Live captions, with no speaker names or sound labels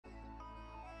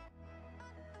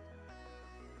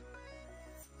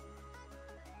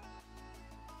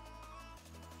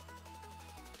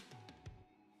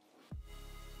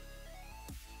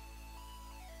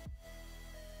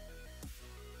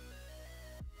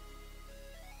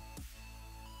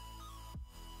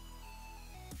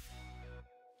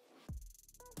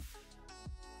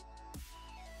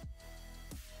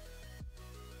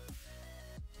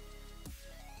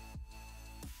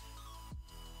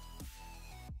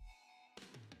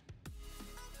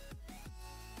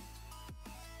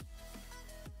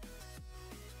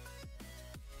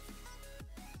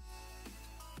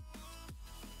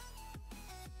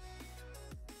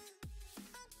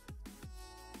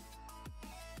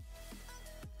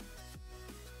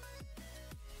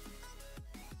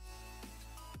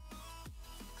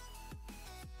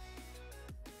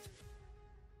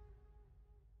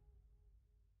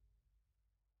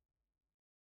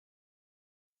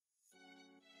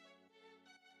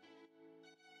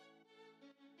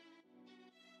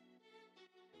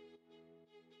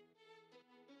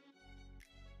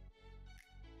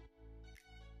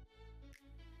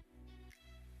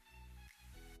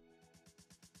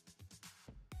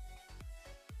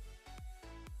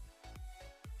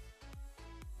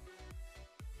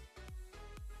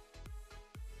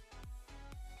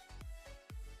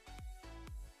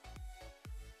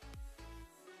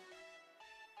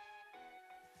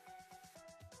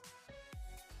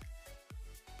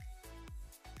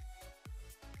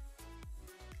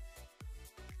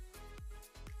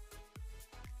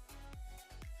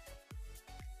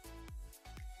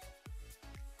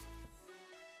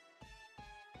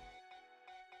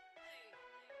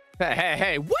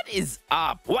Hey, what is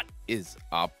up? What is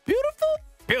up? Beautiful,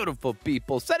 beautiful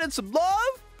people. Sending some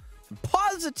love, some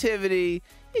positivity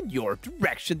in your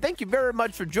direction. Thank you very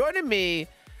much for joining me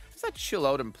as I chill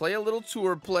out and play a little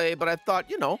tour play. But I thought,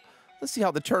 let's see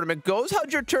how the tournament goes.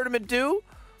 How'd your tournament do?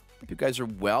 Hope you guys are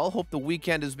well. Hope the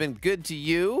weekend has been good to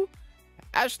you.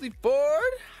 Ashley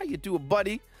Ford, how you doing,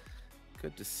 buddy?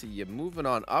 Good to see you. Moving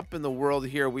on up in the world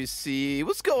here, we see...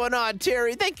 What's going on,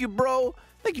 Terry? Thank you, bro.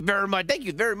 Thank you very much. Thank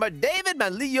you very much, David, my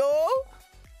Leo.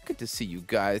 Good to see you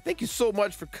guys. Thank you so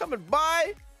much for coming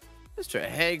by. Mr.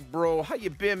 Hank, bro, how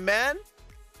you been, man?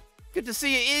 Good to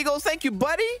see you, Eagles. Thank you,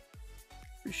 buddy.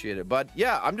 Appreciate it, bud.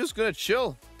 Yeah, I'm just going to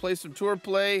chill. Play some tour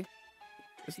play.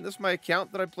 Isn't this my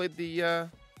account that I played the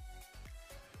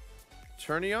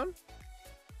tourney on?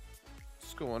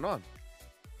 What's going on?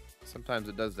 Sometimes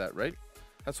it does that, right?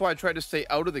 That's why I try to stay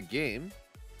out of the game.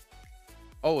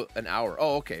 Oh, an hour.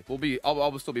 Oh, okay.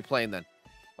 I'll still be playing then.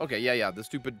 Okay, yeah. The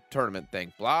stupid tournament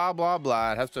thing. Blah, blah,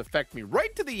 blah. It has to affect me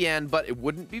right to the end, but it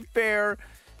wouldn't be fair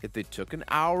if they took an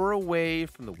hour away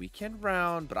from the weekend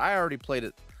round. But I already played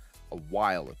it a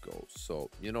while ago.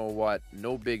 So, you know what?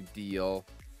 No big deal.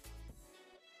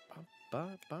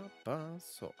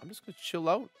 So, I'm just going to chill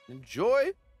out.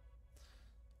 Enjoy.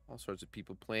 All sorts of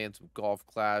people playing some Golf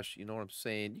Clash. You know what I'm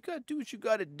saying? You got to do what you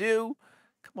got to do.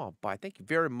 Come on by. Thank you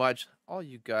very much. All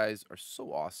you guys are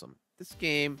so awesome. This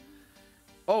game.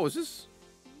 Oh, is this...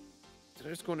 Did I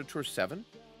just go into Tour 7?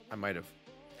 I might have.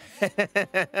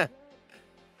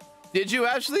 Did you,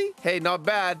 Ashley? Hey, not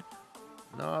bad.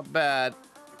 Not bad.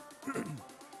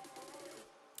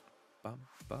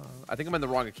 I think I'm in the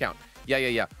wrong account.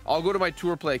 Yeah. I'll go to my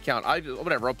Tour Play account.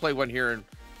 Whatever. I'll play one here and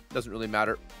it doesn't really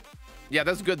matter. Yeah,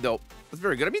 that's good, though. That's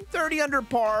very good. I mean, 30 under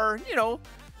par,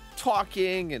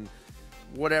 talking and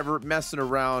whatever, messing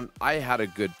around. I had a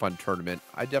good, fun tournament.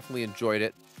 I definitely enjoyed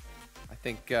it. I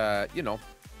think, half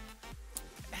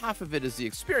of it is the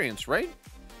experience, right?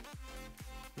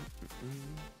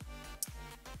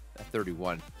 At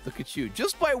 31. Look at you.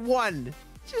 Just by one.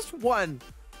 Just one.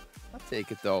 I'll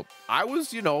take it, though. I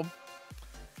was,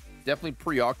 definitely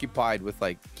preoccupied with,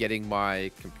 getting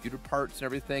my computer parts and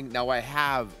everything. Now I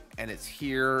have... and it's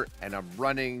here, and I'm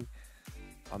running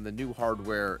on the new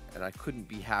hardware, and I couldn't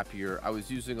be happier. I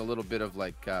was using a little bit of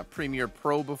Premiere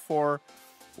Pro before,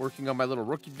 working on my little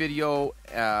rookie video,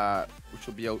 which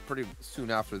will be out pretty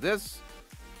soon after this.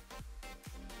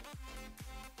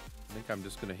 I think I'm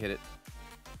just gonna hit it.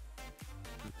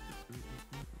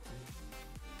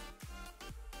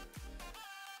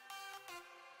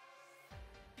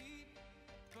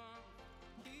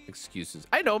 Excuses.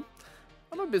 I know.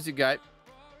 I'm a busy guy.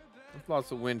 There's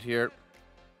lots of wind here.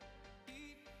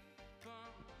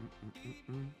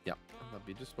 Yeah, that'll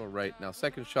be just about right. Now,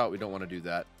 second shot, we don't want to do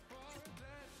that.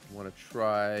 We want to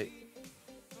try...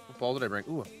 What ball did I bring?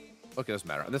 Ooh, okay, doesn't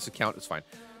matter. On this account, it's fine.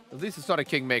 At least it's not a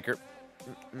kingmaker.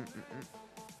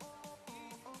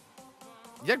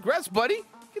 Yeah, congrats, buddy.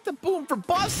 Get the boom for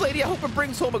Boss Lady. I hope it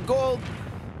brings home a gold.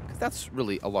 Because that's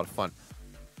really a lot of fun.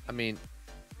 I mean,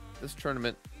 this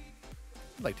tournament...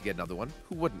 I'd like to get another one.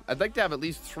 Who wouldn't? I'd like to have at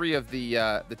least 3 of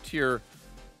the tier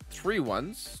 3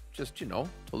 ones, just, to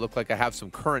look like I have some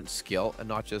current skill and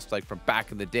not just from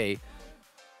back in the day.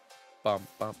 But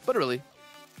really,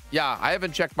 yeah, I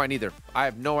haven't checked mine either. I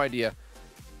have no idea.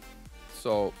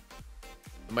 So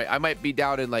I might be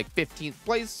down in 15th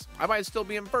place. I might still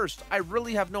be in first. I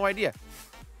really have no idea.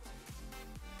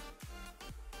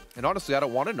 And honestly, I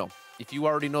don't want to know. If you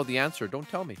already know the answer, don't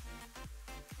tell me.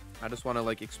 I just want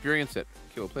to experience it.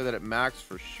 Okay, we'll play that at max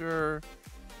for sure.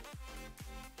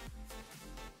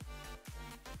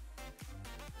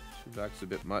 2 back's a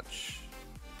bit much.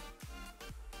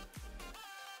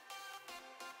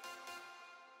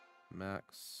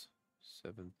 Max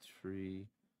 7-3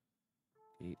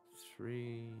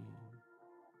 8-3.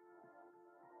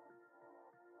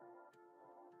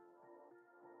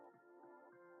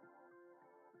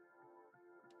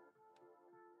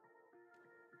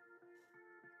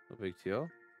 No big deal.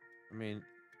 I mean...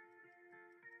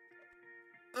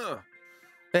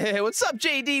 Hey, what's up,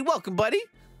 JD? Welcome, buddy.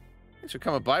 Thanks for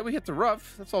coming by. We hit the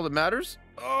rough. That's all that matters.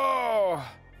 Oh!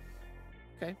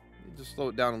 Okay. Just slow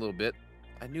it down a little bit.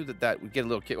 I knew that would get a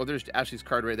little kick. Oh, there's Ashley's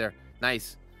card right there.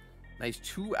 Nice. Nice.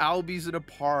 2 Albies and a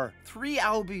par. 3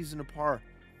 Albies and a par.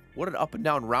 What an up and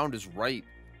down round is right.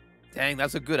 Dang,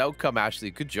 that's a good outcome,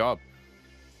 Ashley. Good job.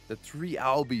 The 3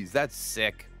 Albies. That's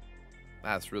sick.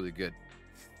 That's really good.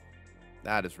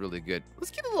 That is really good.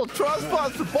 Let's get a little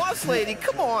crossbones for Boss Lady.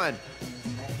 Come on.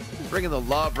 Bringing the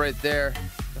love right there.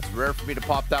 That's rare for me to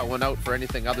pop that one out for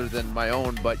anything other than my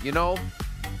own, but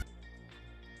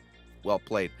well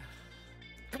played.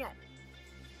 Come on.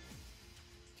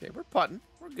 Okay, we're putting.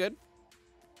 We're good.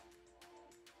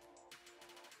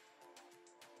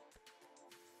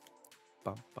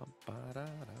 Bum, bum, ba-da-da.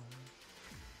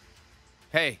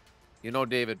 Hey, you know,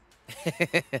 David,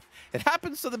 it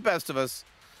happens to the best of us.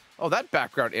 Oh, that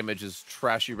background image is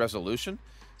trashy resolution.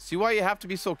 See why you have to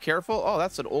be so careful? Oh,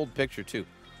 that's an old picture, too.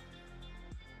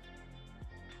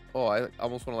 Oh, I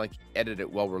almost want to, like, edit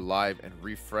it while we're live and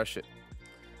refresh it.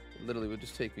 It literally would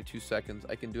just take me 2 seconds.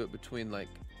 I can do it between, like...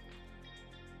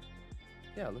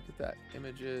 Yeah, look at that.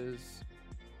 Images.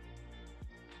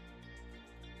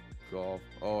 Golf.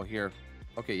 Oh, here.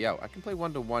 Okay, yeah, I can play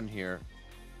 1-to-1 here.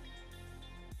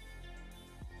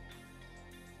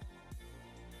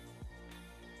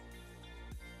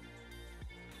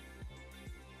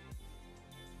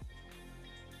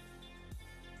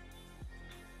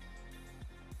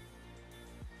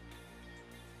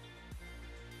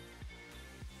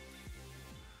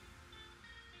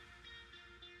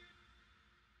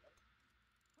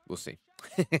 We'll see.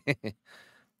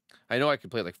 I know I can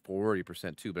play like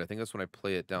 40% too, but I think that's when I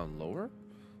play it down lower.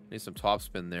 Need some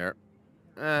topspin there.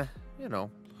 You know,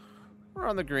 we're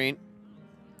on the green.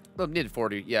 Well, need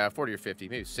 40, yeah, 40 or 50,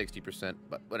 maybe 60%,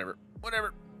 but whatever.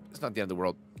 Whatever. It's not the end of the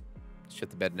world. Shit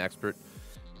the bed, an expert.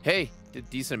 Hey, did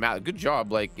decent amount. Good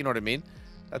job. Like, you know what I mean?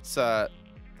 That's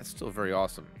still very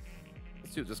awesome.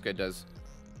 Let's see what this guy does.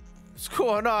 What's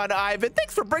going on, Ivan?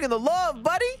 Thanks for bringing the love,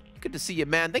 buddy. Good to see you,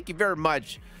 man. Thank you very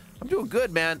much. I'm doing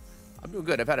good, man. I'm doing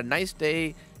good. I've had a nice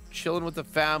day, chilling with the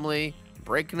family,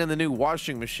 breaking in the new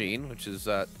washing machine, which is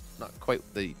not quite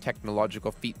the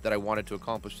technological feat that I wanted to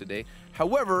accomplish today.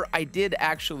 However, I did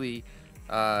actually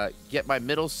get my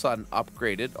middle son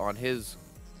upgraded on his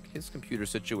computer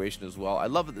situation as well. I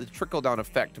love the trickle-down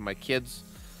effect to my kids,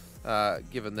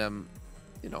 giving them,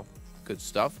 you know, good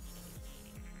stuff.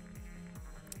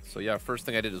 So yeah, first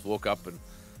thing I did is woke up and,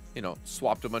 you know,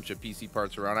 swapped a bunch of PC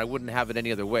parts around. I wouldn't have it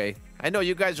any other way. I know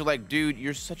you guys are like, dude,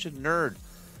 you're such a nerd.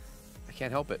 I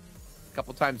can't help it. A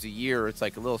couple times a year, it's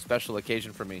like a little special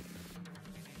occasion for me.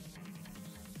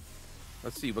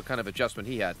 Let's see what kind of adjustment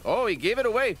he had. Oh, he gave it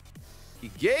away. He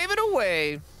gave it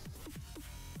away.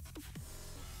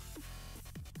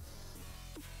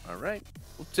 All right,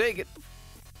 we'll take it.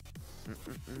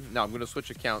 Now I'm going to switch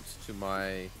accounts to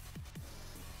my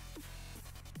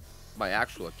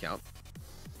actual account.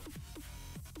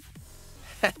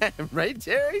 Right,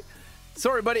 Terry?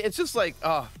 Sorry, buddy. It's just like,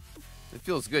 it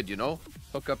feels good, you know?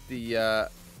 Hook up the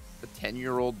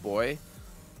 10-year-old boy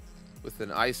with an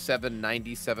i7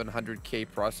 9700K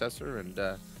processor and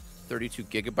 32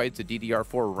 gigabytes of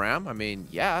DDR4 RAM. I mean,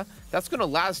 yeah, that's going to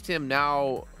last him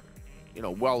now, you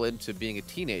know, well into being a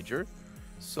teenager.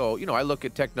 So, you know, I look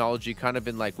at technology kind of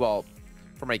in like, well,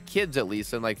 for my kids at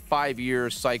least, in like 5-year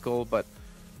cycle, but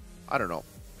I don't know.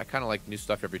 I kind of like new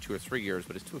stuff every 2 or 3 years,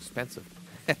 but it's too expensive.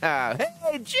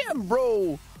 Hey, Jim,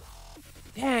 bro.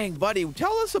 Dang, buddy,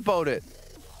 tell us about it.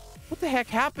 What the heck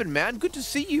happened, man? Good to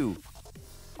see you.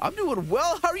 I'm doing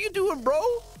well. How are you doing, bro?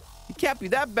 You can't be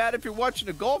that bad if you're watching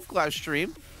a golf class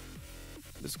stream.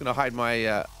 I'm just going to hide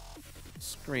my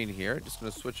screen here. Just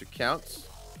going to switch accounts.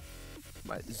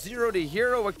 My 0 to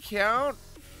hero account.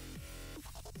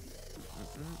 I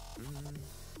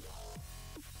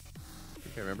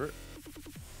think I remember.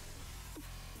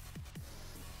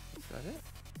 Is that it?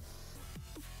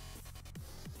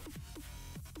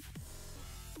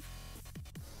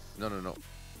 No.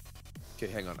 Okay,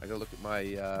 hang on. I gotta look at my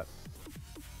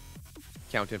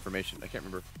account information. I can't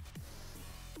remember.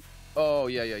 Oh,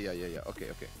 yeah. Okay.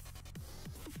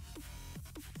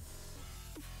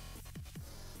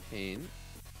 Pain.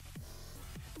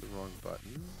 The wrong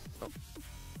button. Oh.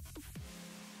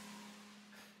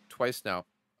 Twice now.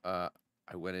 I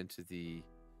went into the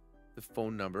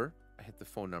phone number. I hit the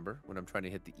phone number when I'm trying to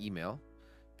hit the email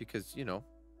because, you know,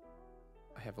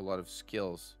 I have a lot of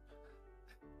skills.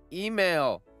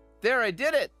 Email. There, I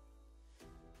did it.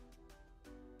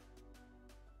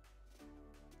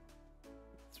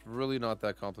 It's really not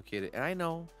that complicated. And I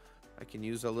know I can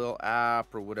use a little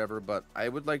app or whatever, but I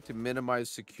would like to minimize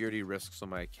security risks on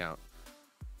my account.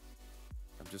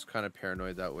 I'm just kind of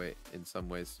paranoid that way in some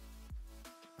ways.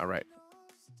 All right.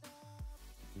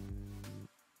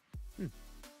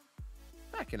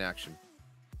 Back in action.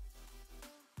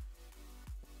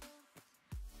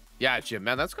 Yeah, Jim,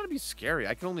 man, that's going to be scary.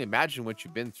 I can only imagine what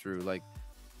you've been through. Like,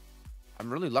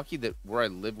 I'm really lucky that where I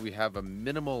live, we have a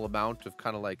minimal amount of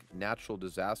kind of like natural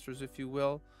disasters, if you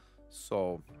will.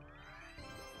 So,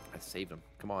 I saved them.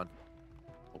 Come on.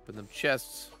 Open them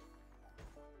chests.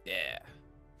 Yeah.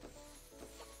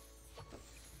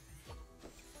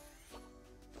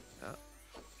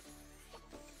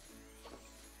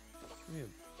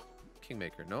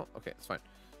 Kingmaker. No? Okay, it's fine.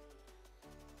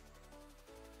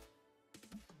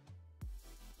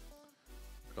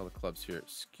 all the clubs here.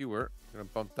 Skewer. I'm going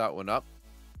to bump that one up.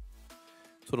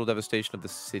 Total devastation of the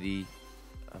city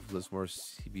of Lismore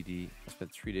CBD. I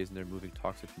spent 3 days in there moving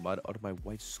toxic mud out of my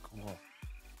wife's skull.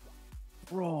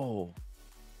 Bro.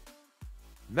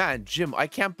 Man, Jim, I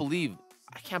can't believe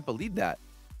that.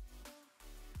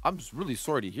 I'm just really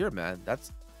sorry to hear, man.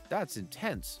 That's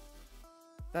intense.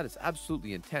 That is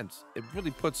absolutely intense. It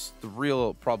really puts the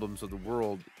real problems of the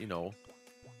world, you know,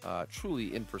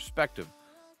 truly in perspective.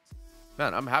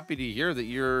 Man, I'm happy to hear that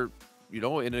you're, you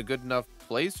know, in a good enough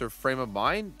place or frame of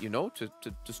mind, you know, to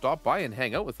stop by and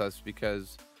hang out with us,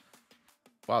 because,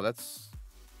 wow, that's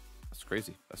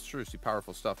crazy. That's seriously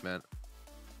powerful stuff, man.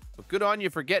 But good on you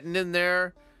for getting in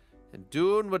there and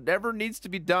doing whatever needs to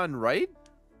be done, right?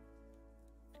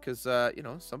 Because, you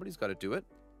know, somebody's got to do it.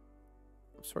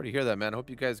 I'm sorry to hear that, man. I hope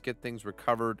you guys get things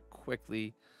recovered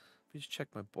quickly. Let me just check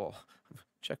my ball.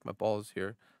 Check my balls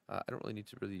here. I don't really need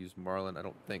to really use Marlin, I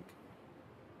don't think.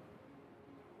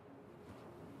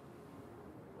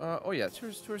 Oh, yeah,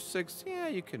 tour 6. Yeah,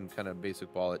 you can kind of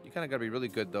basic ball it. You kind of got to be really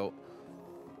good, though.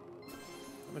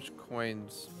 How much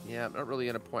coins? Yeah, I'm not really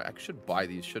in a point. I should buy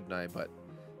these, shouldn't I? But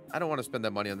I don't want to spend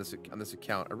that money on this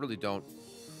account. I really don't.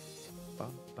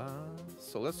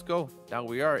 So let's go. Now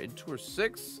we are in tour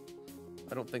 6.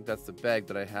 I don't think that's the bag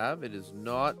that I have. It is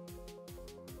not.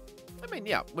 I mean,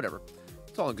 yeah, whatever.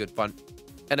 It's all in good fun.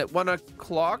 And at 1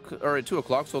 o'clock, or at 2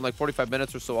 o'clock, so in like 45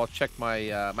 minutes or so, I'll check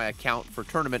my my account for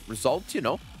tournament results, you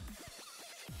know.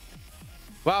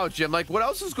 Wow, Jim, like, what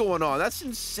else is going on? That's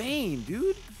insane,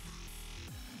 dude.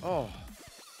 Oh.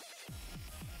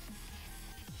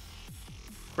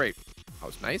 Great. That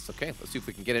was nice. Okay, let's see if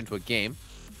we can get into a game.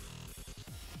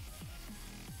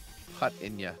 Putt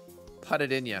in ya. Put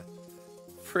it in ya.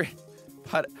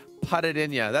 Put it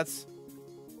in ya. That's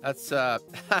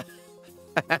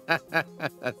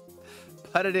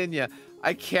put it in ya.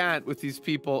 I can't with these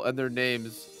people and their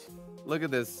names. Look at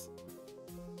this.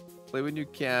 Play when you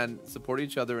can, support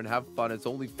each other, and have fun. It's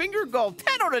only finger golf.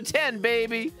 10 out of 10,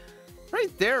 baby.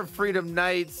 Right there, Freedom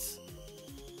Knights.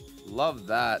 Love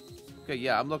that. Okay,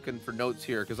 yeah, I'm looking for notes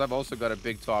here because I've also got a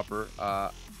big topper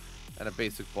and a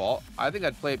basic ball. I think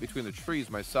I'd play it between the trees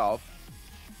myself.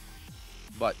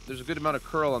 But there's a good amount of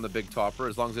curl on the big topper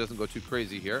as long as it doesn't go too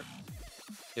crazy here.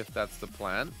 If that's the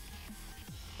plan.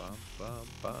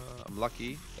 I'm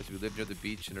lucky as we live near the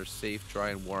beach and are safe,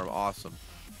 dry, and warm. Awesome.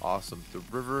 Awesome. The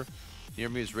river near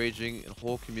me is raging and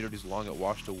whole communities along it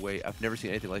washed away. I've never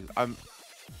seen anything like this.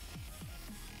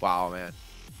 Wow, man.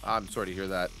 I'm sorry to hear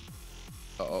that.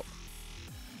 Uh-oh.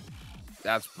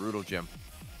 That's brutal, Jim.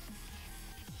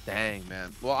 Dang,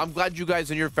 man. Well, I'm glad you guys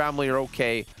and your family are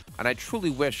okay. And I truly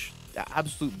wish the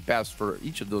absolute best for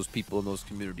each of those people in those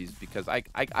communities, because I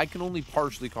can only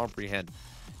partially comprehend.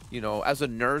 You know, as a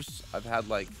nurse, I've had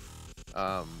like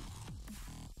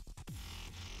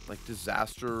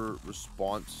disaster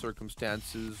response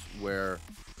circumstances where,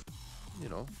 you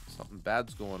know, something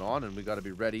bad's going on and we got to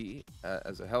be ready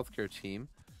as a healthcare team.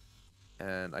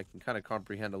 And I can kind of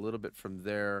comprehend a little bit from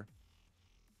there.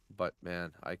 But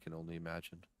man, I can only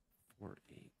imagine. 4,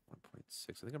 8, 1.6.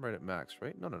 I think I'm right at max,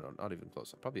 right? No, not even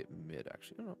close. I'm probably at mid,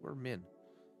 actually. No, we're min.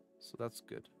 So that's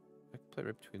good. I can play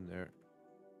right between there.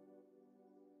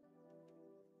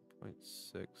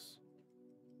 0.6.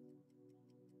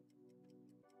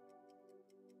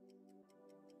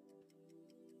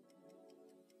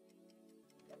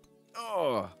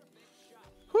 Oh.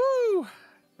 Whoo.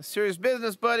 Serious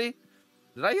business, buddy.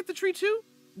 Did I hit the tree too?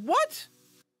 What?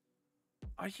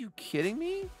 Are you kidding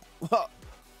me? Well,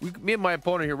 me and my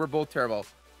opponent here, we're both terrible.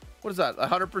 What is that?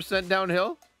 100%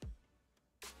 downhill?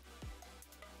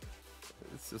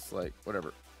 It's just like,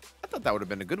 whatever. I thought that would have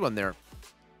been a good one there.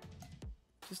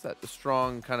 Just that the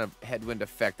strong kind of headwind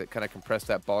effect that kind of compressed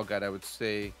that ball guide, I would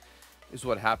say, is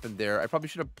what happened there. I probably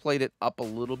should have played it up a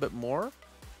little bit more.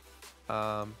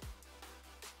 Well,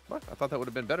 I thought that would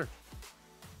have been better.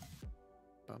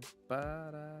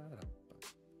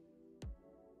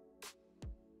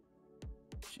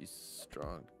 She's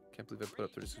strong. Can't believe I put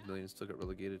up 36 million and still got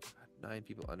relegated. 9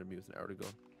 people under me with an hour to go.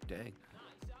 Dang.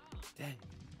 Dang.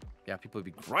 Yeah, people would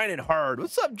be grinding hard.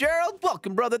 What's up, Gerald?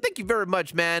 Welcome, brother. Thank you very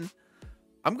much, man.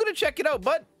 I'm going to check it out,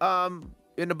 bud.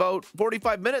 In about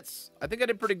 45 minutes. I think I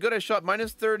did pretty good. I shot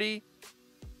minus 30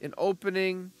 in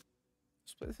opening.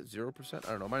 Let's play this at 0%.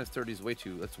 I don't know. Minus 30 is way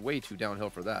too, that's way too downhill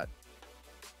for that.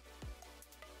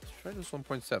 Let's try this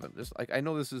 1.7. Just like, I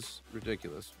know this is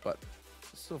ridiculous, but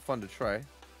it's still fun to try. And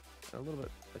a little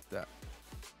bit like that.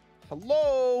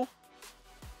 Hello?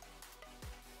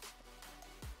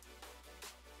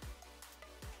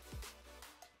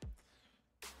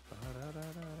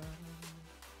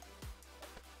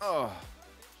 Oh.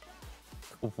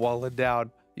 Walling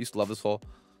down. Used to love this hole.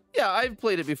 Yeah, I've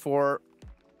played it before.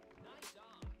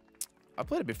 I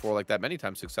played it before like that many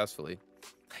times successfully.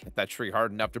 I hit that tree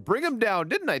hard enough to bring him down,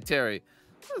 didn't I, Terry?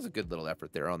 That was a good little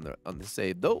effort there on the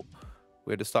save, though.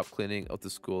 We had to stop cleaning out the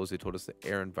schools. They told us the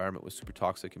air environment was super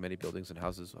toxic and many buildings and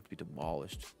houses will have to be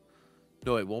demolished.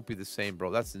 No, it won't be the same,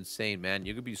 bro. That's insane, man.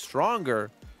 You could be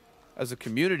stronger as a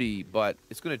community, but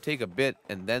it's going to take a bit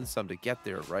and then some to get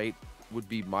there, right? Would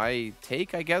be my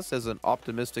take, I guess, as an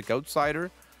optimistic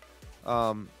outsider.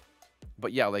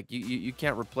 But yeah, like you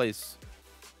can't replace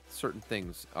certain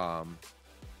things.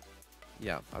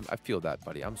 Yeah, I feel that,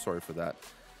 buddy. I'm sorry for that.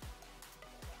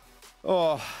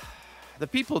 Oh, the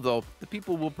people, though, the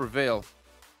people will prevail.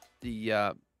 The,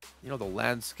 you know, the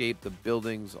landscape, the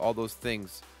buildings, all those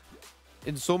things.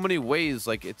 In so many ways,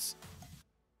 like it's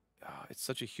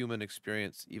such a human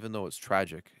experience, even though it's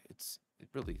tragic. It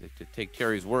really, to take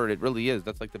Terry's word, it really is.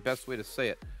 That's like the best way to say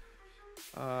it.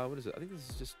 What is it? I think this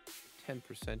is just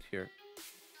 10% here.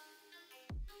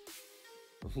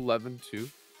 11-2.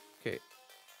 Okay.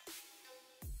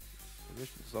 This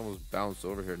almost bounced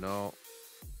over here. No.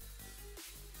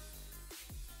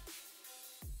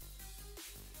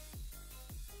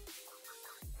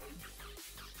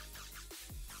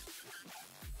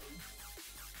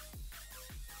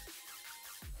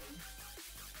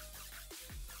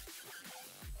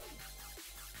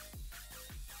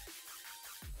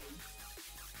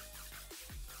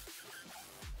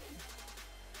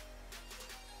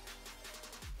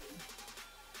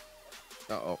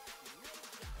 Uh-oh.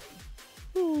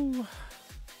 Ooh.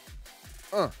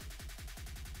 All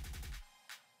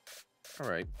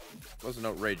right. Wasn't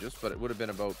outrageous, but it would have been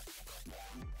about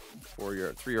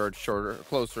 3 yards shorter,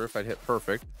 closer if I'd hit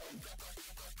perfect.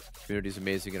 Community's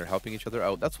amazing and are helping each other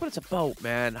out. That's what it's about,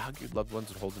 man. Hug your loved ones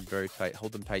and hold them very tight.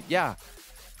 Hold them tight. Yeah.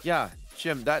 Yeah,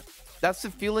 Jim, that's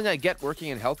the feeling I get working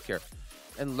in healthcare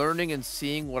and learning and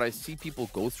seeing what I see people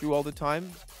go through all the time.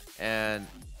 And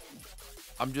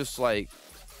I'm just like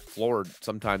floored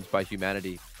sometimes by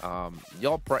humanity.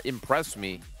 Y'all impress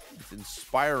me. It's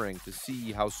inspiring to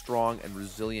see how strong and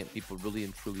resilient people really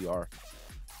and truly are.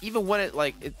 Even when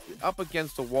it's up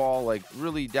against a wall, like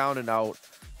really down and out,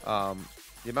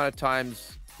 the amount of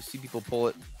times you see people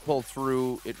pull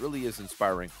through, it really is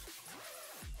inspiring.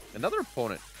 Another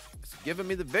opponent is giving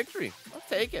me the victory. I'll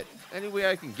take it any way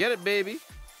I can get it, baby.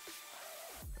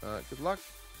 Good luck.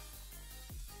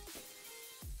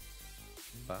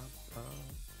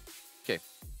 Okay.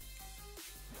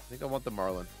 I think I want the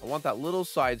Marlin. I want that little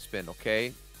side spin,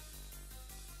 okay?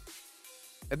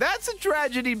 And that's a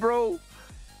tragedy, bro.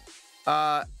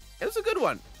 It was a good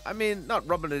one. I mean, not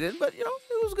rubbing it in, but, you know,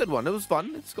 it was a good one. It was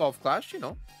fun. It's Golf Clash, you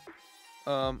know.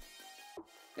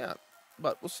 Yeah,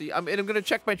 but we'll see. I'm going to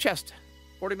check my chest.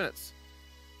 40 minutes.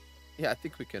 Yeah, I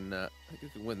think we can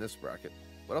win this bracket.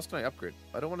 What else can I upgrade?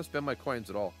 I don't want to spend my coins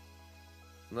at all.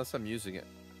 Unless I'm using it.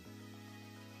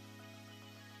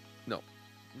 No.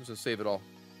 I'm just going to save it all.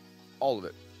 All of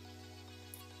it.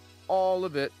 All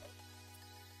of it.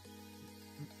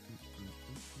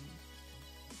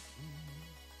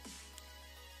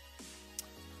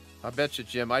 I bet you,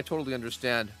 Jim. I totally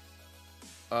understand.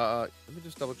 Let me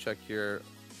just double check here.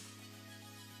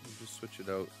 We'll just switch it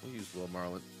out. We'll use Will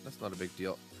Marlin. That's not a big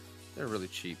deal. They're really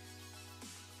cheap.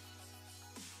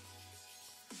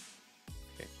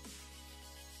 Okay.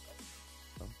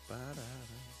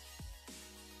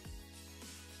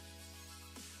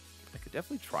 I could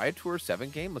definitely try a Tour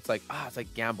 7 game. It's like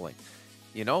gambling,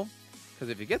 you know? Because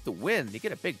if you get the win, you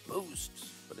get a big boost.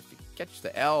 But if you catch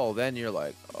the L, then you're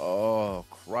like, oh,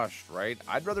 crushed, right?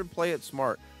 I'd rather play it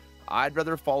smart. I'd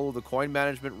rather follow the coin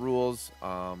management rules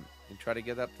and try to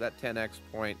get up to that 10x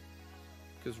point.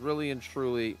 Because really and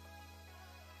truly,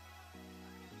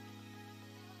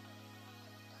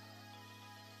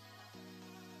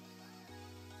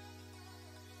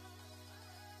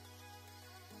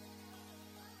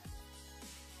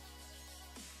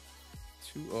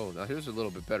 oh, now here's a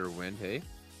little bit better wind, hey?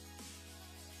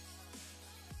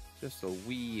 Just a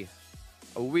wee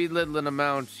little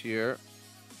amount here.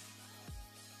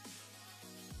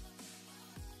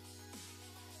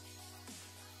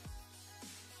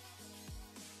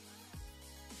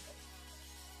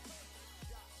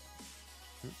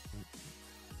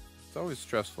 It's always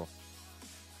stressful.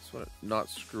 Just want to not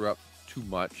screw up too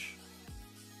much.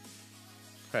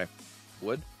 Okay,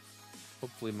 wood.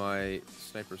 Hopefully my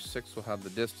Sniper 6 will have the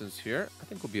distance here. I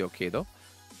think we'll be okay, though.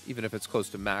 Even if it's close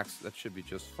to max, that should be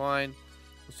just fine.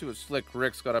 Let's see what Slick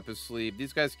Rick's got up his sleeve.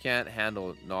 These guys can't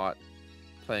handle not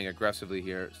playing aggressively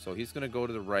here. So he's going to go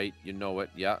to the right. You know it.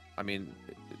 Yeah, I mean...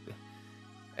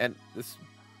 And this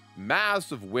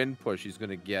massive wind push he's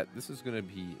gonna get. This is gonna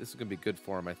be good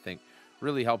for him, I think.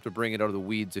 Really help to bring it out of the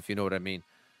weeds, if you know what I mean.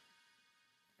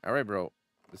 All right, bro.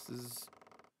 This is,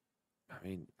 I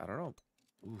mean, I don't know.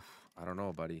 Oof, I don't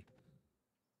know, buddy.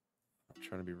 I'm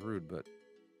trying to be rude, but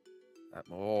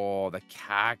oh, the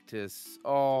cactus.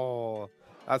 Oh,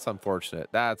 that's unfortunate.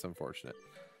 That's unfortunate.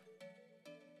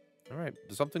 All right,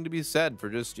 there's something to be said for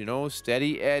just, you know,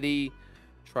 steady Eddie,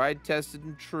 tried, tested,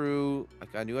 and true.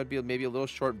 Like, I knew I'd be maybe a little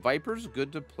short. Viper's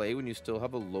good to play when you still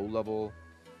have a low level.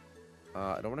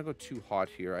 I don't want to go too hot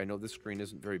here. I know this screen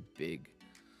isn't very big.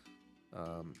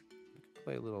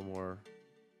 Play a little more.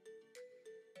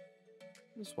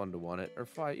 Just 1-to-1 it, or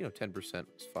 5. You know, 10%.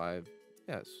 It's 5.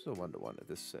 Yeah, it's still 1-to-1 at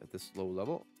this low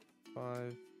level.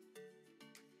 5.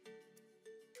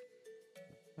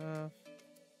 Half.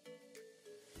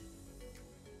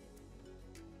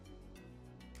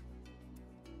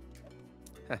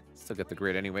 Still get the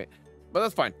grid anyway, but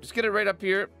that's fine. Just get it right up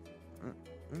here.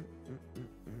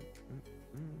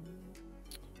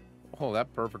 Oh,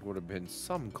 that perfect would have been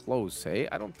some close, hey?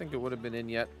 I don't think it would have been in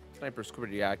yet. Sniper's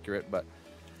pretty accurate, but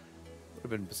would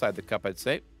have been beside the cup, I'd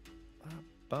say.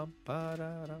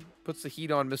 Puts the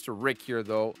heat on Mr. Rick here,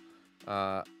 though.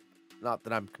 Not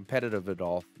that I'm competitive at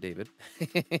all, David.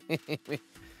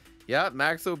 Yeah,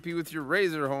 max OP with your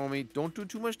razor, homie. Don't do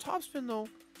too much topspin, though.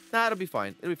 Nah, it'll be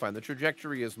fine. It'll be fine. The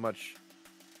trajectory is much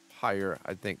higher,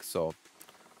 I think. So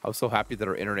I was so happy that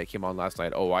our internet came on last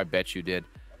night. Oh, I bet you did.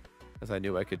 As I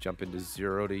knew I could jump into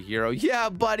 0 to hero. Yeah,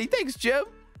 buddy. Thanks, Jim.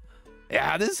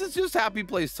 Yeah, this is just happy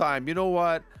place time. You know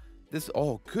what?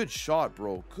 Oh, good shot,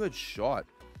 bro. Good shot.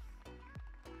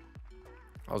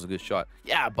 That was a good shot.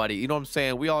 Yeah, buddy. You know what I'm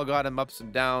saying? We all got him ups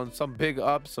and downs. Some big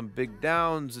ups, some big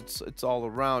downs. It's all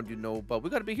around, you know. But we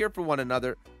got to be here for one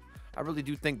another. I really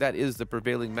do think that is the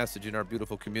prevailing message in our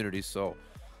beautiful community. So,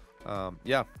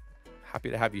 yeah, happy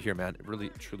to have you here, man. It really,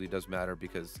 truly does matter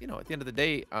because, you know, at the end of the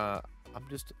day, I'm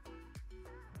just,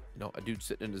 you know, a dude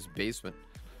sitting in his basement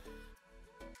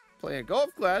playing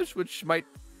Golf Clash, which might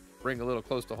bring a little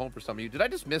close to home for some of you. Did I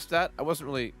just miss that? I wasn't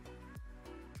really...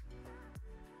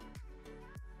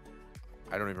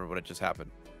 I don't even remember what just happened.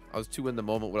 I was too in the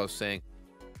moment what I was saying,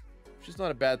 which is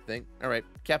not a bad thing. All right,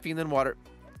 caffeine and water.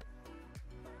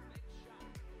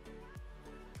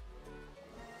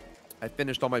 I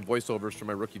finished all my voiceovers for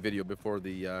my rookie video before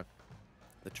the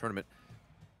tournament.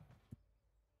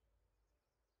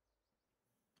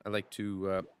 I like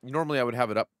to... normally I would have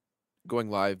it up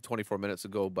going live 24 minutes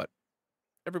ago, but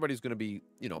everybody's going to be,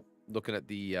 you know, looking at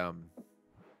the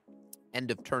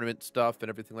end of tournament stuff and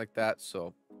everything like that.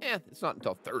 So, it's not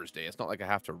until Thursday. It's not like I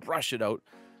have to rush it out.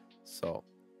 So,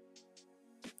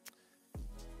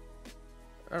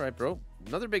 all right, bro.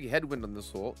 Another big headwind on this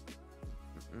hole.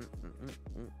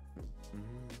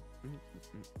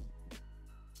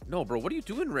 No, bro. What are you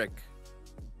doing, Rick?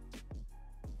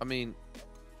 I mean,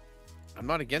 I'm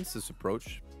not against this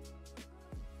approach.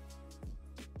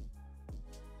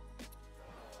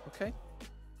 Okay.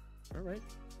 All right.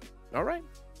 All right.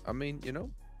 I mean, you know.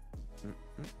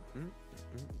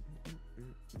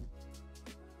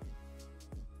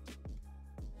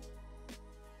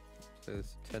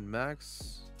 Says 10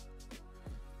 max.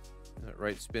 That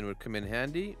right spin would come in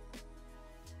handy.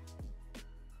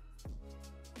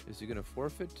 Is he going to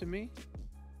forfeit to me?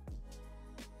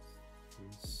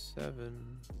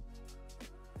 7.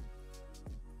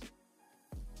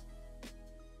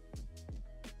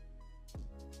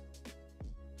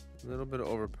 A little bit of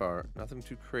overpower. Nothing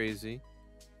too crazy.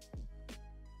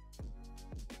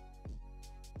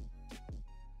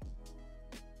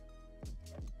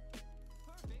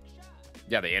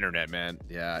 Yeah, the internet, man.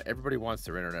 Yeah, everybody wants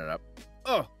their internet up.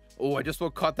 Oh, I just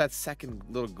caught that second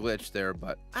little glitch there,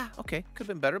 but okay, could have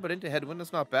been better. But into headwind,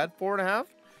 that's not bad. 4.5,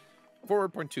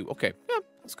 4.2. Okay, yeah,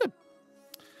 that's good.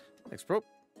 Thanks, bro.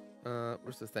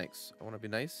 Where's the thanks? I want to be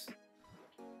nice.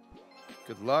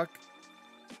 Good luck.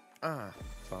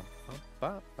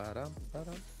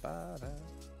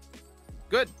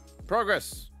 Good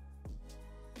progress.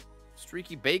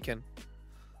 Streaky bacon.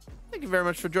 Thank you very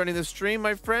much for joining the stream,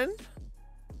 my friend.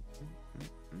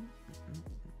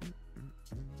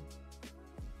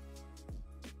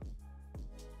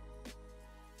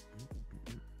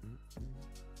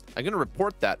 I'm going to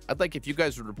report that. I'd like if you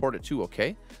guys would report it too,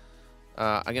 okay?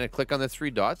 I'm going to click on the 3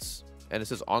 dots, and it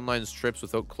says online strips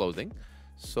without clothing.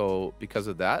 So because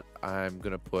of that, I'm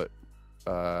going to put,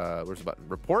 where's the button?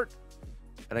 Report.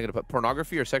 And I'm going to put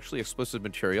pornography or sexually explicit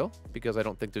material because I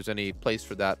don't think there's any place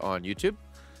for that on YouTube.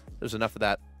 There's enough of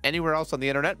that anywhere else on the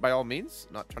internet, by all means.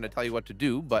 Not trying to tell you what to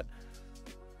do, but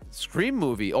Scream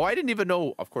movie. Oh, I didn't even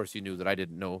know. Of course you knew that I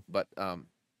didn't know, but I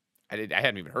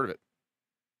hadn't even heard of it.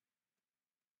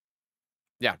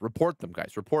 Yeah, report them,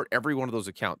 guys. Report every one of those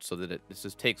accounts so that it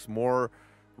just takes more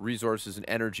resources and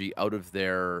energy out of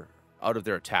their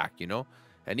attack, you know?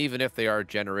 And even if they are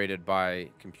generated by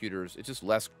computers, it's just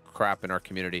less crap in our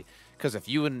community. Because if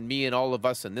you and me and all of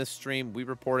us in this stream, we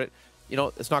report it, you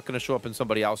know, it's not going to show up in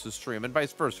somebody else's stream and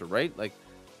vice versa, right? Like,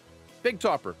 Big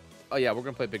Topper. Oh, yeah, we're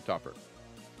going to play Big Topper.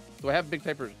 Do I have Big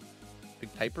Topper?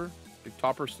 Big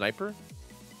Topper Sniper?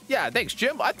 Yeah, thanks,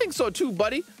 Jim. I think so too,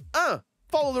 buddy.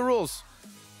 Follow the rules.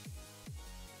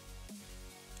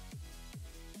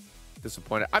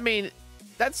 Disappointed. I mean,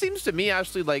 that seems to me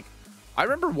actually like, I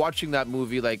remember watching that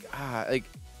movie like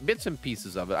bits and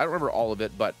pieces of it. I don't remember all of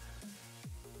it, but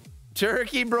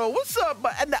Turkey, bro, what's up?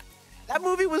 And that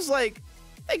movie was like,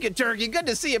 thank you, Turkey. Good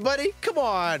to see you, buddy. Come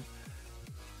on.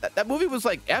 That movie was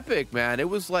like epic, man. It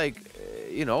was like,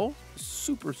 you know,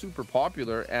 super, super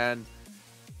popular. And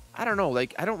I don't know,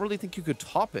 like, I don't really think you could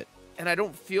top it. And I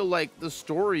don't feel like the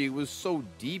story was so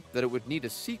deep that it would need a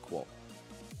sequel,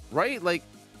 right? Like,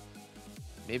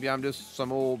 maybe I'm just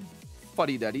some old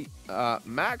fuddy-duddy.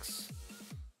 Max.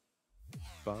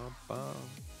 Bum, bum.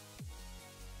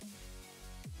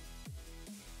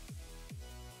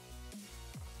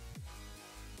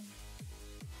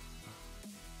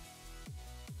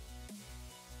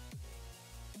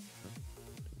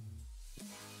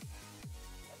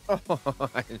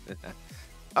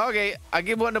 Okay, I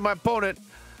give one to my opponent.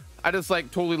 I just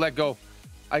like totally let go.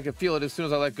 I can feel it as soon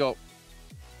as I let go.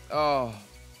 Oh,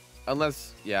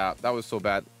 unless, yeah, that was so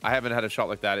bad. I haven't had a shot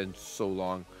like that in so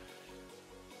long.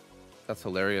 That's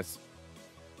hilarious.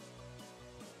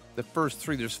 The first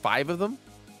three, there's 5 of them.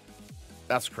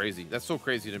 That's crazy. That's so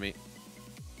crazy to me.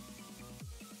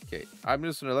 Okay, I'm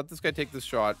just gonna let this guy take this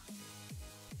shot.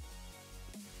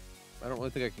 I don't really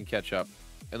think I can catch up.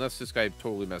 Unless this guy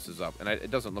totally messes up. And it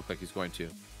doesn't look like he's going to.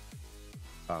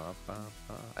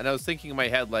 And I was thinking in my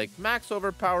head, like, max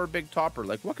overpower Big Topper.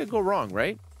 Like, what could go wrong,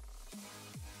 right?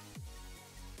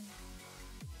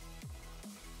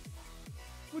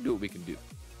 We'll do what we can do.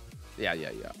 Yeah.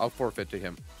 I'll forfeit to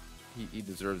him. He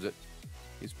deserves it.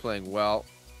 He's playing well.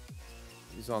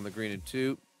 He's on the green in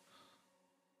 2.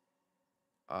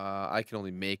 I can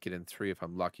only make it in 3 if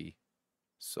I'm lucky.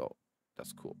 So,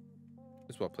 that's cool.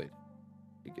 It's well played.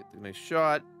 You get the nice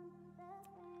shot.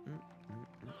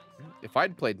 If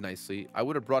I'd played nicely, I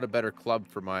would have brought a better club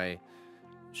for my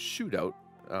shootout.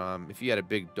 If he had a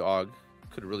big dog,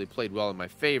 could have really played well in my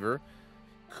favor.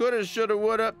 Coulda, shoulda,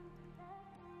 woulda.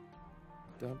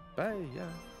 But I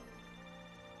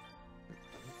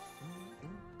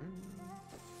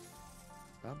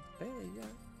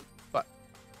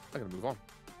gotta move on.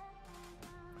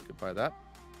 I could buy that.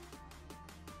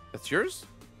 That's yours?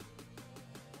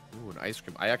 Ooh, an ice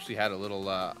cream. I actually had a little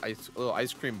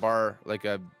ice cream bar, like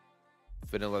a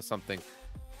vanilla something,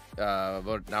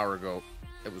 about an hour ago.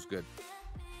 It was good.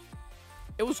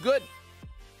 It was good.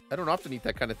 I don't often eat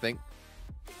that kind of thing.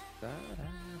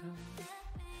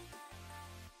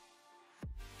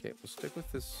 Okay, we'll stick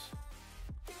with this.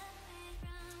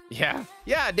 Yeah,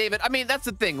 David. I mean, that's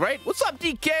the thing, right? What's up,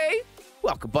 DK?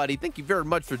 Welcome, buddy. Thank you very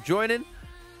much for joining.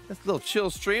 That's a little chill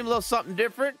stream, a little something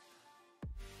different.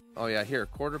 Oh yeah, here,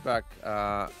 quarterback.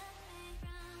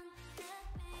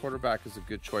 Quarterback is a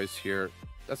good choice here.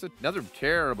 That's another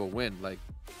terrible win. Like,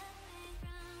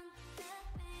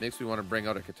 makes me want to bring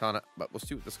out a katana, but we'll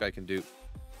see what this guy can do.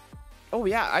 Oh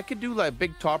yeah, I could do like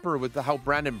Big Topper with how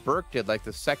Brandon Burke did, like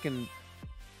the second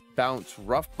bounce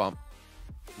rough bump.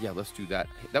 Yeah, let's do that.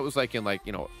 That was like in like,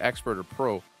 you know, expert or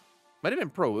pro. Might have been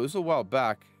pro. It was a while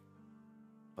back,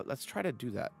 but let's try to do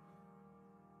that.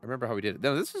 I remember how we did it.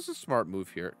 Now, this is a smart move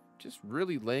here. Just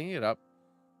really laying it up.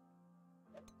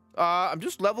 I'm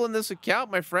just leveling this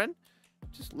account, my friend.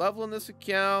 Just leveling this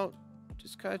account.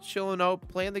 Just kind of chilling out,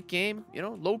 playing the game. You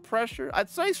know, low pressure.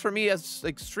 It's nice for me as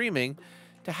like streaming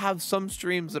to have some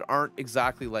streams that aren't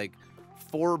exactly like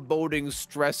foreboding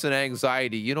stress and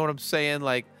anxiety. You know what I'm saying?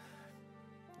 Like,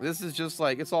 this is just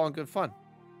like, it's all in good fun.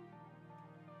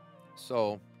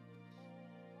 So,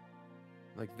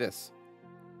 like this.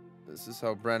 This is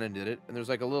how Brennan did it. And there's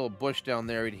like a little bush down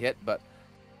there he'd hit, but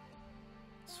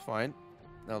it's fine.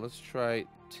 Now let's try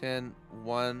 10,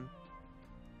 1,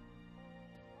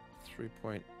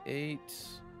 3.8.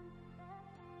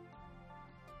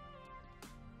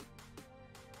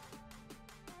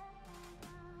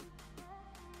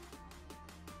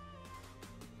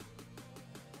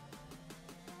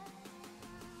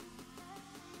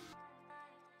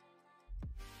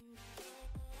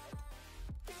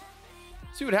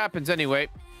 See what happens anyway.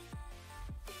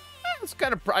 It's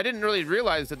kind of, I didn't really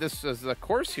realize that this is the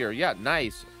course here. Yeah,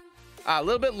 nice. A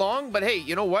little bit long, but hey,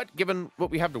 you know what? Given what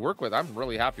we have to work with, I'm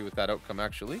really happy with that outcome,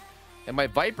 actually. And my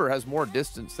Viper has more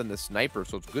distance than the Sniper,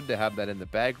 so it's good to have that in the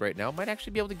bag right now. Might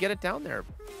actually be able to get it down there.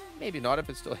 Maybe not if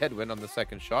it's still headwind on the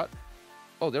second shot.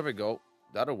 Oh, there we go.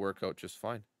 That'll work out just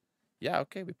fine. Yeah,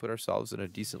 okay, we put ourselves in a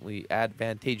decently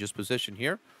advantageous position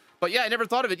here. But yeah, I never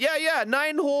thought of it. Yeah,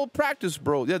 9-hole practice,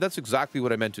 bro. Yeah, that's exactly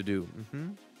what I meant to do.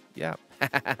 Yeah.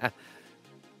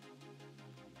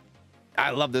 I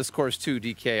love this course too,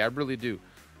 DK. I really do.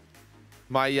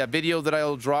 My video that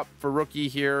I'll drop for rookie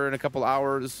here in a couple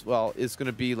hours, well, is going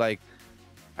to be like,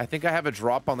 I think I have a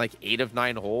drop on like 8 of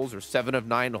 9 holes or 7 of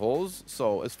 9 holes.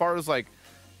 So as far as like,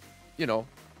 you know,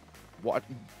 what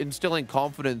instilling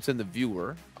confidence in the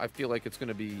viewer, I feel like it's going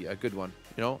to be a good one.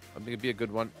 You know, I think it'd be a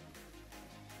good one.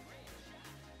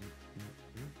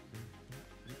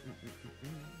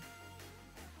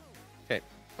 Okay.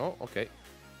 Oh, okay.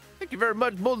 Thank you very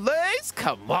much, Molays.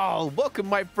 Come on, welcome,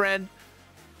 my friend.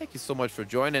 Thank you so much for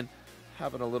joining.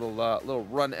 Having a little little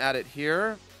run at it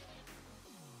here.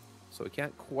 So we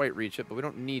can't quite reach it, but we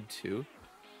don't need to.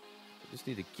 We just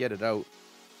need to get it out.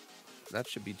 That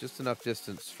should be just enough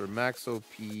distance for max OP.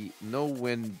 No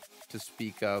wind to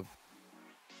speak of.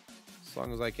 As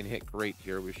long as I can hit great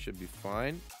here, we should be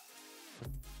fine.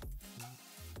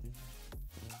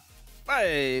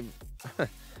 Hey,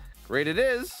 great it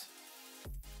is.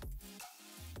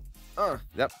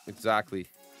 Yep, exactly.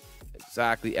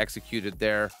 Exactly executed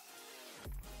there.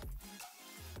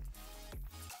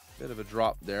 Bit of a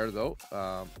drop there though.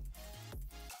 Like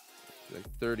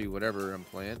 30, whatever I'm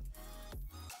playing.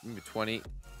 Maybe 20.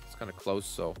 It's kind of close,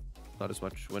 so not as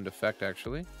much wind effect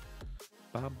actually.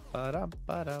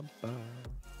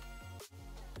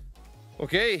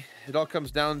 Okay, it all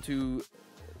comes down to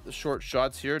the short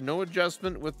shots here. No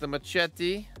adjustment with the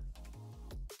machete.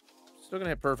 Still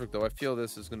gonna hit perfect though. I feel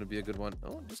this is gonna be a good one.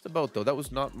 Oh, just about though. That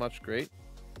was not much great.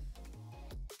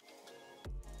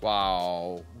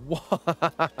 Wow.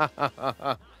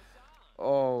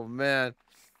 Oh man,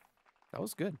 that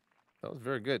was good. That was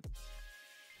very good.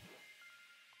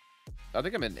 I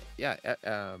think I'm in. Yeah.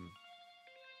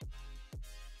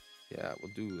 Yeah,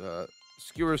 we'll do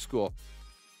skewer school.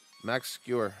 Max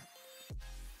skewer.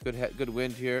 Good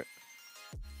wind here.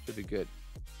 Should be good.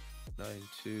 9,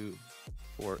 2,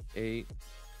 4, 8.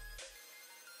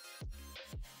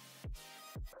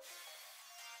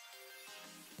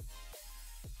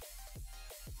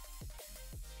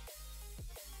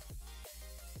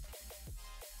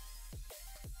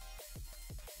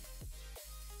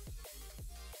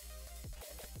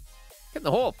 Get in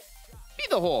the hole. Be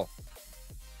the hole.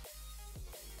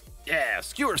 Yeah,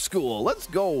 skewer school. Let's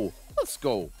go. Let's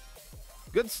go.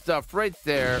 Good stuff right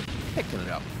there. Picking it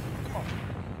up. Come on.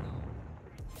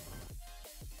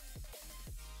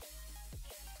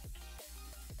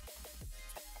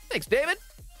 Thanks, David.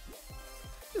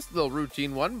 Just a little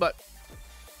routine one, but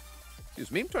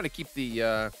excuse me. I'm trying to keep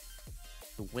the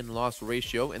win-loss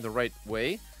ratio in the right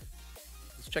way.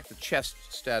 Let's check the chest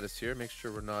status here. Make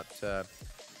sure we're not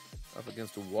up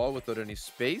against a wall without any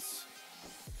space.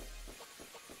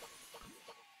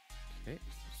 Okay,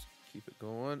 let's keep it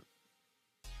going.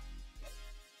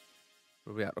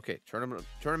 Where are we at? Okay,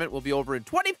 tournament will be over in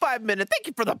 25 minutes. Thank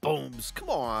you for the booms. Come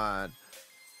on.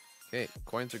 Okay,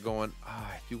 coins are going.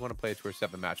 I do want to play a Tour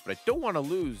 7 match, but I don't want to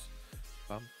lose.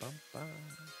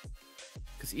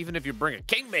 Because even if you bring a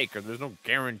Kingmaker, there's no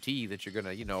guarantee that you're going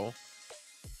to, you know,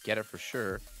 get it for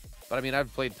sure. But I mean,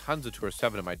 I've played tons of Tour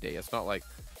 7 in my day. It's not like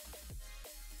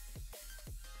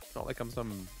I'm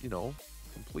some, you know,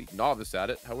 complete novice at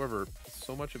it. However,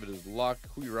 so much of it is luck,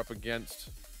 who you're up against.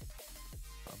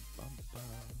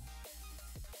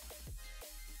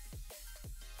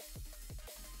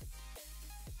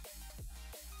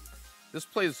 This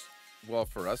plays well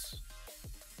for us.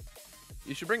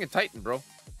 You should bring a Titan, bro.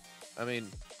 I mean,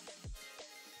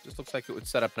 just looks like it would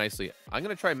set up nicely. I'm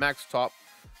going to try max top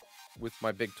with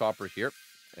my big topper here,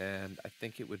 and I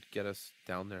think it would get us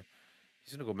down there.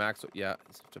 He's going to go max. Yeah,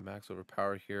 he's have to max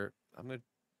overpower here. I'm going to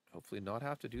hopefully not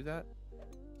have to do that.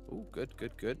 Oh, good,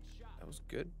 good, good. That was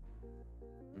good.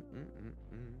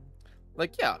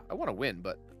 Like, yeah, I want to win,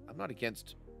 but I'm not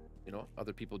against, you know,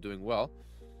 other people doing well.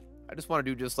 I just want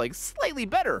to do just like slightly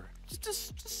better.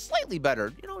 Just slightly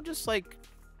better. You know, just like,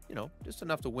 you know, just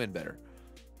enough to win better.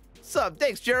 Sup?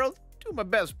 Thanks, Gerald. Doing my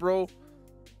best, bro.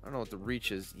 I don't know what the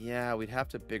reach is. Yeah, we'd have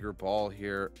to bigger ball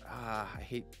here. I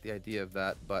hate the idea of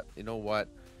that, but you know what?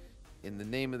 In the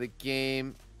name of the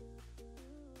game.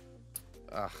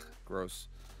 Gross.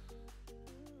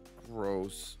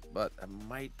 Gross. But it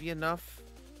might be enough.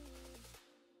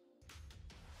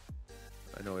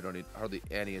 I know I don't need hardly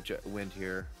any wind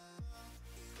here.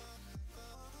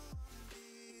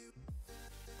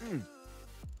 Is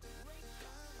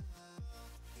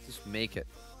this just make it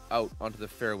out onto the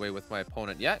fairway with my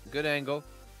opponent. Yeah, good angle.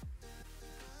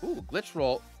 Ooh, glitch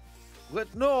roll.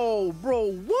 No,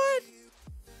 bro, what?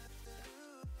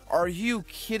 Are you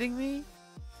kidding me?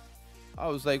 I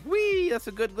was like, wee, that's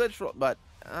a good glitch roll. But,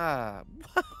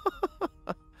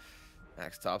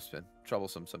 max topspin.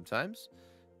 Troublesome sometimes.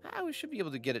 We should be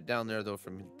able to get it down there, though,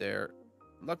 from there.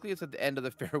 Luckily, it's at the end of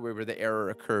the fairway where the error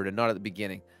occurred and not at the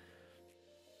beginning.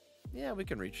 Yeah, we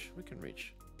can reach. We can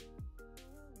reach.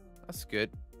 That's good.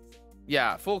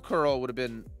 Yeah, full curl would have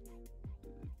been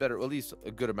better, at least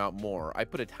a good amount more. I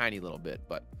put a tiny little bit,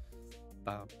 but...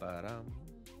 I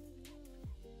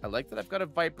like that I've got a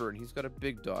Viper and he's got a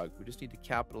big dog. We just need to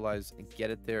capitalize and get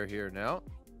it there here now.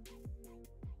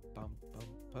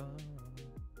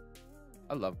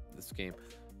 I love this game.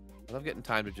 I love getting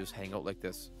time to just hang out like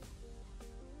this.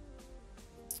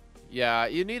 Yeah,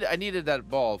 I needed that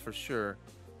ball for sure.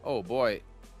 Oh boy.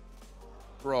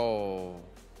 Bro.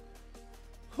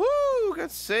 Whoo, got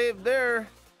saved there.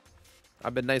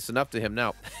 I've been nice enough to him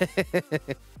now.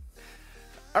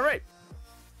 All right.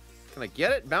 Can I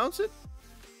get it? Bounce it?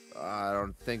 I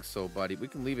don't think so, buddy. We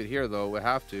can leave it here, though. We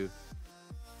have to.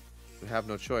 We have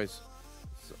no choice.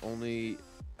 It's only,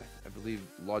 I believe,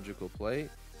 logical play.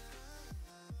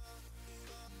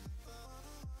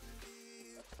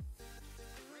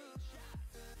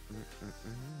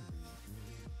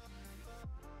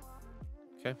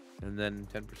 Okay, and then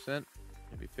 10%,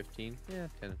 maybe 15. Yeah,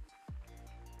 10.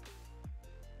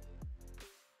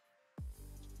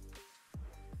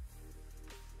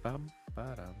 Bum,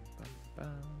 ba-dum, bum,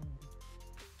 bum.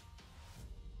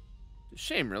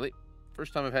 Shame, really.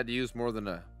 First time I've had to use more than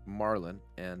a Marlin,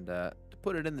 and to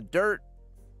put it in the dirt.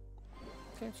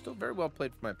 Okay, still very well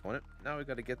played for my opponent. Now we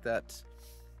got to get that.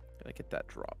 Gotta get that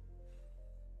drop.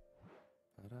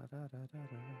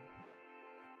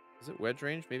 Is it wedge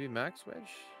range? Maybe max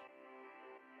wedge?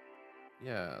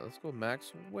 Yeah, let's go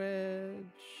max wedge.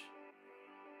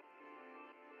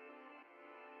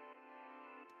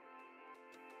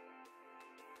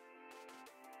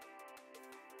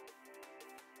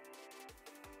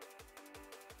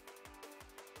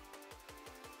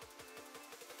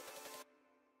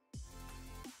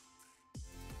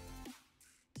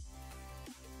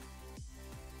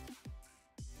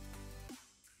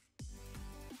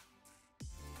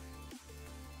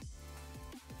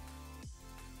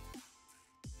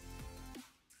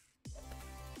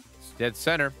 Dead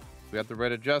center. We got the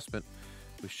right adjustment.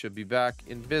 We should be back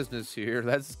in business here.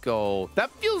 Let's go. That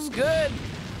feels good.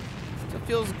 That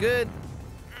feels good.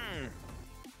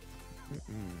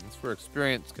 That's where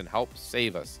experience can help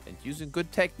save us and using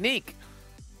good technique.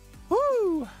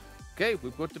 Woo! Okay,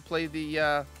 we've got to play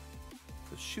the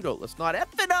shootout. Let's not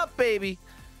F it up, baby.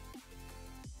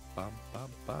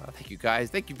 Thank you, guys.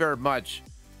 Thank you very much.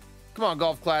 Come on,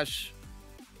 Golf Clash.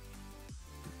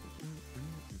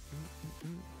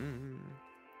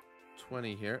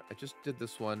 20 here. I just did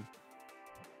this one.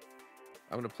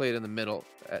 I'm gonna play it in the middle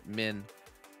at min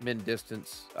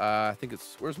distance. I think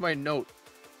it's, where's my note?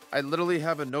 I literally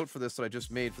have a note for this that I just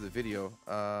made for the video.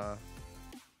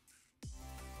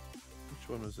 Which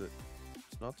one was it?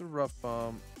 It's not the rough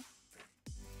bomb.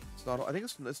 It's not. I think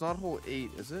it's not hole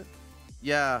 8, is it?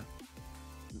 Yeah.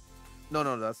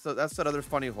 No. That's that other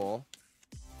funny hole.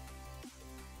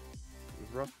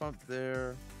 Rough bump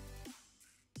there.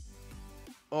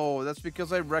 Oh, that's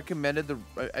because I recommended the...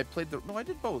 I played the... No, I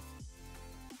did both.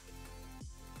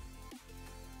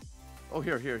 Oh,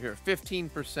 here.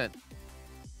 15%.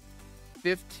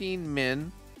 15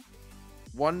 min.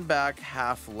 1 back,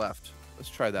 half left. Let's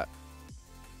try that.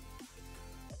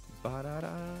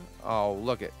 Ba-da-da. Oh,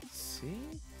 look it. See?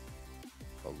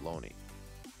 Baloney.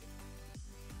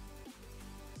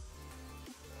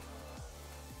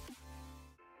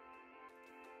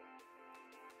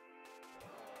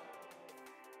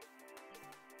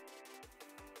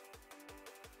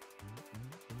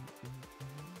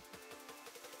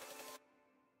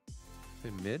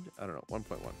 Mid? I don't know.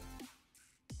 1.1.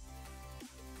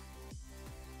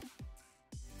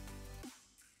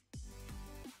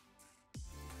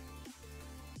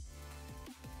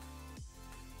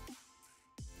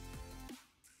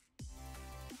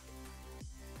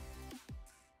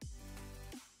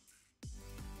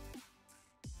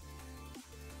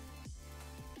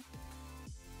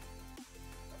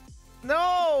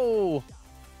 No!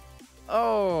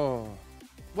 Oh.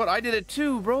 What? I did it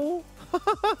too, bro.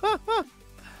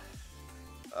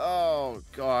 Oh,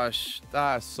 gosh.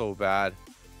 That's so bad.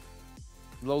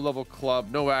 Low-level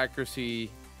club. No accuracy.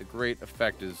 The great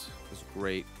effect is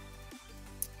great.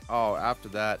 Oh, after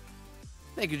that.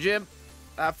 Thank you, Jim.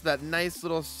 After that nice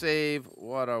little save.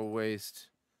 What a waste.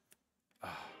 Oh,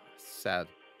 sad.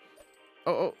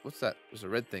 Oh, what's that? There's a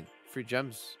red thing. Free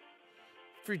gems.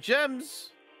 Free gems.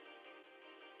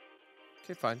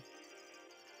 Okay, fine.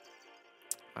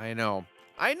 I know.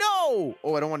 I know.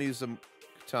 Oh, I don't want to use the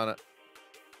katana.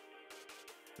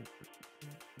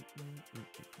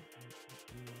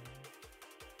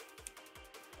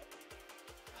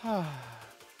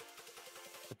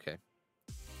 Okay.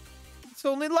 It's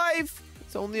only life.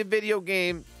 It's only a video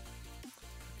game.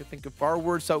 I can think of far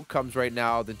worse outcomes right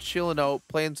now than chilling out,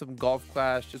 playing some Golf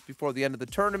Clash just before the end of the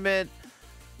tournament.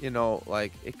 You know,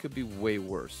 like, it could be way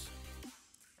worse.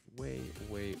 Way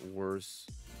worse.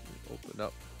 Open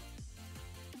up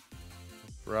the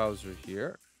browser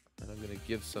here. And I'm going to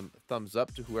give some thumbs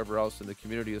up to whoever else in the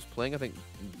community is playing. I think,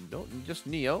 no, just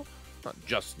Neo. Not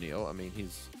just Neo. I mean,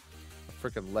 he's a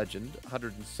freaking legend.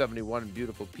 171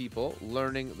 beautiful people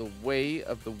learning the way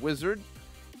of the wizard.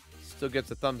 Still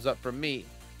gets a thumbs up from me.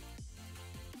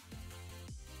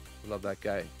 Love that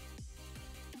guy.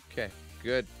 Okay,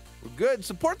 good. We're good.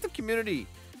 Support the community.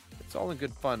 It's all in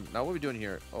good fun. Now, what are we doing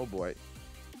here? Oh, boy.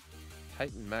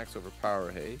 Titan max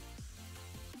overpower, hey?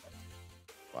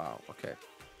 Wow, okay.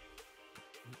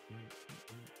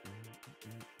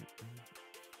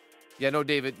 Yeah, no,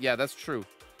 David. Yeah, that's true.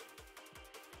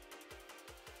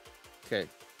 Okay.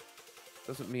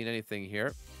 Doesn't mean anything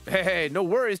here. Hey, no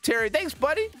worries, Terry. Thanks,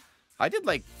 buddy. I did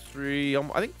like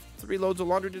I think 3 loads of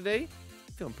laundry today.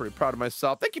 Feeling pretty proud of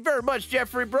myself. Thank you very much,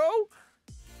 Jeffrey, bro.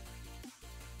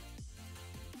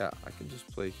 Yeah, I can just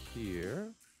play here.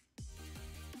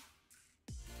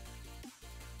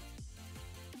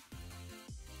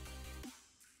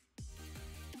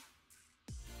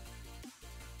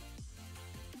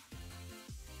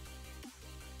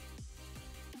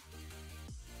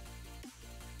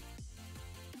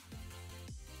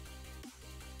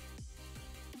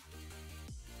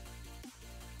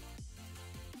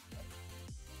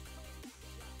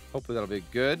 Hopefully that'll be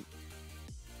good.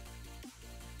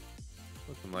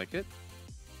 Looking like it.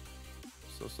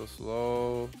 So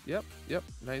slow. Yep.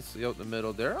 Nicely out in the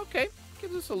middle there. Okay.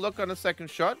 Gives us a look on a second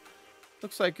shot.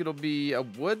 Looks like it'll be a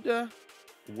wood.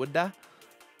 Wooda.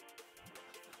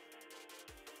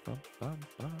 Bum, bum,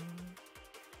 bum.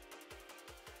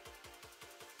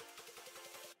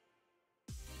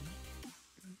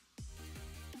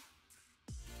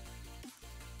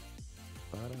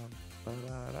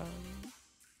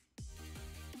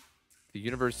 The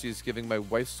university is giving my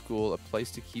wife's school a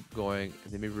place to keep going,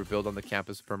 and they may rebuild on the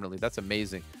campus permanently. That's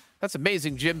amazing. That's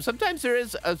amazing, Jim. Sometimes there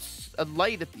is a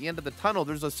light at the end of the tunnel.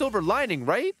 There's a silver lining,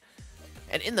 right?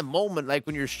 And in the moment, like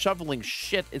when you're shoveling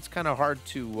shit, it's kind of hard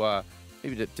to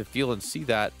maybe to feel and see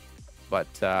that. But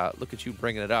look at you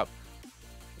bringing it up.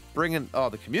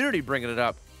 The community bringing it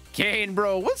up. Kane,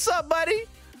 bro, what's up, buddy?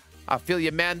 I feel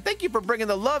you, man. Thank you for bringing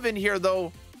the love in here,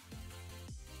 though.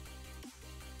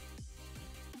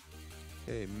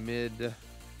 Okay,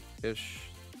 mid-ish.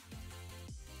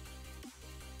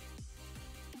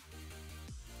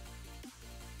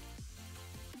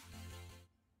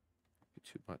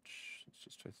 Too much. Let's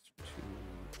just try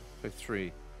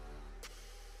 3.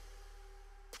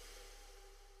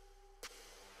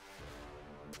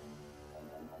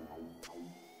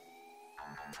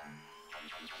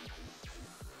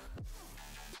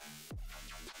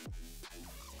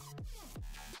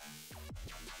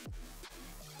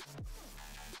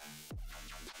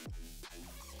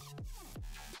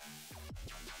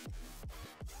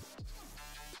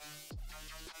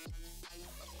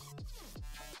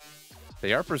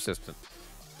 They are persistent.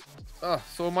 Oh,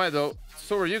 so am I, though.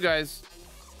 So are you guys.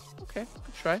 Okay,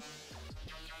 good try.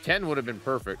 10 would have been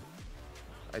perfect.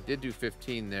 I did do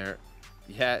 15 there.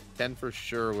 Yeah, 10 for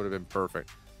sure would have been perfect.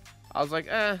 I was like,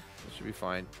 it should be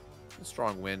fine. A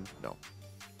strong wind. No.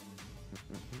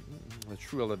 The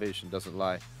true elevation doesn't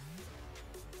lie.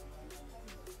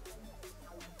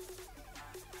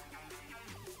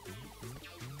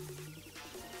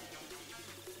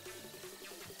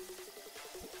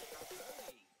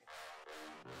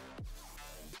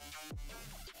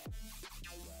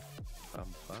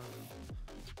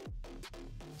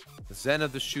 The zen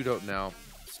of the shootout now.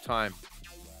 It's time.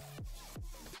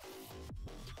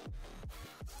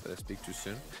 Did I speak too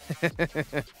soon?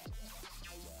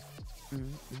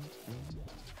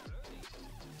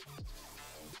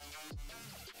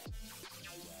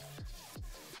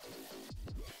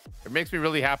 It makes me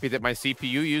really happy that my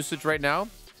CPU usage right now,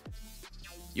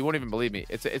 you won't even believe me.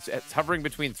 It's hovering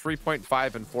between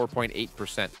 3.5 and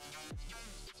 4.8%.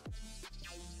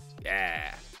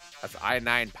 Yeah, that's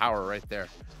i9 power right there.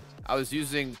 I was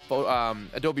using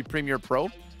Adobe Premiere Pro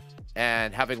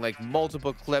and having like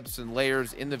multiple clips and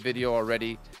layers in the video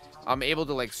already. I'm able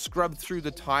to like scrub through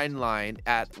the timeline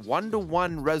at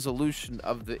 1:1 resolution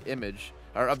of the image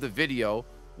or of the video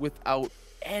without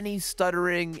any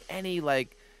stuttering, any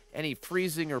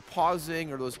freezing or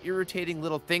pausing or those irritating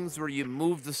little things where you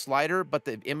move the slider but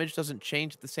the image doesn't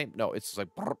change at the same. No, it's just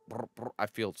like brr, brr, brr. I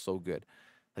feel so good.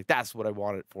 Like that's what I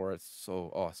want it for. It's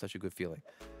so such a good feeling.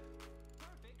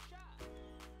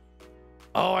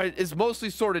 Oh, it's mostly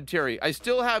sorted, Terry. I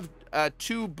still have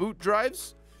 2 boot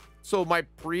drives. So my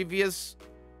previous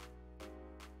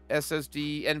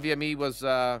SSD NVMe was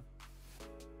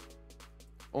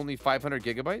only 500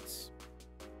 gigabytes.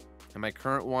 And my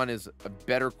current one is a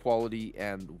better quality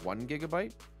and 1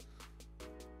 gigabyte.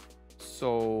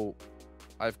 So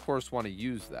I, of course, want to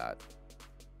use that.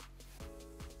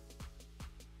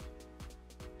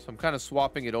 So I'm kind of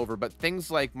swapping it over. But things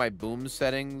like my boom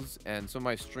settings and some of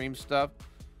my stream stuff.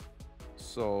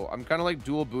 So I'm kind of like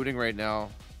dual booting right now.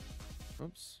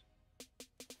 Oops.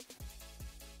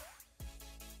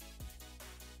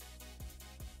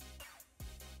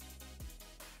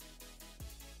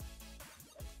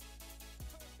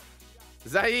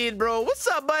 Zaid, bro. What's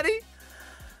up, buddy?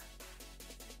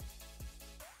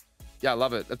 Yeah, I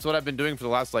love it. That's what I've been doing for the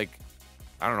last, like,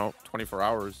 I don't know, 24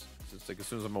 hours. It's like as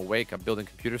soon as I'm awake, I'm building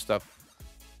computer stuff.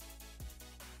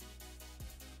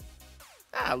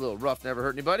 Ah, a little rough never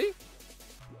hurt anybody.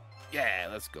 Yeah,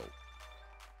 let's go.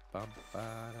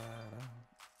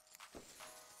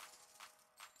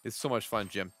 It's so much fun,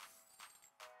 Jim.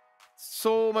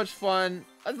 So much fun.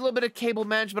 A little bit of cable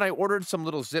management. I ordered some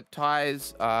little zip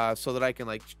ties so that I can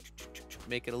like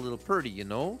make it a little pretty, you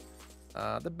know.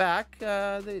 The back,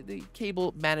 the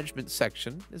cable management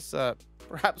section is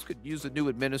perhaps could use a new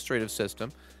administrative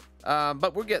system,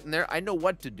 but we're getting there. I know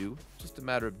what to do. Just a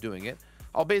matter of doing it.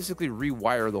 I'll basically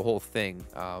rewire the whole thing.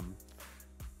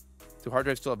 Do hard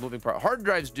drives still have moving parts? Hard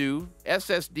drives do.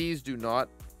 SSDs do not.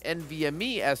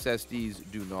 NVMe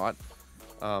SSDs do not.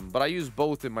 But I use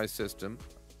both in my system.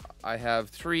 I have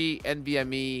 3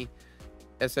 NVMe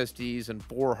SSDs and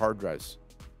 4 hard drives.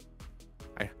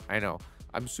 I know.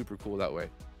 I'm super cool that way.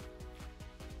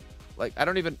 Like, I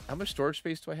don't even... How much storage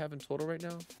space do I have in total right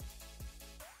now?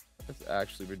 That's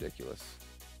actually ridiculous.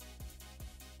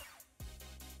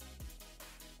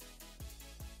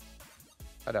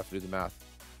 I'd have to do the math.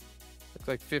 It's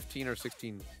like 15 or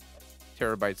 16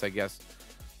 terabytes, I guess.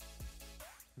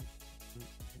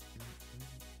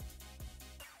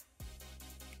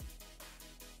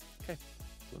 Okay,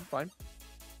 doing fine.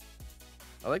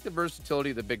 I like the versatility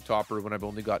of the big topper when I've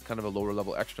only got kind of a lower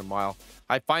level extra mile.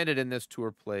 I find it in this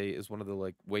tour play is one of the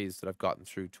like ways that I've gotten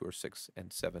through tour 6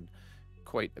 and 7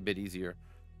 quite a bit easier.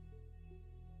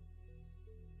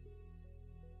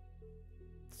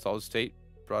 Solid State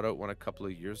brought out one a couple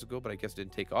of years ago, but I guess it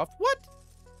didn't take off. What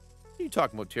are you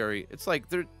talking about, Terry? It's like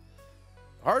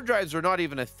hard drives are not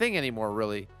even a thing anymore,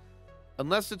 really.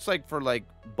 Unless it's like for like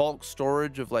bulk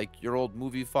storage of like your old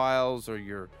movie files or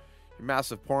your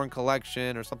massive porn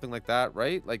collection or something like that,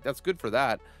 right? Like that's good for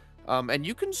that. And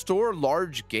you can store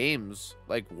large games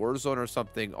like Warzone or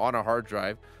something on a hard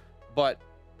drive, but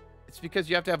it's because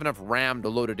you have to have enough RAM to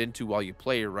load it into while you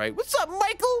play, right? What's up,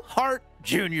 Michael Hart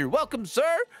Jr.? Welcome,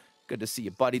 sir. Good to see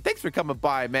you, buddy. Thanks for coming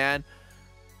by, man.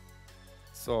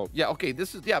 So, yeah, okay,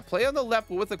 this is, yeah, play on the left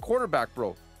with a quarterback,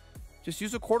 bro. Just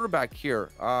use a quarterback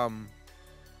here. No,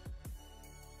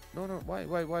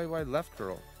 why left,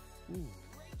 girl? Ooh.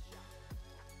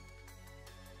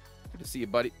 Good to see you,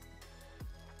 buddy.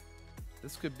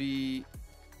 This could be,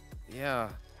 yeah.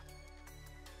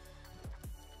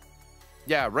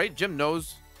 Yeah, right? Jim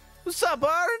knows. What's up,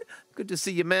 Aaron? Good to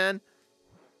see you, man.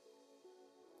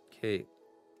 Okay.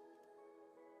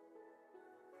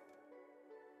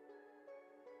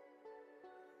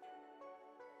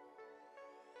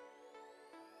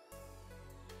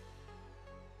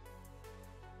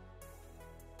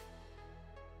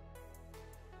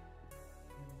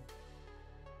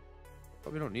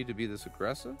 Probably don't need to be this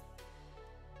aggressive.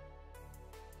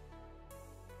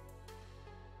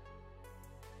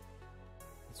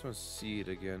 I just want to see it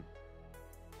again.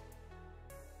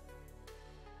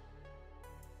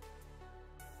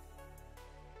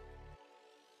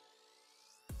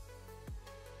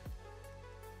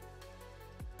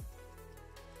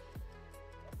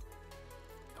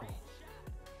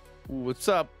 Ooh, what's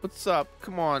up? What's up?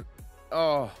 Come on.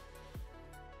 Oh.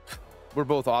 We're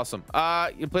both awesome.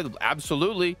 You play the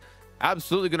absolutely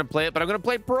gonna play it, but I'm gonna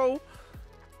play pro.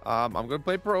 I'm gonna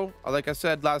play pro. Like I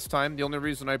said last time, the only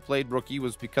reason I played rookie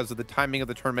was because of the timing of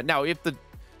the tournament. Now, if the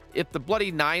bloody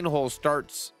 9-hole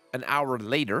starts an hour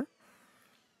later,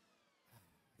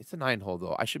 it's a 9-hole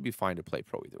though. I should be fine to play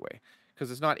pro either way because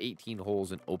it's not 18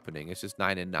 holes in opening. It's just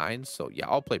 9 and 9. So yeah,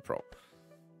 I'll play pro.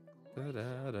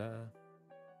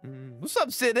 What's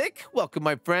up, Cynic? Welcome,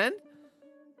 my friend.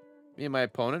 Me and my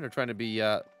opponent are trying to be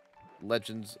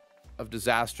legends of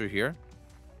disaster here.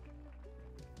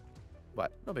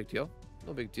 But no big deal.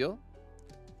 No big deal.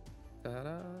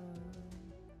 Ta-da.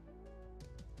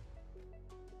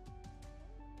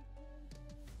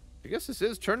 I guess this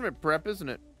is tournament prep, isn't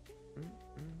it?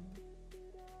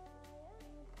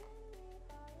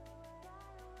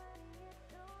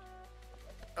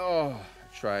 Oh, I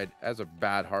tried. That's a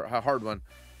bad, hard one.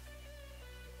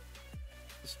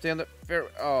 Stand up fair.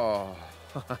 Oh.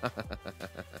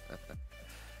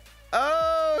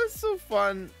 Oh, it's so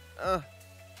fun.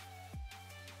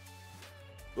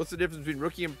 What's the difference between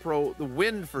rookie and pro? The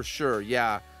wind for sure,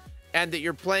 yeah. And that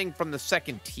you're playing from the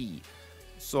second tee.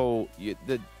 So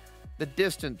the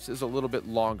distance is a little bit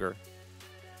longer.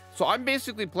 So I'm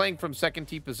basically playing from second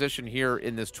tee position here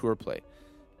in this tour play.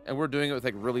 And we're doing it with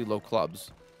like really low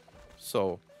clubs.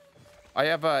 So I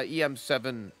have a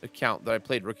EM7 account that I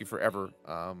played rookie forever.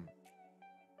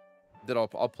 That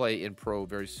I'll play in pro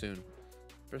very soon.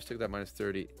 First take that minus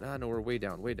 30. Ah, no, we're way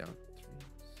down, way down.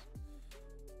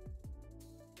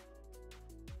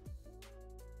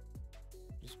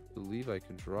 Just believe I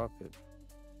can drop it.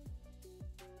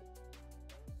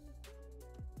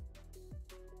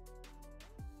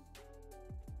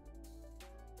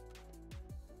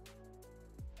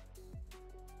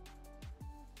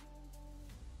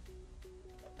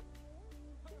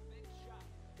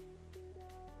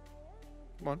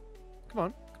 Come on. Come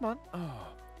on. Come on. Oh.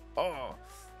 Oh.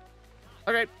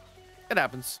 Okay. It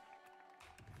happens.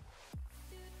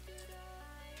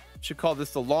 Should call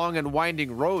this the long and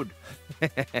winding road.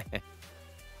 It's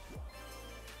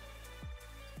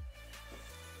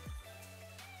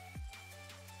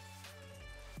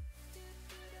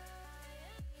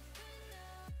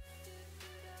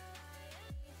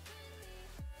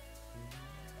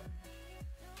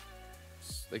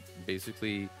like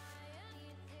basically...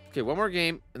 Okay, one more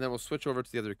game, and then we'll switch over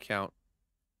to the other account.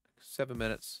 7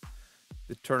 minutes.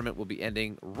 The tournament will be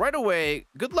ending right away.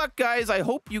 Good luck, guys. I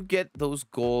hope you get those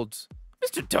golds.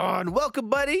 Mr. Don, welcome,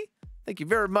 buddy. Thank you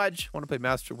very much. Want to play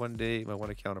Master one day. My one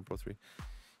account on Pro 3.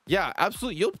 Yeah,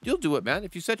 absolutely. You'll do it, man.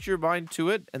 If you set your mind to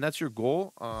it, and that's your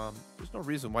goal, there's no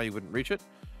reason why you wouldn't reach it.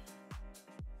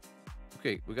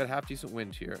 Okay, we got a half-decent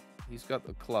wind here. He's got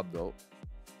the club, though.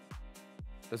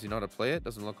 Does he know how to play it?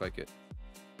 Doesn't look like it.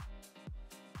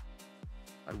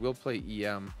 I will play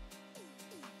EM.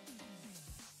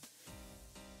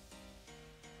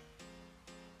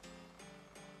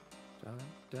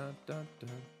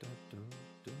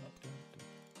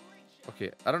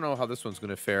 Okay, I don't know how this one's going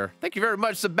to fare. Thank you very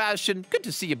much, Sebastian. Good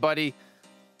to see you, buddy.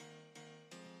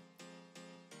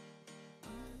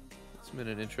 It's been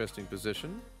an interesting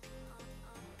position.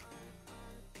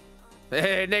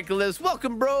 Hey, Nicholas.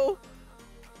 Welcome, bro.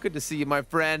 Good to see you, my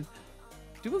friend.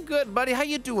 Doing good, buddy. How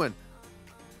you doing?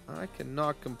 I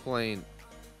cannot complain.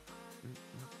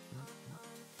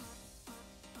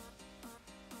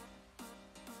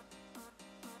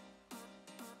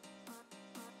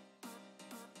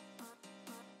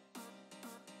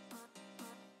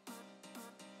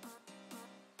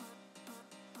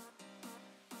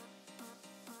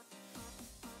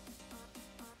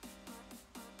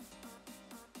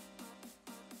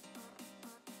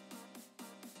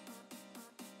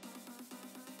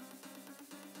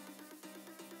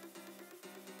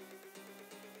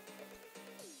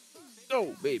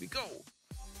 Go, baby, go.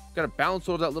 Gotta bounce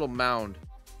over that little mound.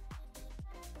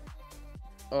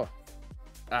 Oh.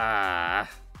 Ah.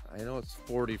 I know it's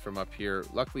 40 from up here.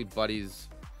 Luckily, Buddy's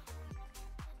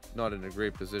not in a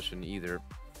great position either.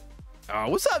 Oh,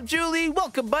 what's up, Julie?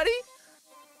 Welcome, buddy.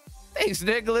 Thanks,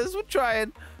 Nicholas. We're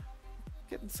trying.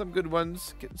 Getting some good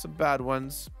ones, getting some bad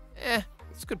ones.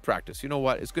 It's good practice. You know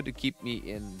what? It's good to keep me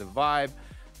in the vibe.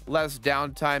 Less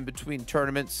downtime between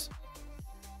tournaments.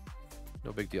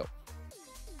 No big deal.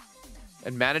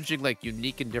 And managing like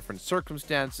unique and different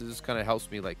circumstances kind of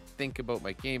helps me like think about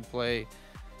my gameplay.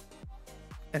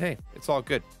 And hey, it's all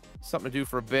good. Something to do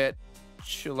for a bit.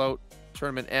 Chill out.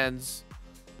 Tournament ends.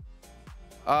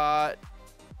 No,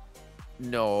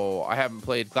 I haven't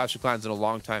played Clash of Clans in a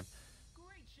long time.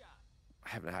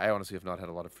 I honestly have not had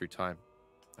a lot of free time.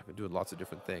 I've been doing lots of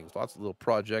different things. Lots of little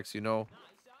projects, you know.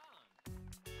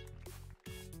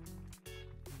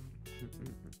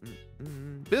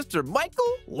 Mr.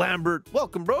 Michael Lambert,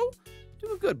 welcome, bro.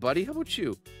 Doing good, buddy. How about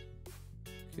you?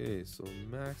 Okay, so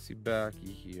Maxi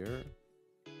Backy here.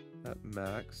 At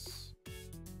max.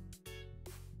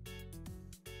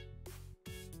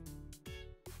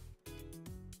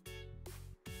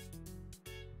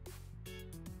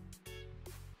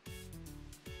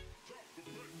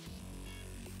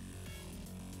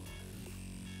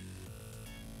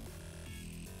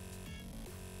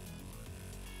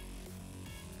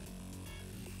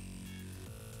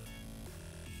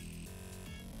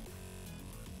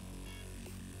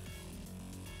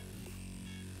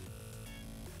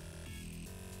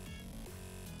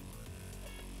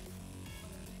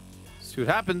 See what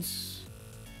happens.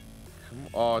 Come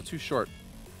on. Oh, too short.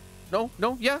 No,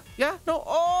 no, yeah, no.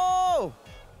 Oh!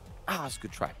 Ah, that's a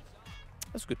good try.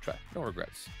 That's a good try. No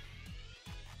regrets.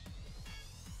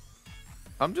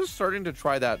 I'm just starting to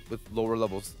try that with lower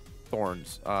levels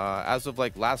thorns. As of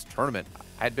like last tournament,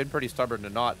 I had been pretty stubborn to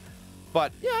not.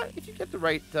 But yeah, if you get the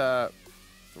right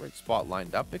spot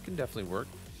lined up, it can definitely work.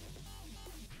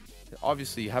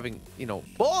 Obviously, having, you know,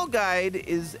 ball guide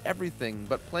is everything,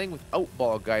 but playing without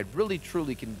ball guide really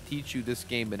truly can teach you this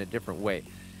game in a different way.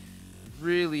 You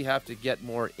really have to get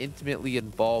more intimately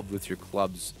involved with your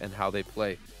clubs and how they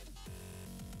play.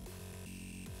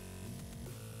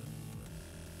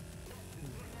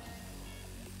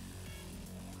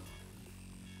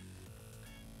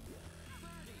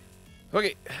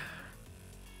 Okay.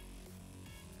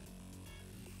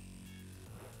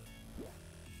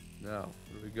 Now,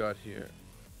 what do we got here?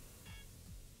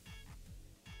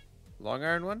 Long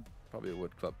iron one? Probably a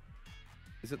wood club.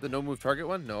 Is it the no move target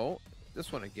one? No.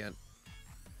 This one again.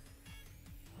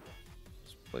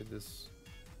 Let's play this.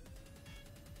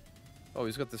 Oh,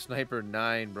 he's got the sniper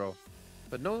 9, bro.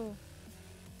 But no.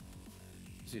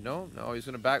 Does he know? No, he's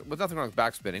going to back. Well, nothing wrong with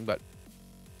backspinning, but.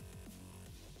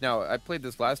 Now, I played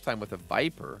this last time with a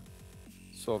Viper.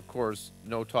 So, of course,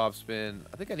 no top spin.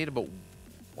 I think I need about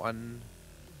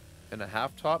 1.5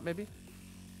 top, maybe?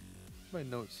 What's my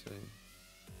notes say?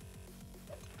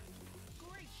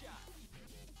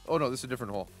 Oh, no, this is a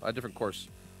different hole. A different course.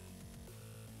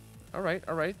 All right.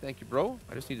 Thank you, bro.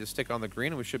 I just need to stick on the green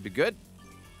and we should be good.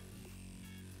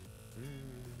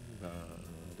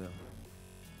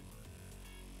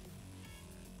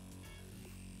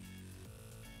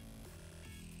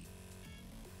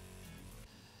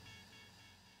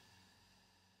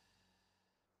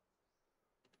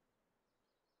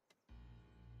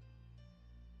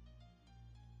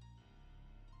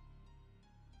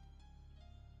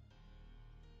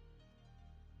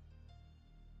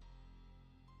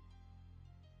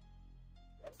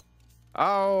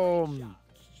 Oh,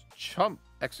 chump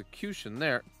execution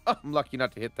there. Oh, I'm lucky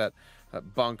not to hit that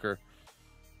bunker.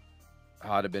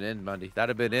 Oh, I'd have been in, Mundy. That'd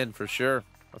have been in for sure.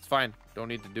 That's fine. Don't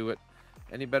need to do it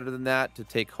any better than that to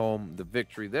take home the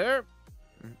victory there.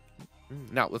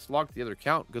 Now, let's log the other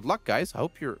count. Good luck, guys. I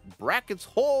hope your brackets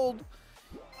hold.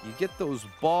 You get those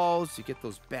balls. You get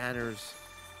those banners.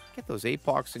 Get those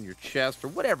apocs in your chest or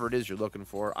whatever it is you're looking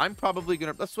for. I'm probably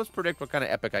going to... Let's predict what kind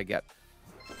of epic I get.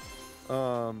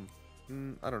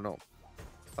 I don't know.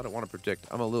 I don't want to predict.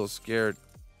 I'm a little scared.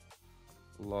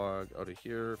 Log out of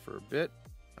here for a bit.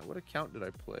 What account did I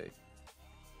play?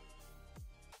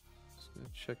 Just gonna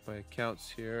check my accounts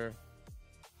here.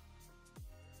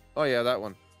 Oh yeah, that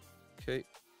one. Okay.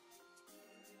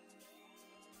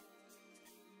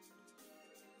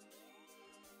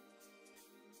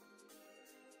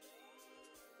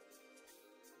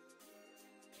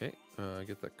 Okay,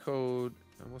 get that code,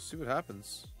 and we'll see what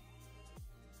happens.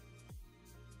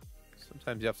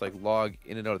 Sometimes you have to like log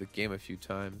in and out of the game a few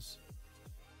times.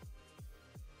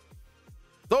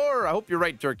 Thor, I hope you're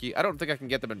right, Turkey. I don't think I can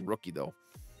get them in rookie though.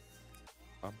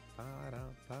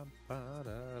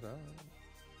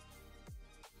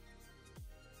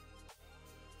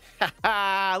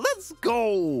 Let's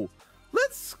go.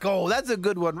 Let's go. That's a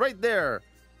good one right there.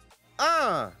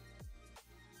 I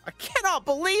cannot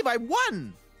believe I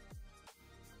won.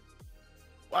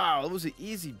 Wow, it was an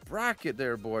easy bracket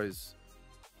there, boys.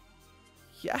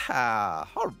 Yeah,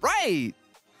 all right.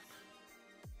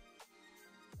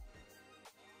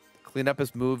 The cleanup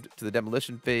has moved to the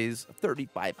demolition phase.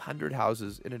 3,500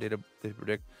 houses inundated. They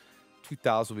predict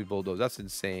 2,000 will be bulldozed. That's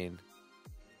insane.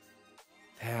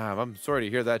 Damn, I'm sorry to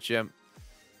hear that, Jim.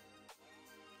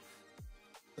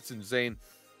 That's insane.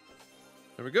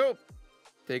 There we go.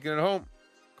 Taking it home.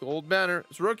 Gold banner.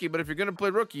 It's rookie, but if you're going to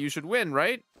play rookie, you should win,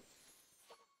 right?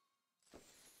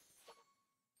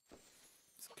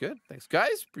 Good. Thanks,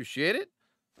 guys. Appreciate it.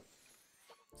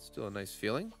 Still a nice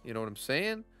feeling. You know what I'm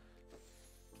saying?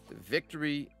 The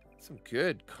victory. Some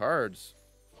good cards.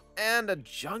 And a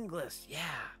Junglist. Yeah.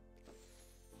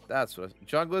 That's what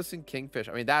Junglist and Kingfish.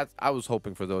 I mean, I was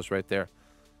hoping for those right there.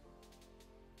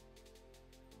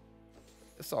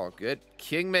 It's all good.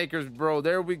 Kingmakers, bro.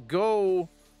 There we go.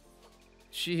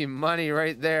 Gee, money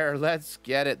right there. Let's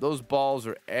get it. Those balls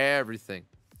are everything.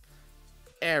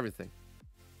 Everything.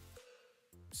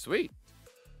 Sweet.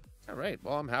 All right.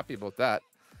 Well, I'm happy about that.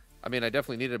 I mean, I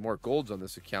definitely needed more golds on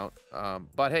this account.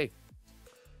 But hey,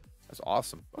 that's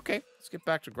awesome. Okay, let's get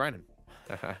back to grinding.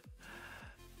 All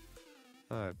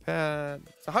right, Pat.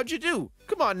 So how'd you do?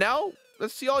 Come on now.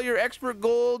 Let's see all your expert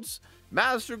golds,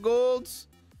 master golds.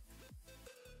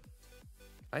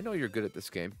 I know you're good at this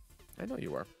game. I know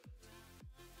you are.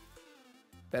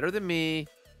 Better than me.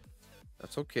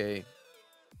 That's okay.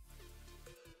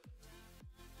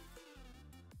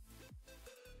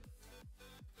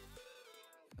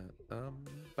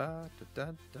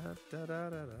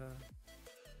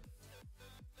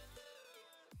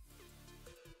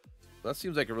 That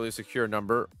seems like a really secure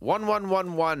number.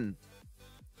 1111.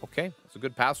 Okay, that's a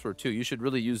good password too. You should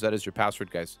really use that as your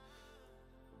password, guys.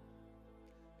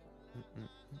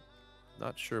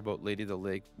 Not sure about Lady of the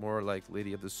Lake. More like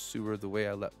Lady of the Sewer, the way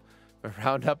I let my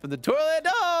round up in the toilet.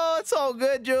 Oh, it's all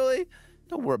good, Julie.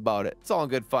 Don't worry about it. It's all in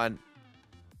good fun.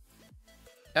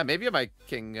 Yeah, maybe I might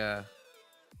king.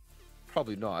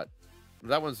 Probably not.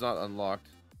 That one's not unlocked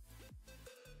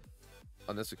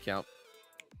on this account.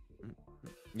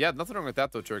 Yeah, nothing wrong with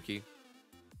that though, Turkey.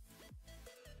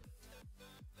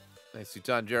 Nicely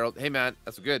done, Gerald. Hey, man,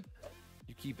 that's good.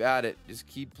 You keep at it. Just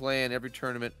keep playing every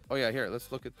tournament. Oh, yeah, here. Let's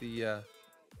look at the...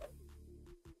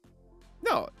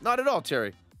 No, not at all,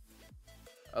 Terry.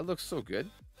 That looks so good.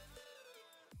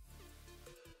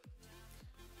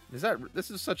 This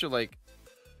is such a, like...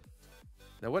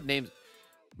 Now, what names...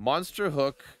 Monster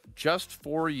Hook, Just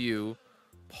For You,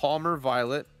 Palmer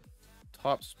Violet,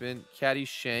 Top Spin, Caddy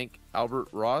Shank, Albert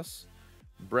Ross,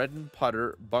 Bread and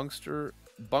Putter, Bunker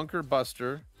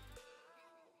Buster.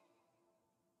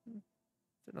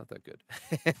 They're not that good.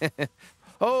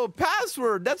 Oh,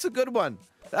 password. That's a good one.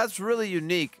 That's really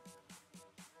unique.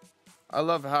 I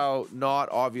love how not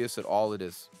obvious at all it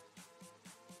is.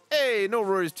 Hey, no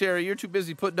worries, Terry. You're too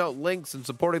busy putting out links and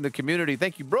supporting the community.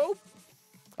 Thank you, bro.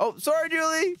 Oh, sorry,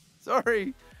 Julie.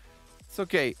 Sorry. It's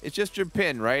okay. It's just your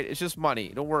pin, right? It's just money.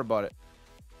 Don't worry about it.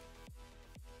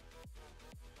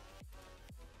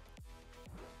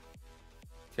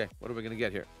 Okay, what are we going to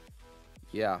get here?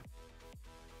 Yeah.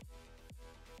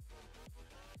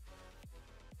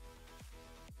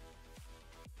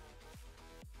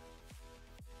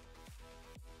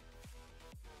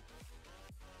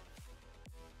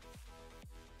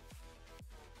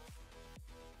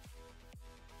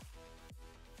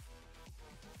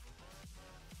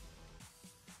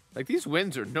 Like, these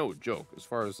wins are no joke as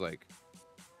far as, like,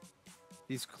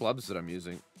 these clubs that I'm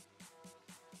using.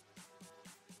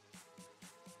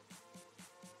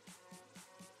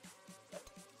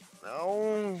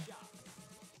 No.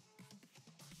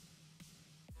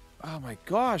 Oh, my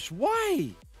gosh.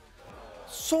 Why?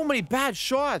 So many bad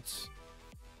shots.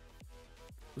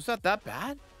 Was that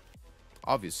bad?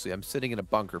 Obviously, I'm sitting in a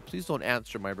bunker. Please don't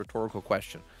answer my rhetorical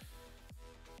question.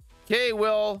 Okay,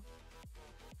 Will.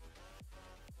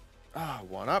 Ah,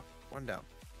 one up, one down.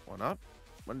 One up,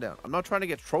 one down. I'm not trying to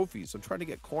get trophies. I'm trying to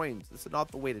get coins. This is not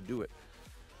the way to do it.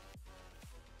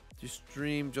 Do you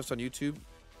stream just on YouTube?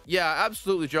 Yeah,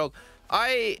 absolutely, Gerald.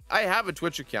 I have a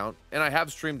Twitch account, and I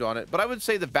have streamed on it, but I would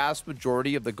say the vast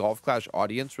majority of the Golf Clash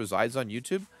audience resides on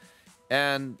YouTube.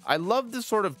 And I love this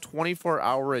sort of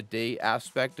 24-hour-a-day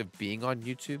aspect of being on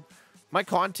YouTube. My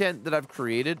content that I've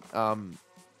created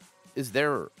is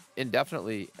there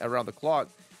indefinitely around the clock.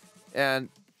 And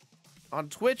on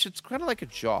Twitch, it's kind of like a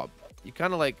job. You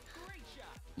kind of like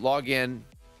log in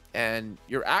and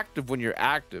you're active when you're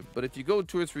active. But if you go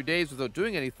 2 or 3 days without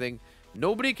doing anything,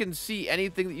 nobody can see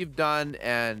anything that you've done.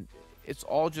 And it's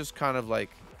all just kind of like,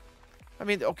 I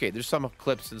mean, okay, there's some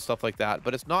clips and stuff like that,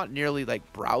 but it's not nearly like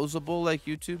browsable like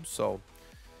YouTube. So,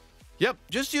 yep,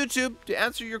 just YouTube. To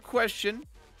answer your question,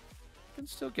 you can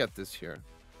still get this here.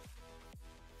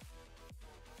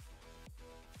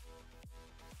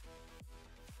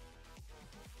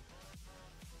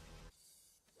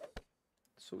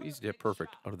 So easy to hit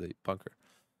perfect out of the bunker.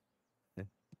 Yeah.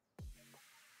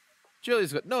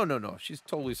 Julie's got no. She's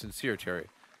totally sincere, Terry.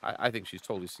 I think she's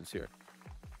totally sincere.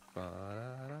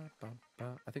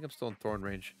 I think I'm still in thorn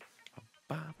range.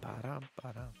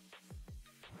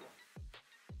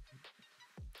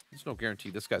 There's no guarantee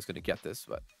this guy's going to get this,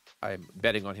 but I'm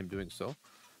betting on him doing so.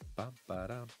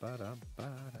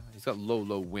 He's got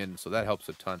low wind, so that helps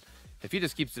a ton. If he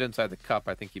just keeps it inside the cup,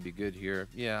 I think he'd be good here.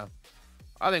 Yeah.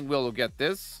 I think Will get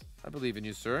this. I believe in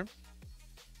you, sir.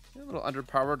 A little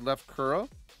underpowered left curl.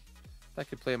 That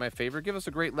could play in my favor. Give us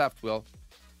a great left, Will.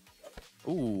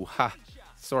 Ooh, ha.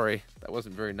 Sorry. That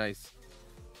wasn't very nice.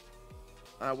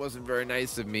 That wasn't very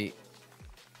nice of me.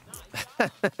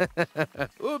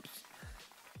 Oops.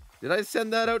 Did I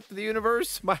send that out to the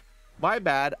universe? My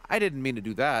bad. I didn't mean to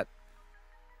do that.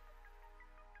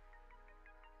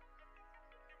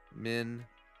 Min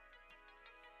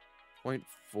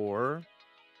 0.4.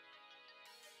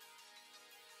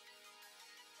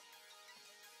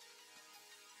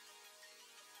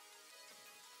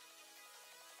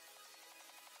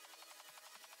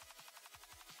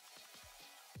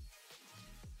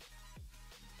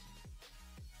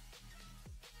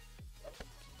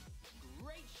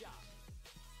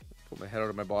 head out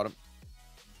of my bottom.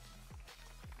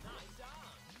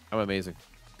 I'm amazing.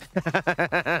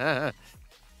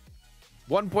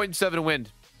 1.7 wind.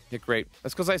 Hit great.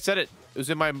 That's because I said it. It was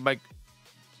in my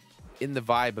in the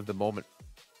vibe of the moment.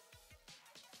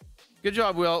 Good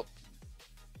job, Will.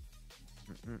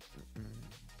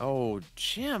 Oh,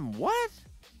 Jim, what?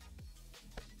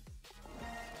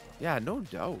 Yeah, no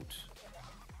doubt.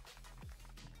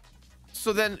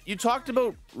 So then you talked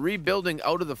about rebuilding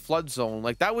out of the flood zone.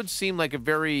 Like, that would seem like a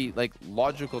very, like,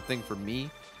 logical thing for me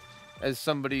as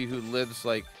somebody who lives,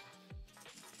 like,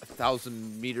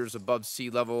 1,000 meters above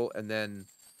sea level and then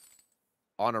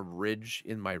on a ridge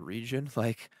in my region.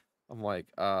 Like, I'm like,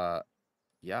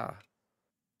 yeah.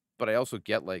 But I also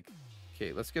get, like,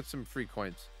 okay, let's get some free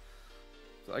coins.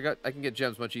 So I can get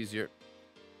gems much easier.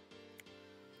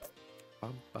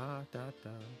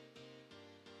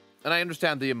 And I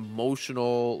understand the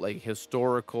emotional, like,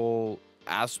 historical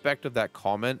aspect of that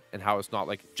comment and how it's not,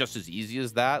 like, just as easy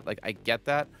as that. Like, I get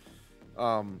that.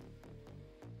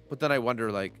 But then I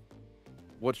wonder, like,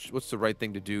 what's the right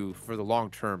thing to do for the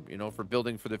long term, you know, for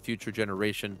building for the future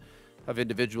generation of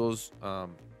individuals,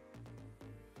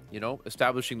 you know,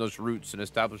 establishing those roots and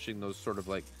establishing those sort of,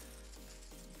 like,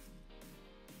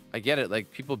 I get it.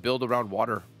 Like, people build around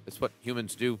water. It's what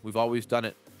humans do. We've always done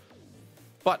it.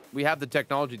 But we have the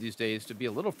technology these days to be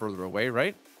a little further away,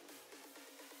 right?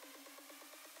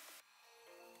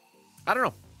 I don't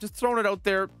know. Just throwing it out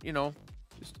there, you know,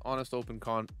 just honest, open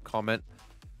comment.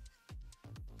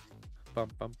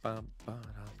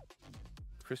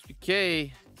 Crispy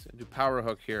K. Let's do power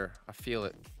hook here. I feel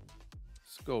it.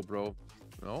 Let's go, bro.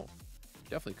 No,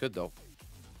 definitely could, though.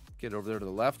 Get over there to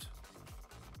the left.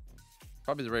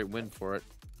 Probably the right wind for it.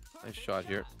 Nice shot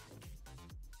here.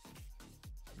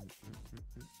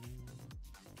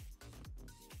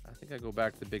 I think I go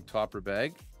back to the big topper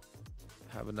bag.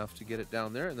 Have enough to get it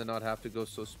down there and then not have to go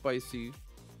so spicy.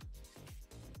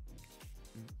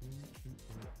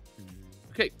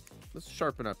 Okay, let's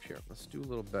sharpen up here. Let's do a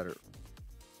little better.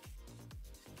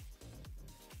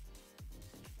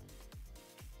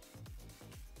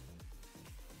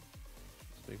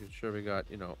 Just making sure we got,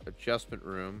 you know, adjustment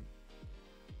room.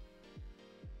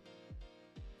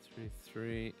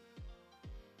 3-3.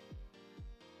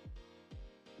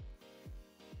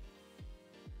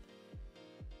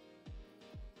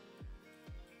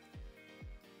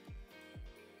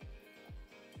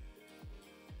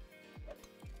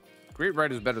 Great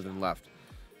right is better than left,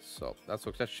 so that's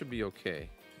okay. That should be okay.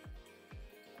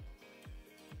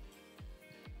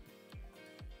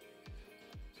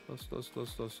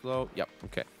 Slow. Yep,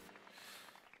 okay.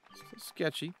 It's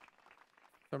sketchy.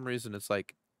 For some reason, it's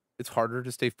like it's harder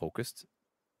to stay focused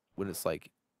when it's like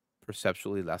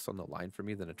perceptually less on the line for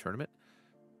me than a tournament.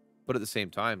 But at the same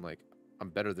time, like, I'm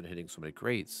better than hitting so many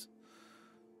greats.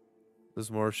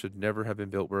 Lismore should never have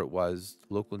been built where it was.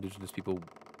 Local indigenous people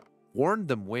warned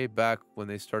them way back when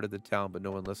they started the town, but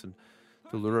no one listened.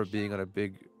 The lure of being on a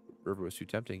big river was too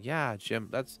tempting. Yeah, Jim,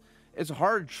 it's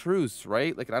hard truths,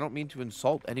 right? Like, I don't mean to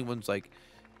insult anyone's like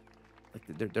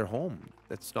their home.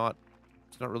 It's not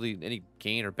really any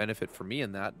gain or benefit for me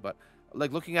in that, but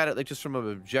like looking at it like just from an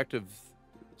objective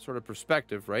sort of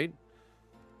perspective, right?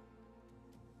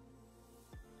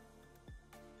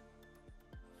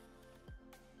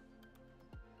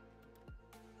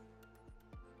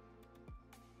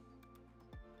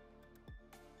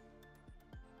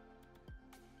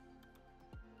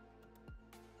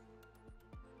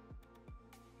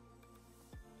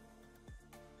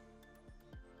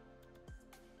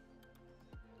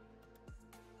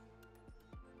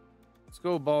 Let's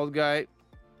go, bald guy.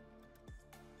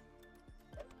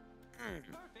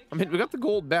 I mean, we got the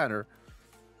gold banner.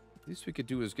 Least we could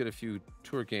do is get a few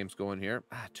tour games going here.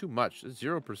 Too much.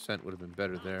 0% would have been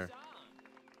better there.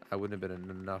 I wouldn't have been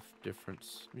enough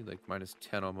difference. Maybe like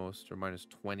 -10 almost, or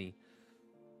 -20.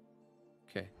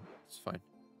 Okay, it's fine.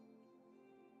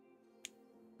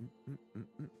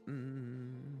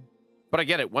 But I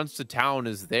get it. Once the town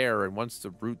is there and once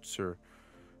the roots are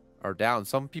down,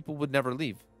 some people would never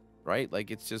leave, right? Like,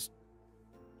 it's just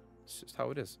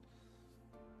how it is.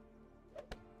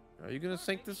 Are you gonna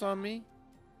sink this on me?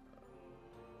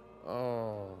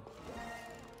 Oh.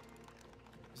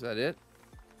 Is that it?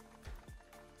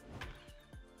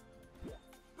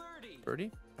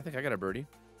 Birdie? I think I got a birdie.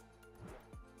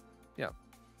 Yeah.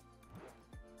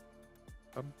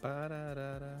 My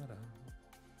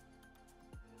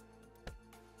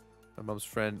mom's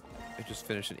friend had just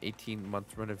finished an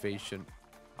 18-month renovation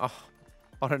on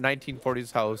a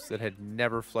 1940s house that had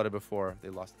never flooded before. They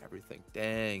lost everything.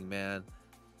 Dang, man.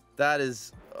 That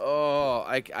is, oh,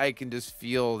 I can just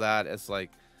feel that as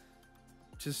like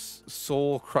just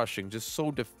soul crushing, just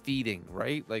so defeating,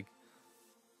 right? Like,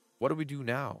 what do we do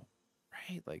now?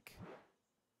 Right? Like,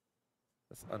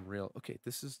 that's unreal. Okay,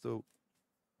 this is the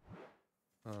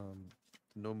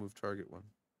no move target one.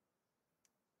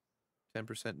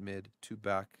 10% mid, 2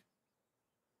 back,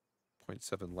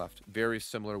 0.7 left. Very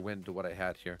similar win to what I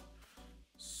had here.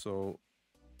 So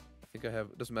I think I have,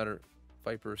 it doesn't matter,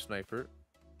 Viper or Sniper.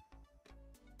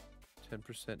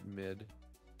 10% mid,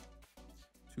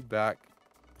 2 back,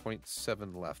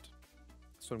 0.7 left.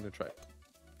 That's what I'm going to try.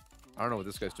 I don't know what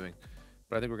this guy's doing,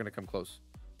 but I think we're going to come close.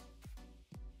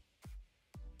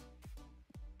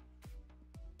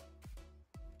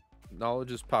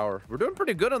 Knowledge is power. We're doing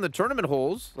pretty good on the tournament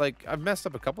holes. Like, I've messed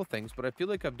up a couple things, but I feel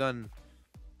like I've done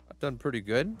pretty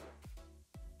good.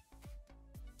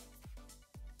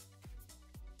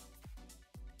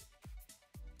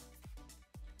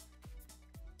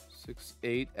 Six,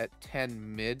 8 at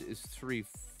 10 mid is 3,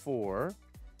 4.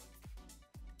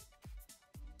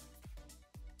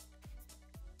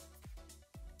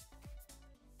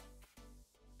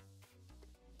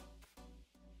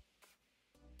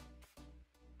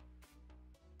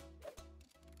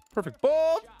 Perfect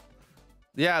ball.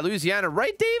 Yeah, Louisiana,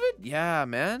 right, David? Yeah,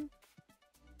 man.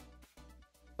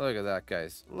 Look at that,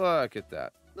 guys. Look at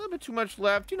that. A little bit too much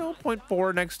left. You know,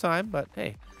 0.4 next time, but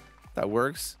hey, that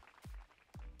works.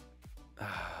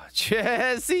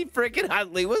 Jesse freaking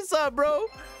Huntley. What's up, bro?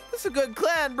 This is a good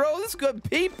clan, bro. This is good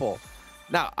people.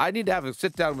 Now, I need to have a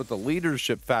sit down with the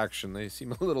leadership faction. They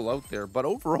seem a little out there, but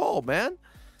overall, man,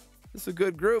 this is a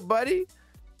good group, buddy.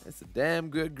 It's a damn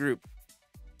good group.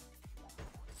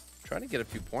 Trying to get a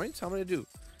few points. How many do?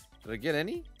 Did I get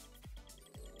any?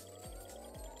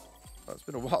 Oh, it's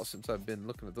been a while since I've been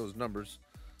looking at those numbers.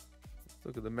 Let's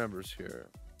look at the members here.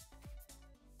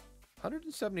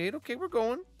 178. Okay, we're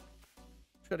going.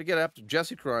 Try to get up to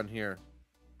Jessica on here.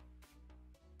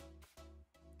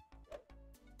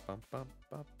 Bum, bum,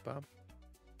 bum, bum.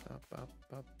 Bum, bum,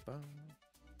 bum, bum.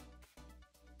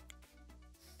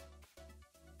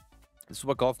 This is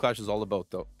what Golf Clash is all about,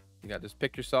 though. You got to just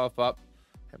pick yourself up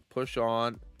and push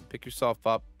on, pick yourself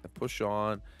up and push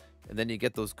on, and then you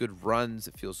get those good runs.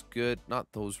 It feels good. Not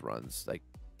those runs. Like,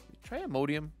 try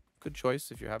Imodium. Good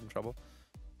choice if you're having trouble.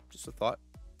 Just a thought.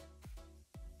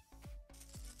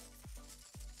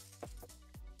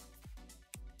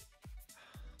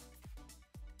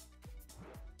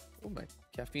 Oh, my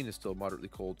caffeine is still moderately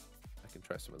cold. I can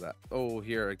try some of that. Oh,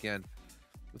 here again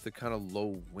with the kind of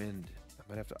low wind. I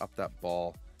might have to up that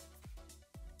ball.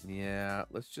 Yeah,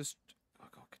 let's just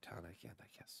go Katana again, I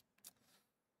guess.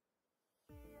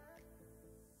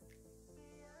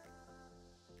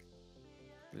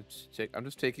 I'm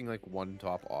just taking like one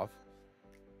top off.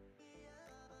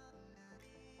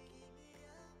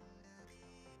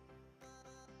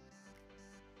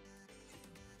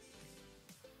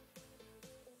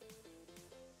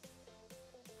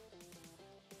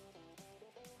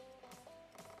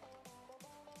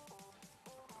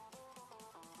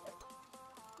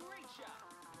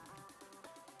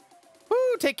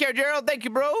 Take care, Gerald. Thank you,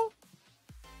 bro.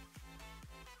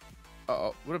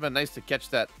 Uh-oh. Would have been nice to catch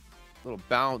that little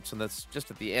bounce, and that's just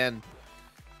at the end.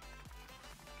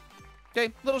 Okay,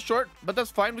 a little short, but that's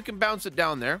fine. We can bounce it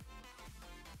down there.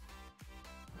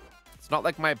 It's not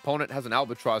like my opponent has an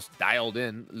albatross dialed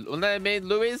in. Una made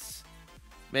Luis?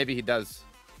 Maybe he does.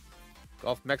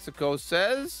 Golf Mexico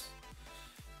says.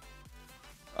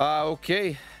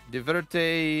 Okay.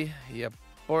 Diverte y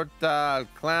aporta al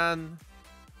clan.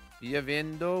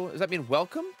 Bienvenido. Does that mean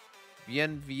welcome?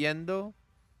 Bienvenido.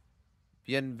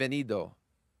 Bienvenido.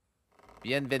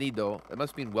 Bienvenido. That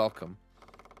must mean welcome.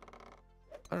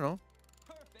 I don't know.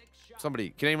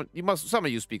 Somebody, can anyone, some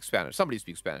of you speak Spanish. Somebody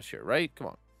speaks Spanish here, right? Come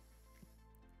on.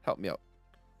 Help me out.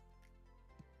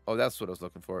 Oh, that's what I was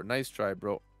looking for. Nice try,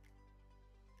 bro.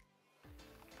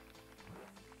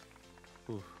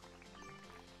 Whew.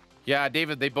 Yeah,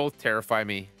 David, they both terrify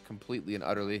me completely and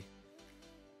utterly.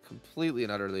 Completely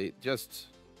and utterly. Just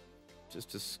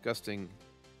disgusting.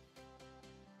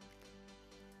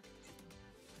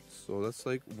 So that's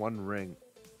like one ring.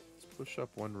 Let's push up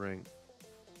one ring.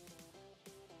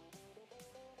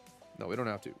 No, we don't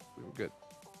have to. We were good.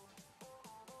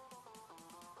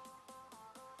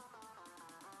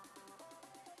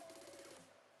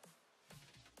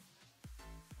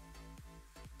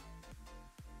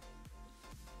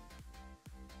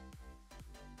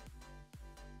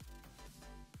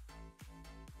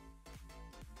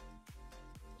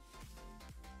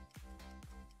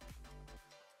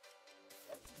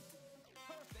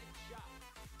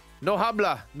 No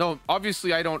habla. No,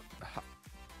 obviously I don't.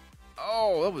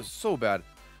 Oh, that was so bad.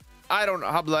 I don't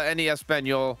habla any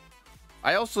Espanol.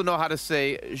 I also know how to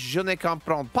say je ne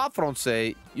comprends pas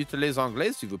français, utilisez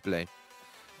anglais s'il vous plaît.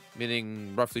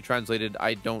 Meaning, roughly translated,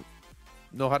 I don't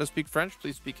know how to speak French,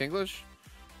 please speak English.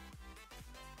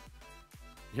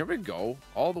 Here we go.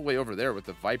 All the way over there with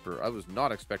the Viper. I was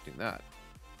not expecting that.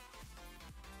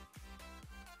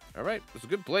 All right. It's a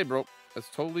good play, bro. That's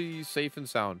totally safe and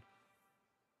sound.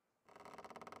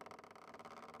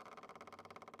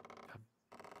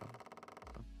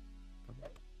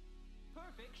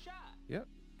 Perfect shot. Yep.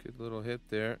 Good little hit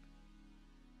there.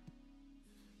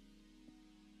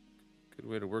 Good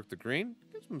way to work the green.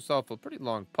 Gives himself a pretty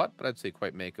long putt, but I'd say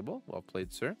quite makeable. Well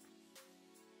played, sir.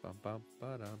 Bum, bum,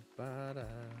 ba-dum, ba-da.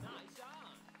 Nice on.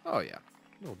 Oh, yeah.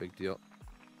 No big deal.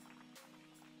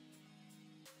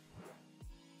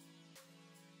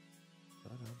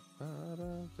 Ba-dum,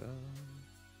 ba-da-dum.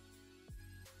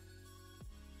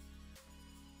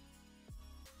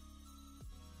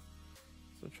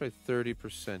 So try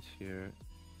 30% here.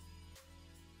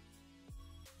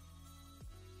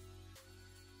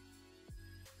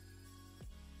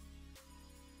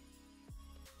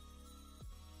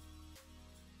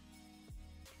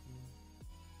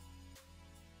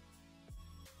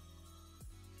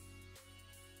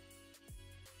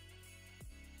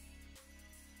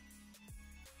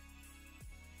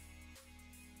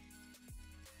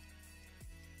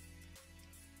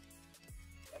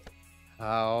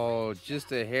 Oh,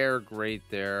 just a hair great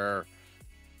there.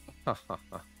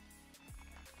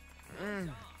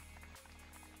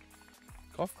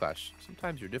 Golf Clash.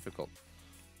 Sometimes you're difficult.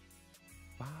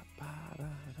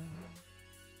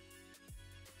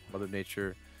 Mother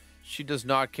Nature. She does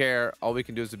not care. All we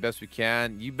can do is the best we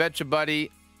can. You betcha,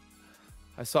 buddy.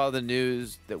 I saw the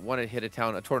news that one had hit a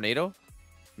town, a tornado.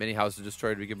 Many houses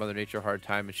destroyed. We give Mother Nature a hard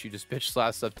time, and she just bitch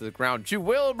slaps up to the ground. You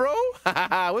will, bro.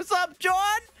 What's up,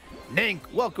 John? Nink,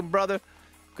 welcome, brother.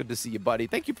 Good to see you, buddy.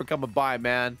 Thank you for coming by,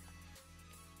 man.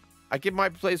 I give my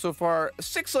play so far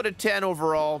 6 out of 10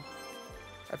 overall.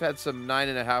 I've had some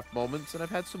 9.5 moments, and I've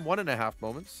had some 1.5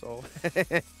 moments, so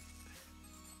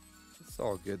it's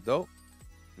all good, though.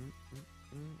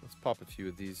 Let's pop a few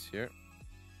of these here.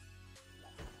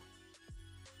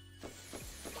 In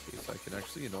case I can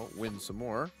actually, win some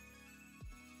more.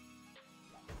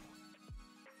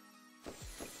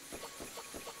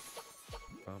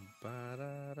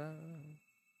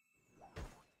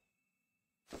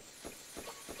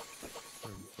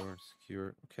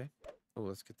 Secure. Okay. Oh,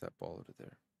 let's get that ball out of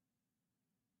there.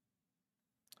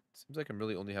 Seems like I'm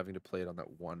really only having to play it on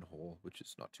that one hole, which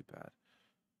is not too bad.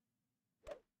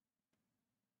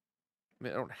 I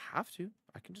mean, I don't have to.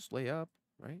 I can just lay up,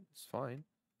 right? It's fine.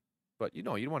 But, you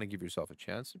don't want to give yourself a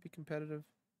chance to be competitive.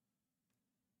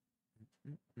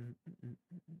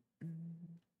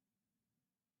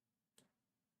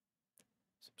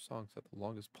 Some songs have the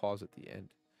longest pause at the end.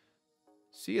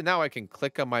 See, and now I can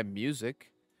click on my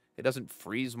music. It doesn't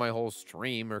freeze my whole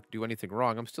stream or do anything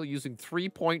wrong. I'm still using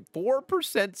 3.4%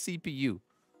 CPU.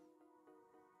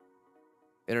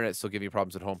 Internet's still giving me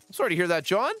problems at home. Sorry to hear that,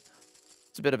 John.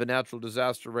 It's a bit of a natural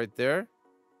disaster right there.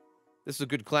 This is a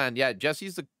good clan. Yeah,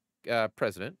 Jesse's the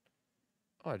president.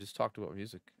 Oh, I just talked about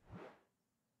music.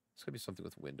 It's going to be something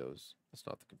with Windows. That's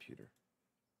not the computer.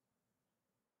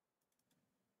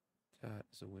 That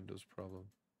is a Windows problem.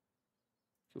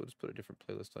 Okay, we'll just put a different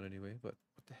playlist on anyway, but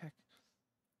what the heck?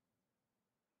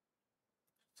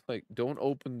 It's like, don't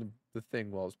open the thing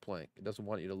while it's playing. It doesn't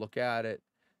want you to look at it.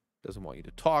 It doesn't want you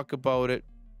to talk about it.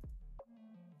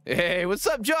 Hey, what's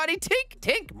up, Johnny?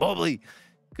 Tink, Mobley.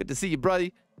 Good to see you,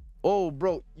 buddy. Oh,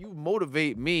 bro, you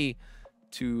motivate me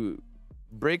to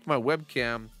break my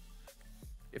webcam.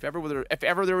 If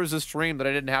ever there was a stream that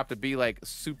I didn't have to be like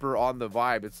super on the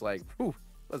vibe, it's like, whew,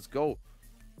 let's go.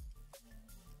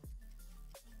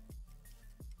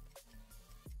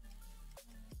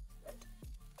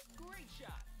 Great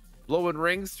shot. Blowing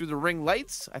rings through the ring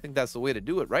lights. I think that's the way to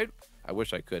do it, right? I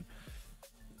wish I could.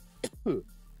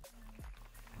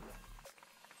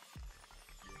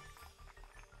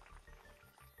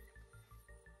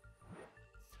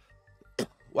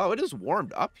 Wow, it is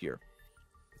warmed up here.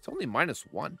 It's only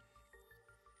 -1.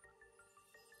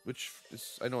 Which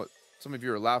is, I know some of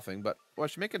you are laughing, but well, I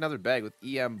should make another bag with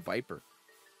EM Viper.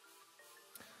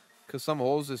 Because some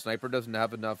holes the sniper doesn't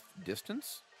have enough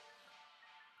distance.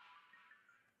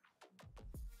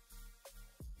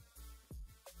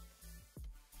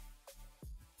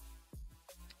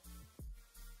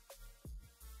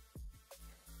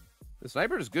 The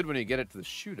sniper is good when you get it to the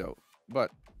shootout,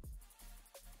 but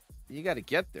you got to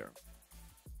get there.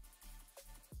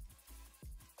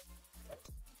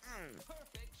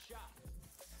 Perfect shot.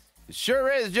 It sure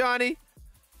is, Johnny.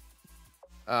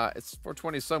 It's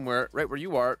 420 somewhere, right where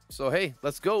you are. So, hey,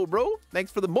 let's go, bro.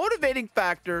 Thanks for the motivating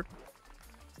factor.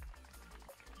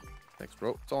 Thanks,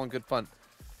 bro. It's all in good fun.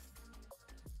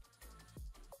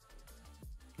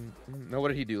 No, what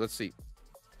did he do? Let's see.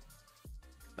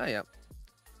 Oh, yeah.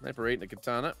 Sniper 8 and a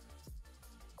katana.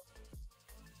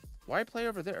 Why play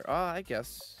over there? I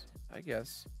guess.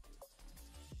 It's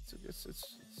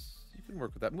you can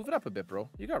work with that. Move it up a bit, bro.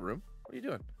 You got room. What are you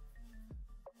doing?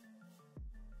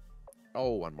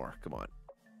 Oh, one more. Come on.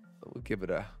 We'll give it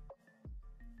a...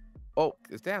 Oh,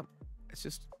 it's damn. It's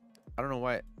just... I don't know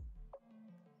why...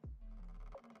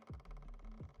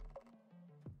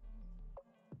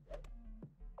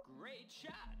 Great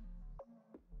shot.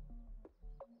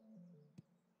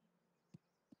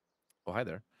 Oh, hi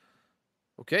there.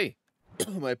 Okay.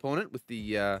 My opponent with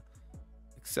the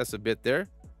excessive bit there.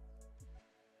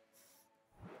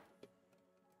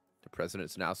 The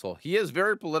president's an asshole. He is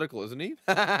very political, isn't he?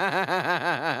 Oh,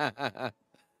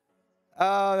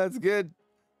 that's good.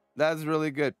 That's really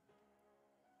good.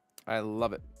 I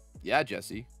love it. Yeah,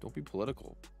 Jesse. Don't be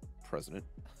political, president.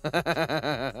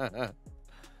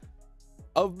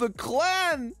 Of the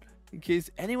clan! In case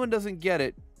anyone doesn't get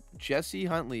it, Jesse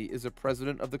Huntley is a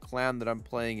president of the clan that I'm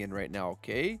playing in right now,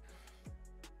 okay?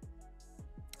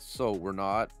 So we're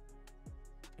not,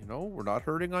 you know, we're not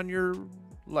hurting on your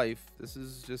life. This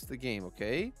is just the game,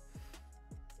 okay?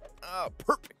 Ah,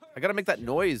 perfect. I gotta make that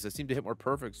noise. I seem to hit more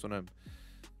perfects when I'm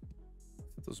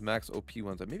those max OP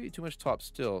ones. I maybe too much top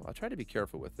still. I'll try to be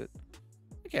careful with it.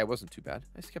 Okay, it wasn't too bad.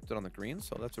 I just kept it on the green,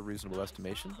 so that's a reasonable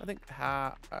estimation. I think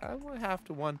half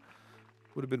to one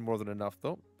would have been more than enough,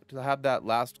 though. To have that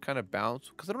last kind of bounce,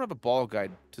 because I don't have a ball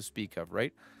guide to speak of,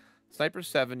 right? Sniper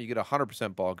 7, you get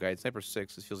 100% ball guide. Sniper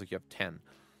 6, it feels like you have 10.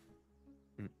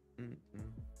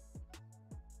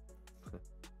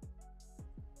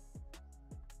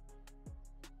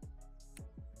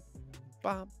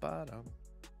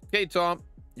 Okay, Tom,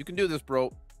 you can do this,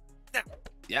 bro.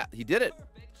 Yeah, he did it.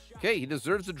 Okay, he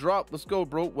deserves a drop. Let's go,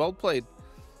 bro. Well played.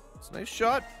 It's a nice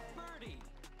shot. Birdie.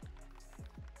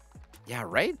 Yeah,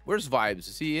 right? Where's Vibes?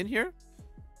 Is he in here?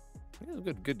 He's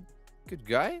a good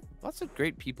guy. Lots of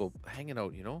great people hanging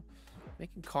out, you know?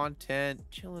 Making content,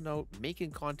 chilling out,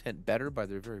 making content better by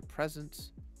their very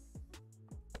presence.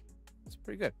 It's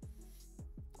pretty good.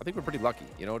 I think we're pretty lucky,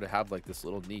 you know, to have like this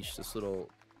little niche, this little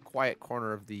quiet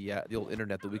corner of the old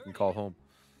internet that we can call home.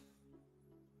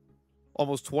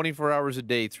 Almost 24 hours a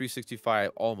day,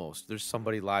 365, almost. There's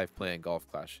somebody live playing Golf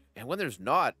Clash. And when there's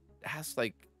not, that's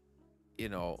like, you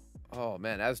know, oh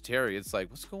man, as Terry, it's like,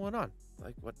 what's going on?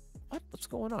 Like, what's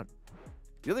going on?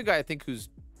 The other guy I think who's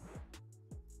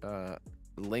the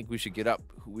link we should get up,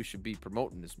 who we should be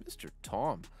promoting, is Mr.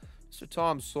 Tom. Mr.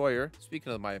 Tom Sawyer.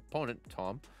 Speaking of my opponent,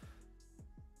 Tom.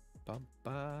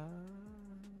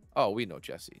 Oh, we know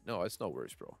Jesse. No, it's no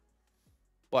worries, bro.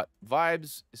 But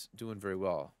Vibes is doing very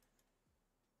well.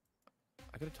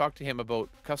 I gotta talk to him about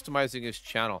customizing his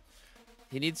channel.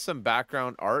 He needs some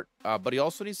background art, but he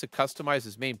also needs to customize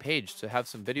his main page to have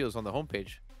some videos on the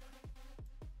homepage.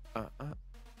 Perfect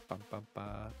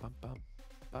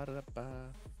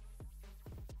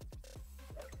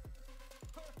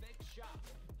shot.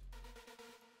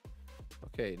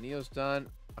 Okay, Neo's done.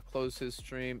 I'll close his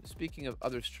stream. Speaking of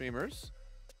other streamers,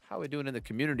 how are we doing in the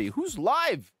community? Who's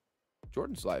live?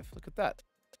 Jordan's live. Look at that.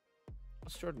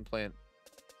 What's Jordan playing?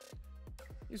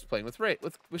 He's playing with Ray,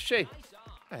 with Shay. Nice on.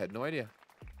 I had no idea.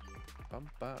 I'm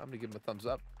gonna give him a thumbs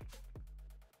up.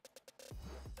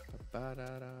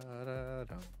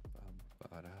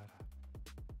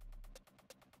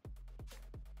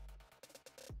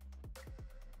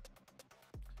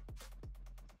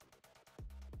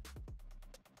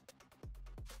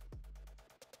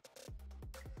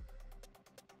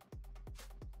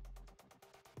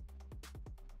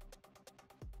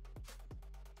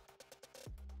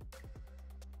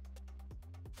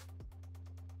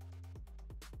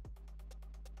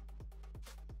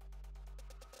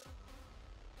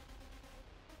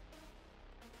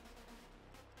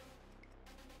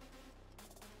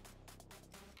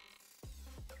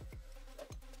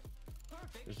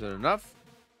 Is it enough?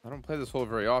 I don't play this hole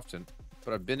very often,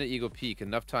 but I've been to Eagle Peak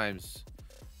enough times.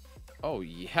 Oh,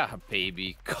 yeah,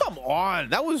 baby. Come on.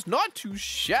 That was not too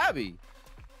shabby.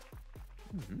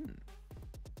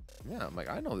 Yeah, I'm like,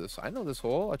 I know this. I know this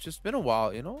hole. It's just been a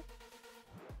while, you know?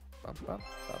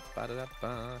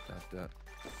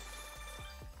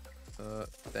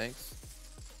 Thanks.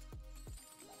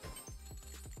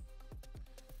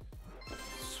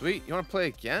 Sweet. You want to play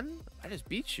again? I just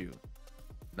beat you.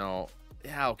 No.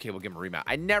 Yeah, okay, we'll give him a rematch.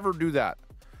 I never do that.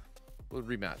 We'll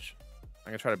rematch. I'm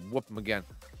going to try to whoop him again.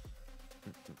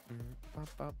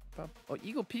 Oh,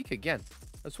 Eagle Peak again.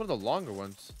 That's one of the longer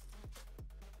ones.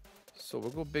 So we'll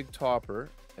go Big Topper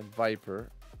and Viper,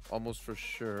 almost for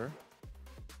sure.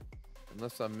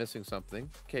 Unless I'm missing something.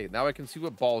 Okay, now I can see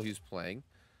what ball he's playing.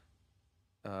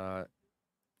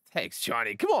 Thanks,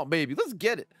 Johnny. Come on, baby. Let's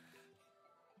get it.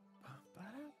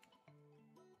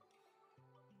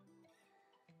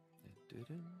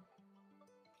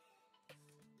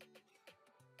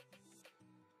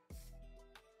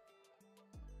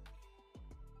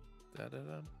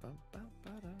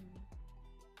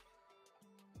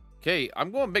 Okay,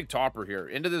 I'm going Big Topper here.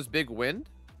 Into this big wind.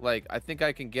 Like, I think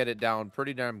I can get it down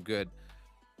pretty damn good.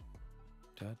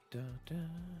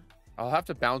 I'll have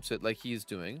to bounce it like he's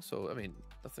doing. So, I mean,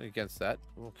 nothing against that.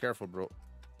 Well, careful, bro.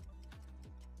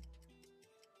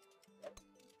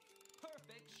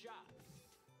 Perfect shot.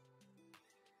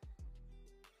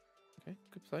 Okay,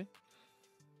 good play.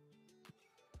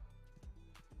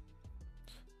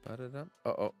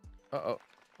 Uh-oh. Uh-oh.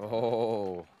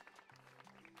 Oh.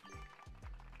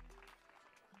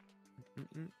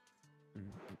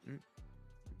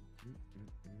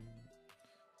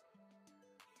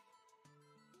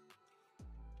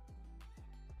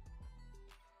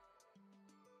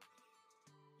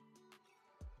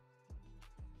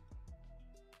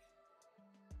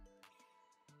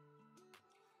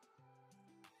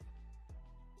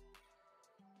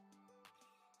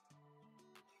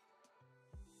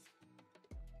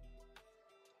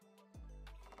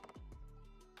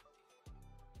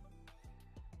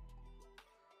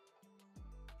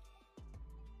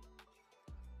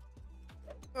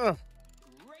 Ugh.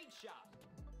 Great shot.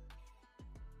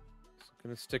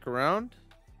 Gonna stick around.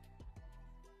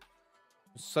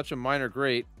 Such a minor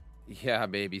great. Yeah,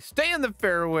 baby. Stay in the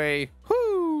fairway.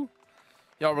 Whoo!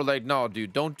 Y'all were like, no,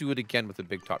 dude, don't do it again with the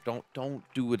big top. Don't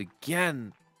do it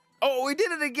again. Oh, we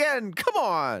did it again. Come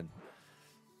on.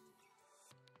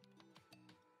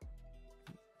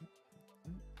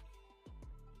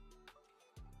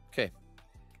 Okay.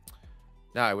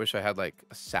 Now I wish I had like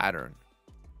a Saturn.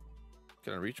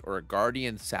 Can I reach? Or a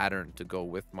Guardian Saturn to go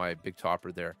with my big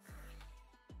topper there.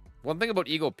 One thing about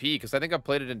Eagle P, because I think I've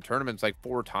played it in tournaments like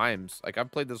 4 times. Like, I've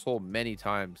played this hole many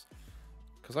times.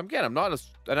 Because I'm not as...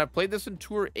 And I've played this in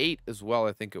Tour 8 as well,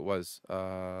 I think it was.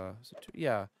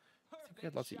 Yeah. I think we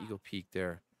had lots of Eagle Peak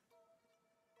there.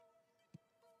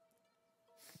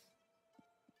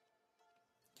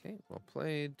 Okay, well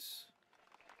played.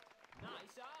 Nice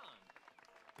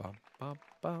on. Bum, bum,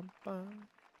 bum, bum.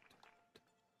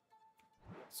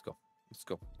 Let's go. Let's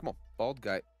go. Come on, bald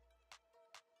guy.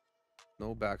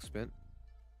 No backspin.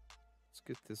 Let's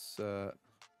get this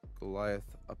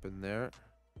Goliath up in there.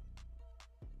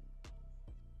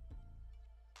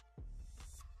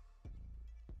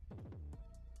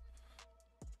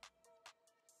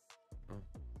 Oh.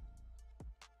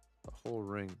 The whole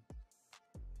ring.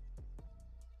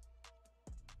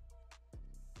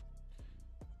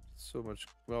 So much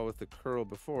well with the curl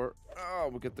before. Oh,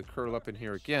 we'll get the curl up in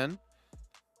here again.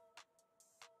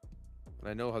 And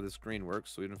I know how this green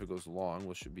works, so even if it goes long,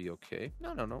 we should be okay.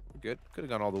 No, we're good. Could have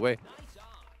gone all the way. Nice on.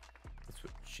 That's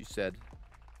what she said.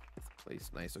 This place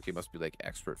nice. Okay, must be like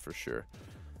expert for sure.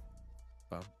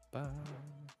 Bum, bum.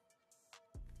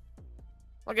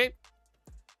 Okay.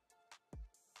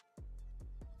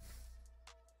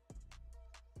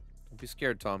 Don't be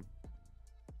scared, Tom.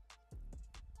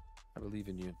 I believe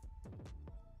in you.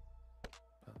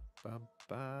 Bum,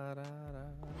 ba, da, da,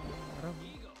 da.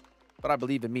 Eagle. But I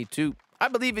believe in me too. I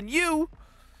believe in you.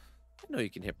 I know you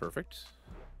can hit perfect.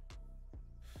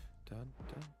 Dun,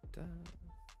 dun, dun.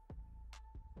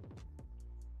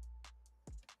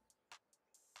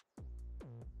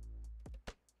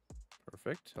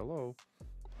 Perfect. Hello.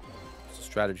 There's a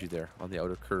strategy there on the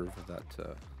outer curve of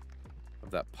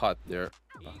that putt there.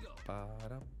 Eagle.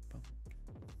 Ba-dum, bum.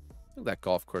 Look at that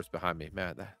golf course behind me.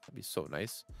 Man, that'd be so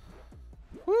nice.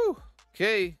 Woo.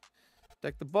 Okay.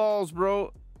 Deck the balls,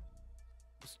 bro.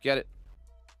 Let's get it.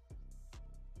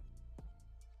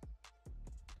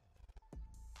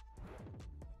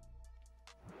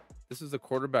 This is the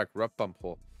quarterback rough bump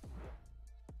hole.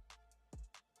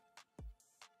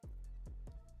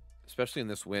 Especially in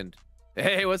this wind.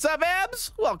 Hey, what's up,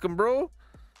 Abs? Welcome, bro.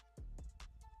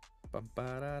 Bum,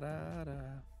 ba, da, da, da.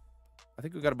 I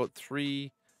think we got about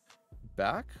 3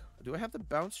 back. Do I have the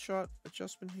bounce shot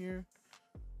adjustment here?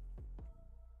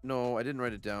 No, I didn't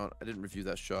write it down. I didn't review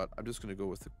that shot. I'm just going to go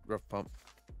with the rough pump.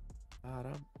 I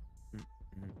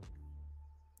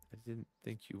didn't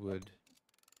think you would.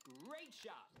 Great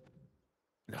shot.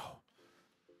 No.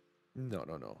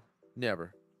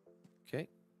 Never. Okay.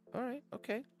 All right.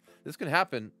 Okay. This can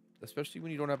happen, especially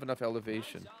when you don't have enough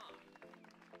elevation. Nice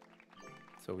on.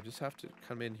 So we just have to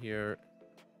come in here,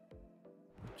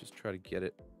 just try to get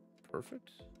it perfect.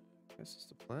 I guess it's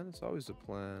the plan. It's always the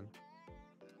plan.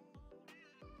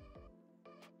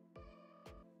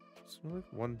 So like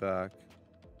one back.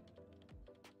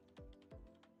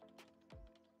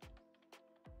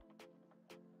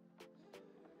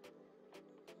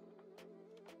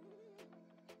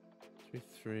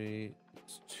 Three.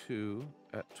 It's 2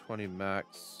 at 20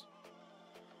 max.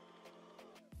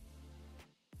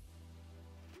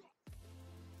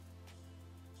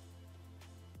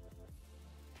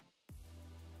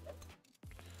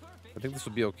 I think this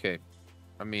will be okay.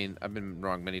 I mean, I've been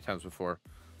wrong many times before.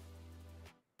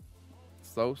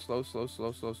 Slow, slow, slow,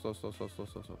 slow, slow, slow, slow, slow, slow,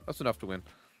 slow, slow. That's enough to win.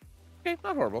 Okay,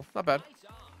 not horrible. Not bad.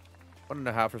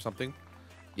 1.5 or something.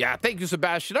 Yeah, thank you,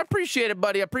 Sebastian. I appreciate it,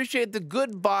 buddy. I appreciate the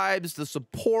good vibes, the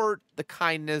support, the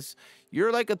kindness.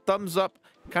 You're like a thumbs up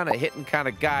kind of hitting kind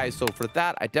of guy. So for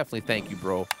that, I definitely thank you,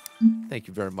 bro. Thank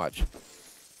you very much.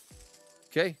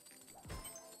 Okay.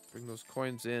 Bring those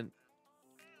coins in.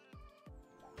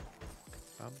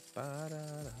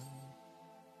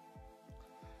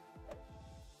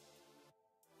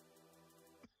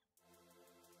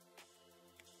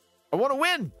 I want to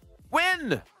win.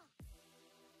 Win.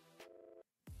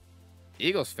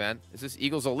 Eagles fan. Is this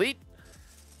Eagles Elite?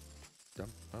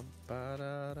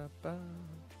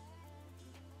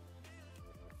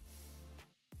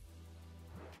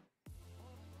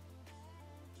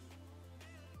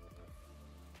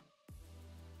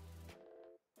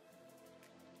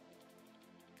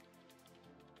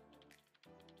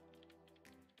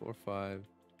 Four, 5.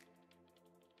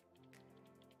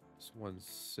 This one's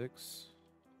 6.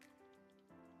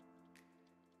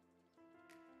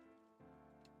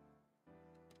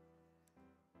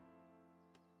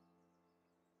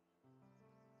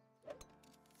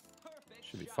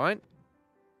 Should be fine.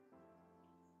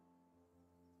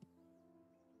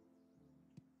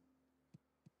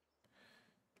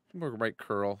 More right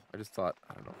curl. I just thought,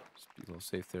 I don't know, just be a little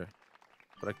safe there.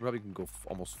 But I probably can go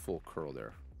almost full curl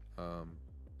there. And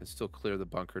still clear the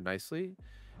bunker nicely.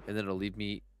 And then it'll leave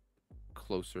me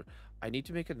closer. I need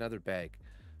to make another bag.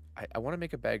 I want to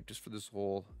make a bag just for this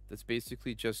hole that's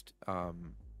basically just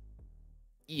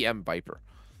EM Viper.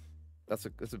 That's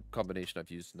a combination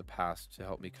I've used in the past to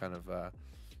help me kind of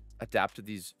adapt to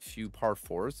these few par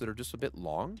 4s that are just a bit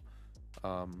long.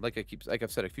 Like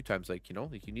I've said a few times, like, you know,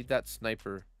 like you need that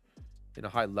sniper in a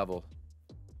high level.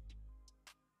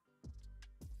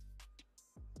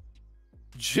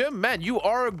 Jim, man, you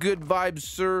are a good vibe,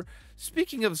 sir.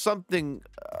 Speaking of something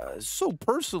so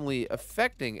personally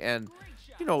affecting and,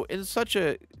 you know, in such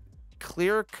a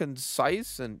clear,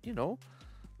 concise, and, you know,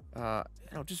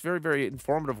 just very, very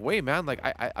informative way, man. Like,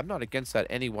 I'm not against that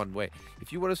any one way.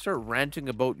 If you want to start ranting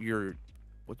about your,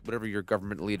 whatever your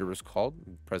government leader is called,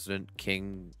 president,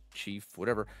 king, chief,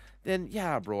 whatever, then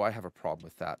yeah, bro, I have a problem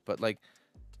with that. But like,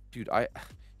 dude,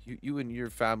 you and your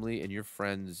family and your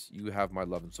friends, you have my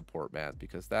love and support, man,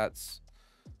 because that's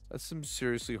some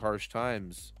seriously harsh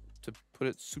times, to put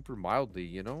it super mildly,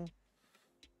 you know?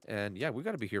 And yeah, we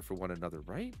got to be here for one another,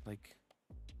 right? Like,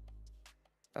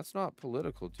 that's not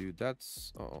political, dude.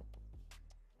 That's,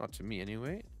 not to me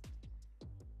anyway.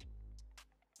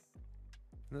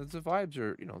 The vibes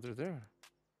are, you know, they're there.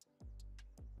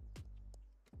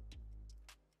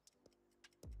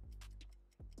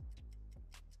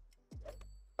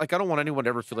 Like, I don't want anyone to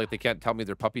ever feel like they can't tell me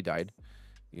their puppy died,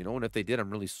 you know? And if they did, I'm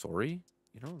really sorry,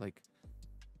 you know? Like,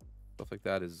 stuff like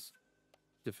that is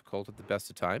difficult at the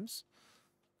best of times.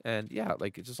 And yeah,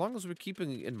 like, it's as long as we're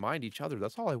keeping in mind each other,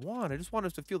 that's all I want. I just want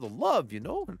us to feel the love, you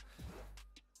know? And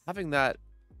having that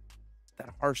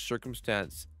harsh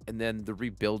circumstance, and then the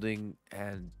rebuilding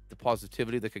and the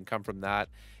positivity that can come from that.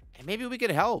 And maybe we can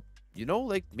help, you know?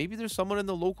 Like, maybe there's someone in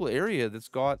the local area that's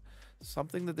got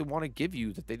something that they want to give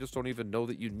you that they just don't even know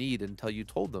that you need until you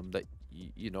told them that,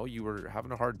 you know, you were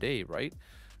having a hard day, right?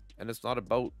 And it's not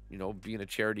about, you know, being a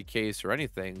charity case or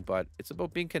anything, but it's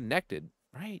about being connected,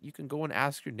 right? You can go and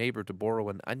ask your neighbor to borrow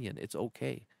an onion. It's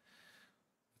okay.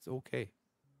 It's okay.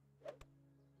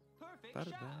 Perfect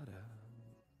shot.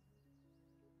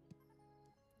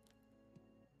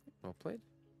 Well played.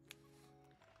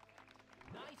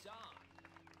 Nice on.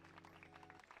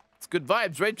 It's good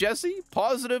vibes, right, Jesse?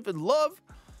 Positive and love.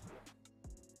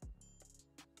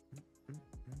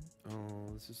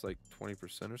 Oh, this is like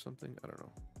 20% or something. I don't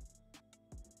know.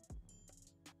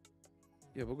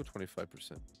 Yeah, we'll go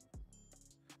 25%.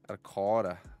 At a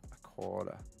quarter. 4,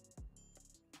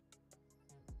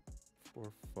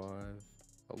 5.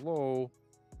 Hello.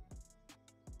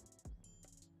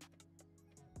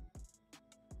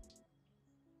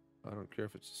 I don't care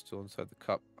if it's still inside the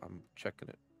cup. I'm checking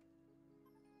it.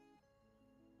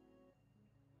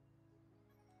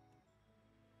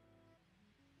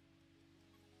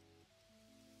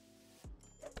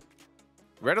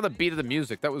 Right on the beat of the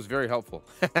music. That was very helpful.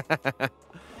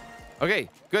 Okay,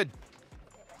 good.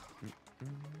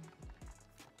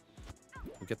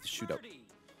 We get the shootout.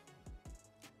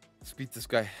 Let's beat this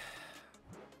guy.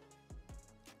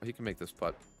 Oh, he can make this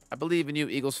putt. I believe in you,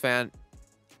 Eagles fan.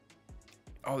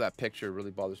 Oh, that picture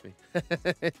really bothers me.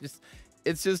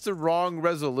 It's just a wrong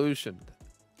resolution.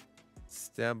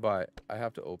 Stand by. I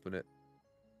have to open it.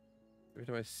 Every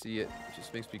time I see it, it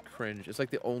just makes me cringe. It's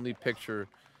like the only picture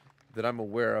that I'm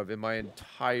aware of in my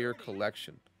entire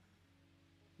collection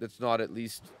that's not at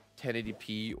least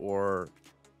 1080p or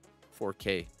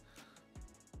 4K.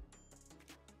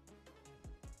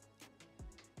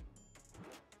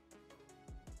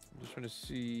 I'm just trying to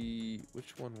see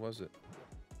which one was it.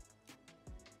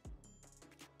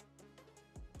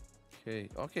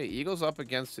 Okay, Eagles up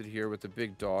against it here with the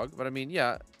big dog. But I mean,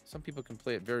 yeah, some people can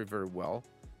play it very, very well.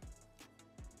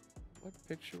 What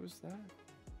picture was that?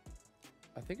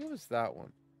 I think it was that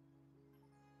one.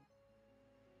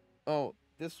 Oh,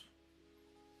 this.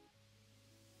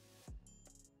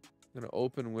 I'm going to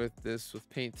open with this with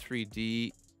Paint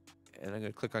 3D. And I'm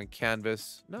going to click on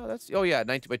Canvas. No, that's... Oh, yeah,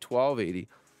 19 by 1280.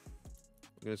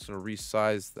 I'm just going to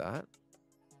resize that.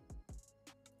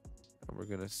 And we're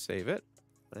going to save it.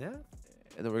 Yeah.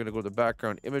 And then we're going to go to the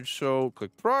background image show.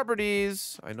 Click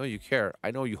Properties. I know you care.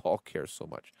 I know you all care so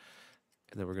much.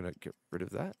 And then we're going to get rid of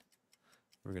that.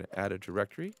 We're going to add a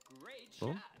directory.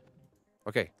 Boom.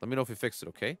 Okay, let me know if you fixed it,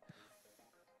 okay?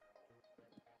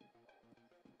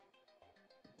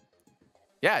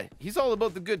 Yeah, he's all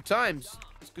about the good times.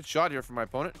 It's a good shot here from my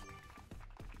opponent.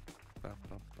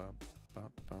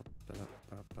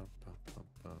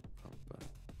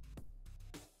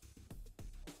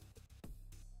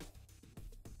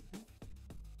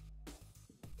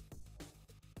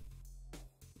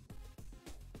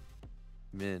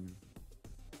 Min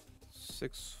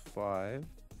 6-5.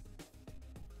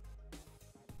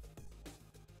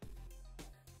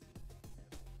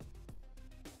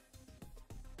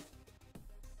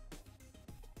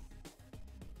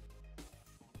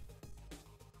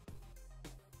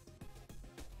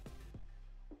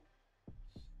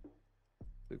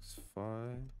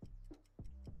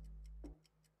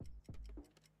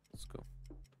 Let's go.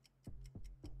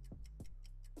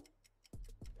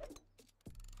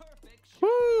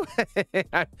 Woo!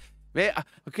 Man,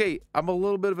 okay, I'm a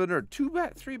little bit of a nerd. 2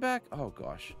 back, 3 back. Oh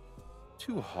gosh,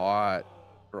 too hot,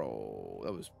 bro.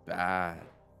 That was bad.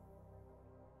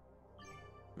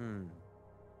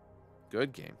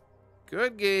 Good game.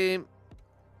 Good game.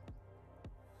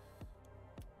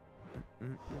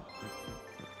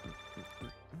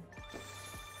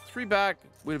 Three back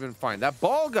would have been fine. That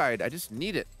ball guide, I just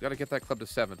need it. Got to get that club to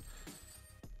 7.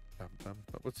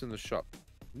 What's in the shop?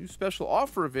 New special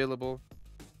offer available.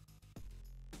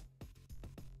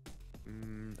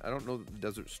 I don't know that the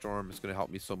Desert Storm is going to help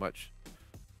me so much.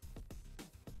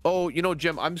 Oh, you know,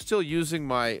 Jim, I'm still using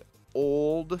my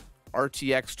old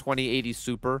RTX 2080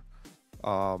 Super.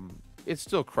 It's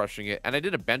still crushing it. And I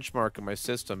did a benchmark in my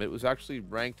system. It was actually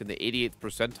ranked in the 88th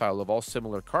percentile of all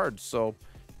similar cards. So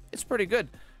it's pretty good.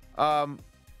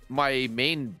 My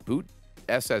main boot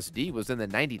SSD was in the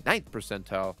 99th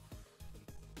percentile.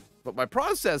 But my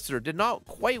processor did not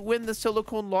quite win the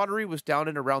silicone lottery, was down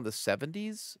in around the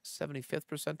 70s, 75th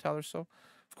percentile or so.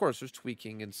 Of course, there's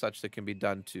tweaking and such that can be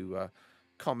done to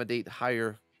accommodate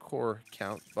higher core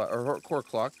count, or core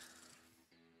clock.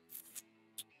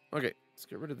 Okay, let's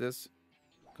get rid of this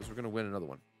because we're going to win another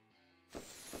one.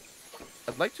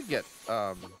 I'd like to get,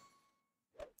 oh,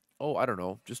 I don't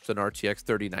know, just an RTX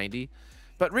 3090.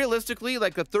 But realistically,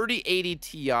 like the 3080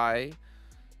 Ti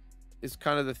is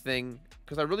kind of the thing,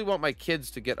 because I really want my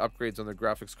kids to get upgrades on their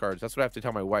graphics cards. That's what I have to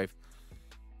tell my wife.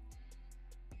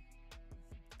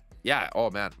 Yeah,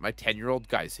 oh man, my 10-year-old,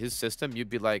 guys, his system, you'd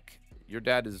be like, your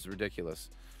dad is ridiculous.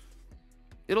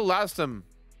 It'll last him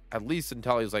at least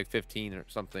until he's like 15 or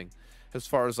something, as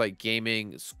far as like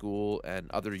gaming, school, and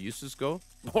other uses go.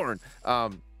 Born,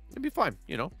 it'd be fine,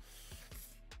 you know.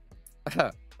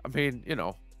 I mean, you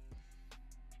know.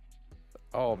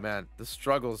 Oh man, the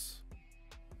struggles.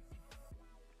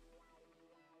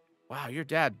 Wow, your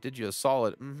dad did you a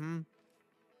solid.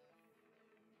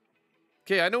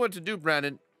 Okay, I know what to do,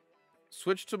 Brandon.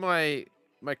 Switch to my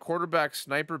quarterback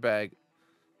sniper bag.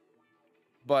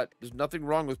 But there's nothing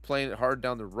wrong with playing it hard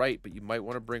down the right, but you might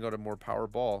want to bring out a more power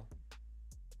ball.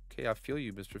 Okay, I feel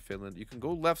you, Mr. Finland. You can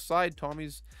go left side.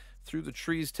 Tommy's through the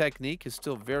trees technique is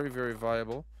still very, very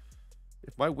viable.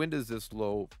 If my wind is this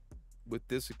low with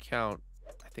this account,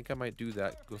 I think I might do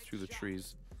that. Go through the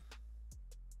trees.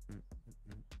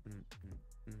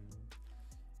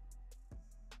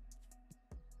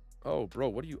 Oh, bro,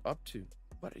 what are you up to?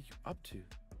 What are you up to?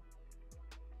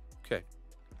 Okay.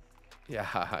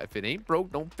 Yeah, if it ain't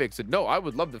broke, don't fix it. No, I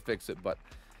would love to fix it, but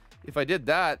if I did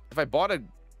that, if I bought a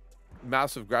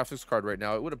massive graphics card right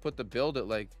now, it would have put the build at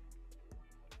like,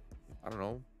 I don't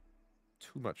know,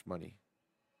 too much money.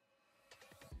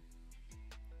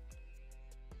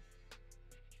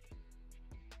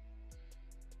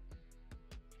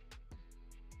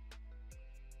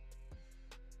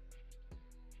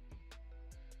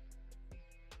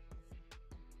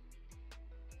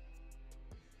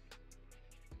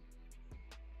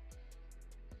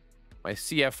 My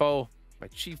CFO, my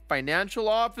chief financial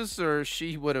officer,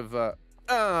 she would have,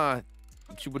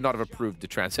 she would not have approved the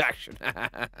transaction.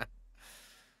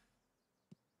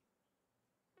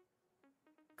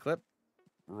 Clip,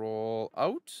 roll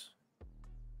out.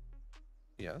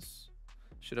 Yes.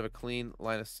 Should have a clean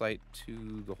line of sight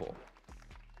to the hole.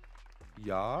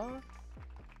 Yeah.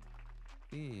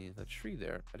 That tree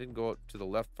there. I didn't go out to the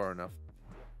left far enough.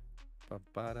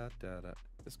 Ba-ba-da-da-da.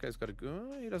 This guy's got a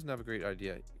good... he doesn't have a great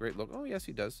idea. Great look. Oh, yes,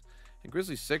 he does. And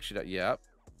Grizzly 6 should have... yeah.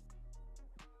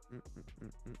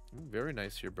 Very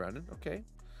nice here, Brandon. Okay.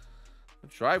 The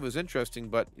drive was interesting,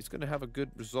 but he's going to have a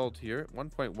good result here.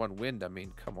 1.1 wind. I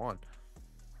mean, come on.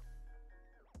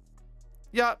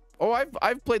 Yeah. Oh,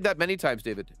 I've played that many times,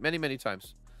 David. Many, many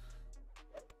times.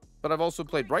 But I've also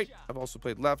played right. I've also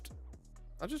played left.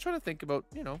 I'm just trying to think about,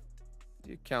 you know,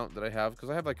 the account that I have. Because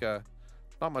I have like a...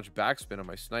 not much backspin on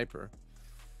my sniper.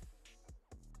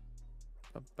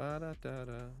 That's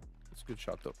a good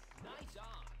shot, though.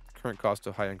 Current cost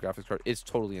of high-end graphics card is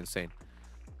totally insane.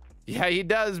 Yeah, he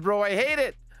does, bro. I hate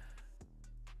it.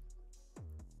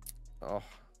 Oh.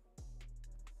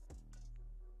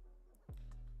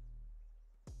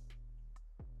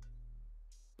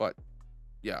 But,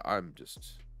 yeah, I'm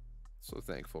just so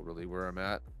thankful, really, where I'm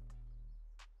at.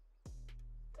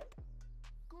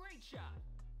 Great shot.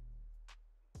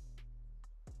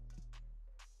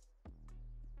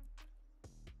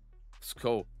 Let's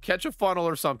go. Catch a funnel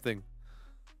or something.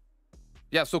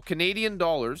 Yeah, so Canadian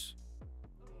dollars.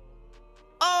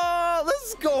 Oh,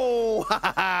 let's go.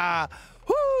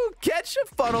 Woo, catch a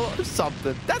funnel or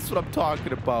something. That's what I'm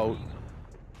talking about.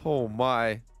 Oh,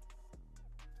 my.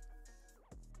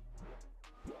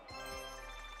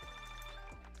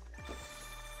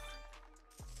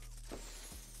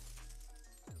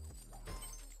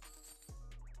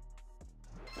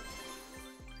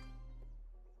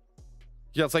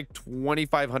 Yeah, it's like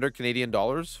 2,500 Canadian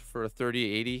dollars for a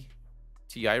 3080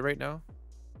 Ti right now.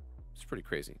 It's pretty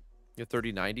crazy. Your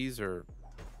 3090s are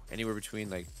anywhere between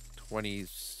like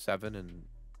 27 and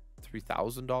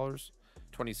 $3,000,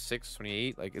 26,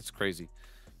 28. Like, it's crazy.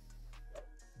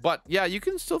 But yeah, you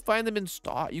can still find them in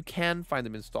stock. You can find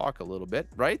them in stock a little bit,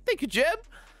 right? Thank you, Jim.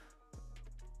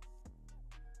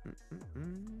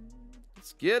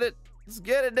 Let's get it. Let's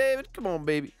get it, David. Come on,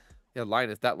 baby. Yeah,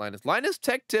 Linus, that Linus. Linus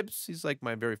Tech Tips, he's like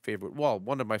my very favorite, well,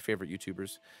 one of my favorite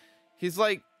YouTubers. He's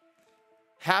like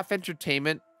half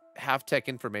entertainment, half tech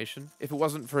information. If it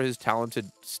wasn't for his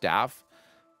talented staff,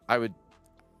 I would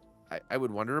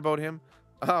wonder about him.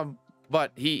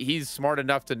 But he's smart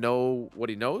enough to know what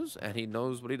he knows, and he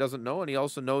knows what he doesn't know, and he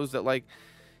also knows that, like,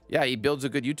 yeah, he builds a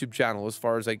good YouTube channel as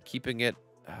far as like keeping it,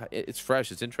 it's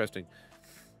fresh, it's interesting.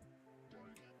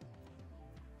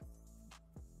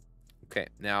 Okay,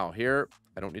 now here,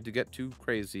 I don't need to get too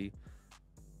crazy.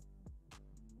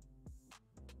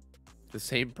 The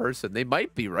same person. They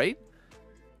might be, right?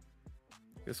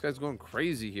 This guy's going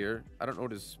crazy here. I don't know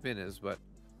what his spin is, but...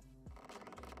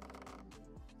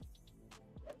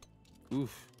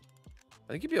 oof.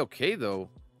 I think he'd be okay, though.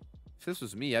 If this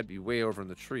was me, I'd be way over in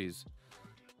the trees.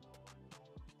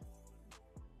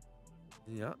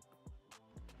 Yeah.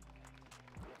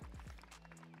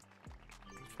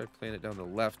 Let's try playing it down the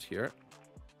left here.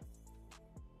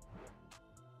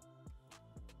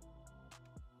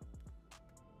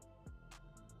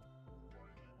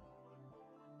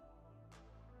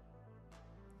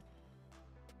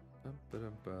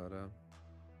 Ba-dum-ba-dum.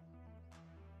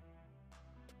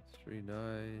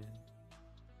 3-9.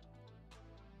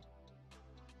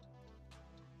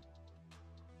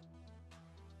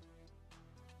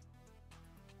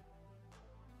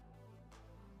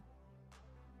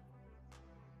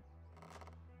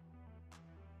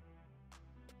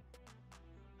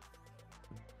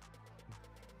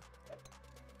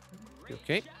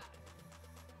 Okay.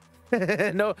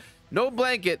 No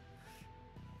blanket.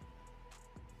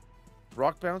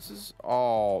 Rock bounces.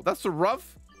 Oh, that's a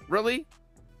rough. Really?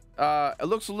 It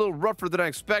looks a little rougher than I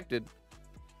expected.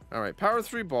 All right, power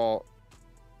 3 ball.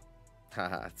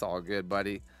 Haha, it's all good,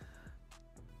 buddy.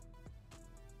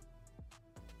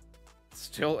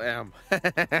 Still am.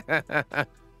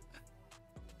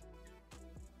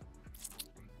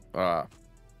 Ah.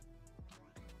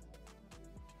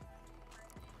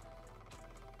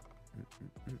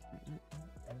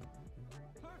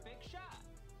 Perfect shot.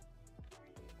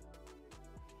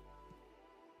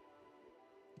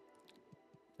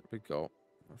 There we go.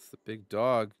 That's the big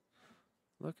dog.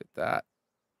 Look at that.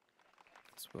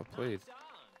 That's well played. Nice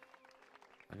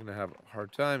on. I'm gonna have a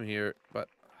hard time here, but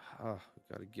we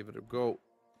gotta give it a go.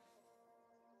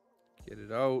 Get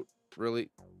it out. Really.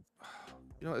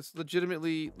 You know, it's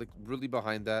legitimately like really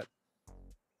behind that.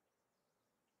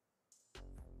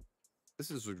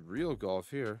 This is a real golf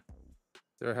here.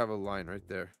 There I have a line right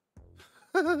there.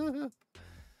 All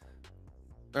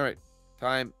right.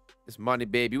 Time is money,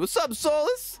 baby. What's up,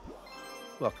 Solus?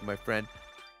 Welcome, my friend.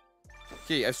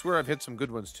 Okay, I swear I've hit some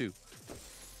good ones too.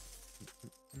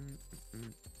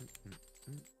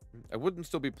 I wouldn't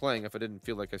still be playing if I didn't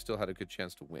feel like I still had a good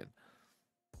chance to win.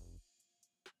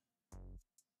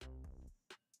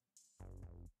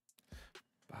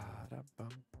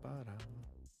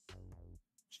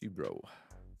 Gibro.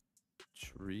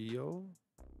 Trio.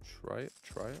 Trio.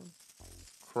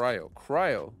 Cryo.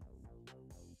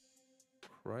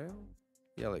 Cryo?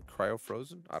 Yeah, like cryo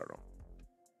frozen? I don't know.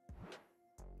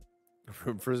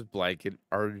 Room for his blanket.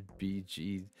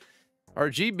 RGB.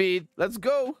 Let's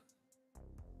go.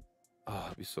 Oh,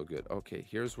 that'd be so good. Okay,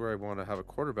 here's where I want to have a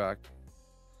quarterback.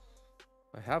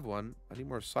 I have one. I need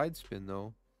more side spin,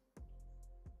 though.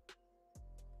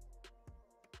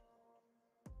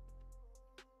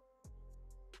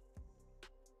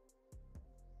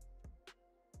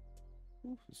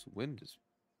 Ooh, this wind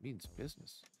means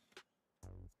business.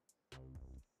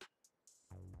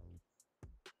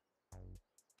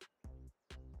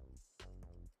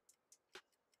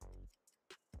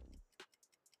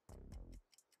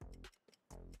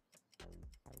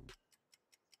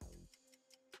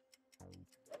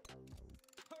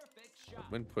 Perfect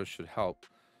shot. Wind push should help.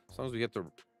 As long as we get the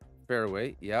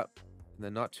fairway. Yep. And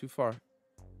then not too far.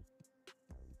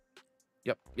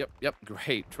 Yep.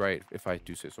 Great. Right. If I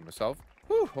do say so myself.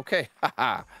 Whew, okay.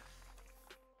 Haha.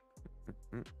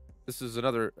 This is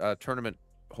another tournament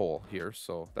hole here.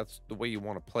 So that's the way you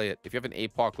want to play it. If you have an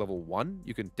APOC level 1,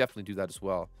 you can definitely do that as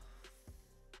well.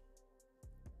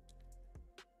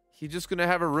 He's just going to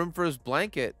have a room for his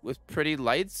blanket with pretty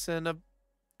lights and a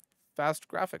fast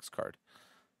graphics card.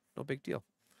 No big deal.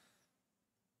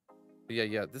 But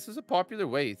yeah. This is a popular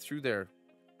way through there.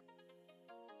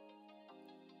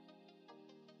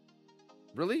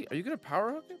 Really? Are you going to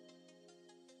power hook it?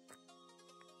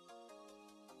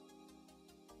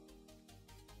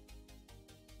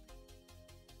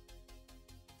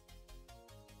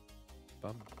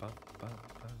 Bum.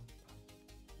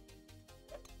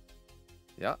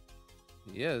 Yeah,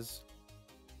 he is.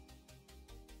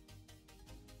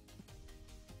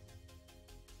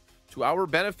 To our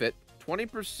benefit,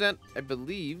 20%, I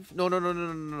believe.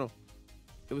 No.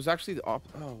 It was actually the op.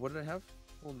 Oh, what did I have?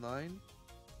 Well, 9.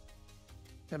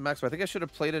 10 max. But I think I should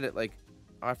have played it at like,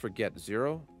 I forget,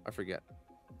 0. I forget.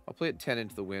 I'll play it 10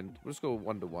 into the wind. We'll just go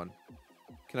 1 to 1.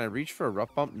 Can I reach for a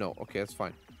rough bump? No. Okay, that's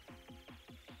fine.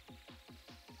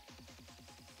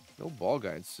 No ball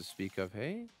guides to speak of,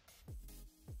 hey?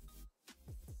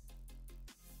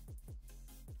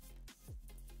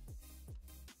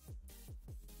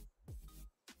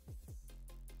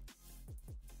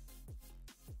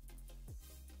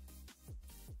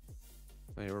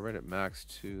 Hey, we're right at max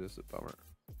too. This is a bummer.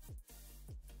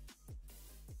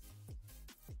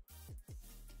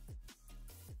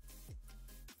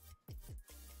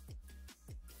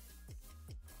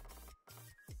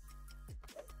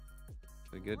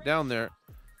 Get it down there.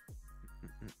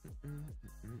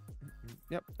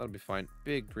 Yep, that'll be fine.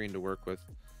 Big green to work with.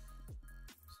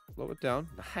 Slow it down.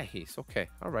 Nice. Okay.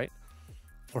 All right.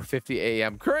 4:50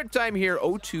 a.m. Current time here,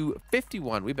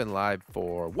 02:51. We've been live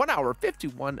for 1 hour,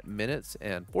 51 minutes,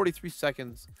 and 43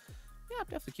 seconds. Yeah, I'll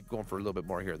definitely keep going for a little bit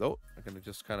more here, though. I'm going to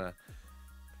just kind of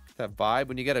that vibe.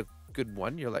 When you get a good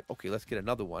one, you're like, okay, let's get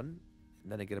another one.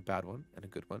 And then I get a bad one and a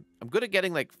good one. I'm good at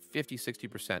getting like 50,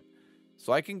 60%.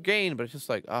 So I can gain, but it's just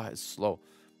like, it's slow.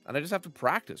 And I just have to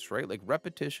practice, right? Like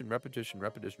repetition.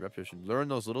 Learn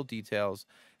those little details.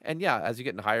 And yeah, as you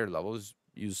get in higher levels,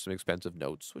 use some expensive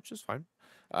notes, which is fine.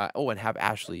 And have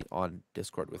Ashley on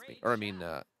Discord with me. Or I mean,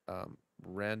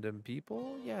 random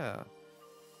people? Yeah.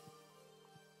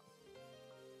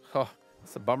 Oh,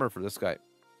 it's a bummer for this guy.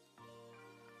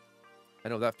 I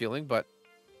know that feeling, but...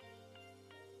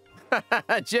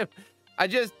 Jim, I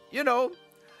just,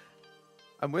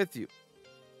 I'm with you.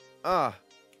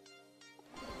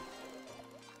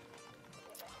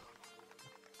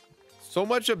 It's So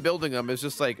much of building them is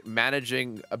just like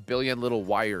managing a billion little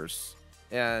wires.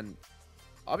 And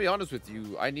I'll be honest with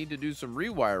you, I need to do some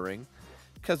rewiring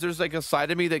because there's like a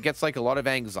side of me that gets like a lot of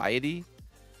anxiety.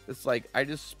 It's like I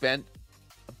just spent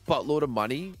a buttload of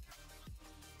money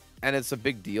and it's a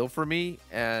big deal for me.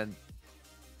 And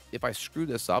if I screw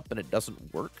this up and it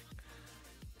doesn't work,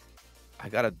 I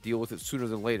got to deal with it sooner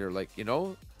than later, like, you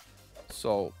know?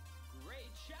 So, Great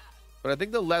shot. but I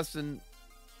think the lesson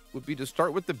would be to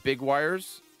start with the big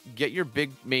wires, get your big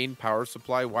main power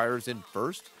supply wires in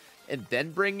first, and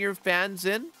then bring your fans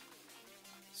in.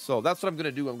 So that's what I'm going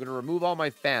to do. I'm going to remove all my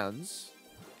fans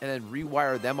and then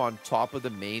rewire them on top of the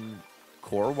main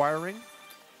core wiring.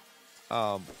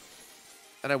 And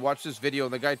I watched this video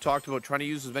and the guy talked about trying to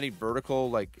use as many vertical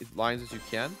like lines as you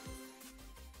can.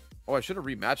 Oh, I should have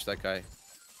rematched that guy.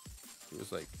 He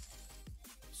was like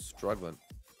struggling.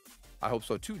 I hope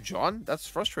so too, John. That's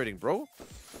frustrating, bro.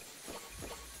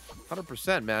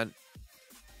 100%, man.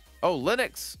 Oh,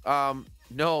 Linux.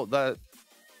 No, the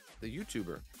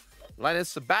YouTuber. Linus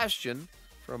Sebastian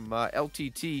from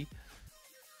LTT.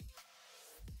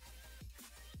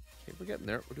 Okay, we're getting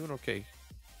there. We're doing okay.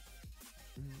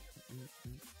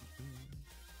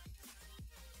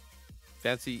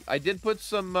 Fancy. I did put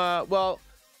some, well,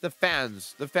 the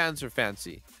fans. The fans are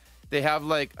fancy. They have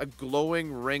like a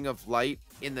glowing ring of light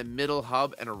in the middle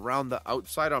hub and around the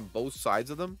outside on both sides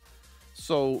of them.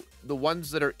 So the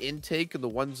ones that are intake and the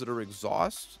ones that are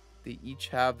exhaust, they each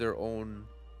have their own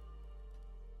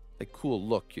like cool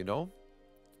look, you know?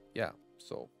 Yeah,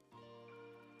 so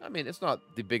I mean, it's not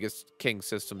the biggest king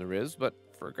system there is, but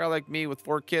for a guy like me with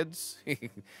 4 kids,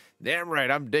 damn right,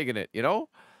 I'm digging it, you know?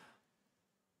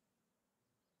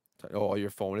 Oh, your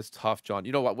phone is tough, John.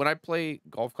 You know what? When I play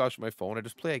Golf Clash with my phone, I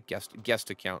just play a guest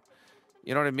account.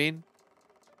 You know what I mean?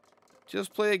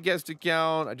 Just play a guest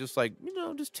account. I just like, you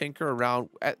know, just tinker around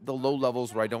at the low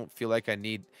levels where I don't feel like I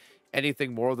need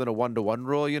anything more than a 1-to-1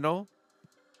 rule, you know?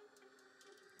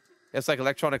 It's like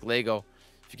electronic Lego.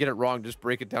 If you get it wrong, just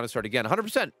break it down and start again.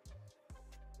 100%.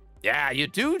 Yeah, you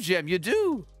do, Jim. You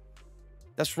do.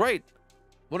 That's right.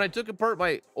 When I took apart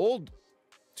my old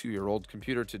 2-year-old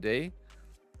computer today,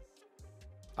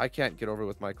 I can't get over it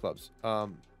with my clubs.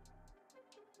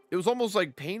 It was almost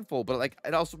like painful, but like I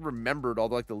also remembered all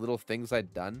the, like the little things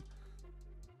I'd done.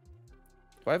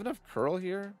 Do I have enough curl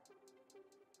here?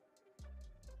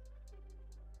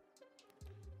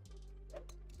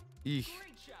 Eek.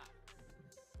 Great shot.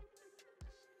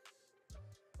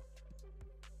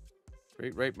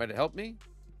 Right, might it help me?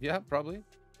 Yeah, probably.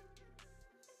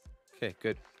 Okay,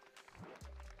 good.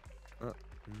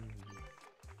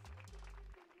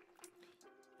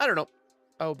 I don't know.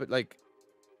 Oh, but like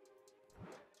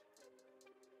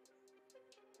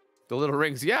the little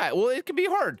rings. Yeah, well, it can be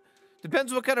hard.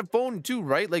 Depends what kind of phone too,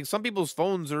 right? Like some people's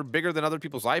phones are bigger than other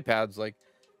people's iPads. Like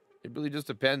it really just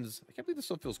depends. I can't believe this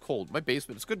still feels cold. My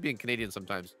basement, it's good being Canadian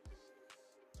sometimes.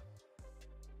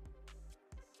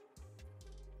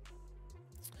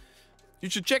 You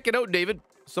should check it out, David.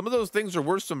 Some of those things are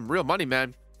worth some real money,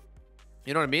 man.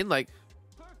 You know what I mean? Like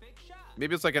Perfect shot.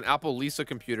 maybe it's like an Apple Lisa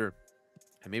computer.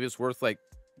 And maybe it's worth like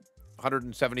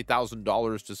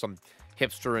 $170,000 to some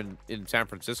hipster in San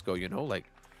Francisco, you know? Like,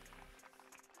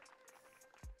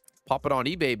 pop it on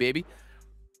eBay, baby.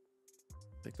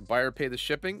 Make the buyer pay the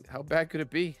shipping. How bad could it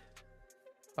be?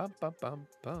 Bum, bum, bum,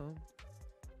 bum.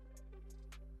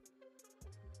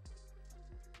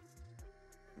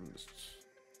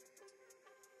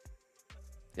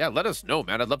 Yeah, let us know,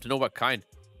 man. I'd love to know what kind.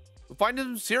 We'll find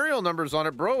some serial numbers on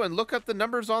it, bro, and look up the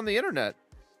numbers on the internet.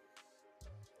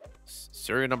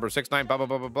 Serial number 69, blah, blah,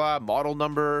 blah, blah, blah, model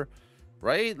number,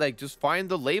 right? Like, just find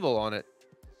the label on it.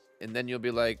 And then you'll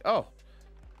be like, oh,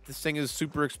 this thing is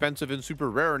super expensive and super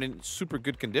rare and in super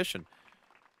good condition.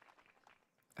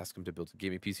 Ask him to build a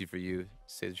gaming PC for you.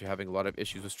 Say that you're having a lot of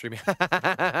issues with streaming.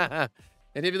 And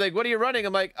he'd be like, what are you running?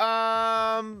 I'm like,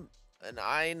 an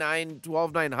i9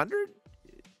 12900?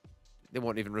 They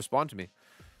won't even respond to me.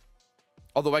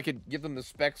 Although I could give them the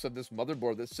specs of this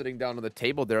motherboard that's sitting down on the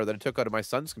table there that I took out of my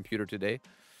son's computer today,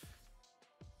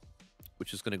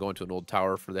 which is going to go into an old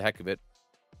tower for the heck of it.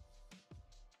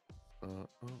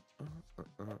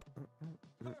 Perfect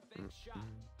shot.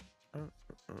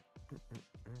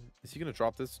 Is he going to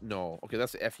drop this? No. Okay,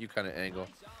 that's the FU kind of angle.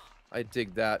 I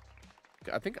dig that.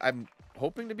 I think I'm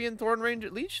hoping to be in thorn range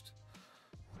at least.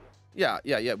 Yeah.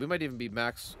 We might even be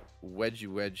max wedge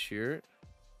here.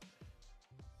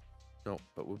 No,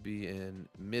 but we'll be in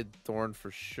mid thorn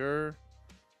for sure.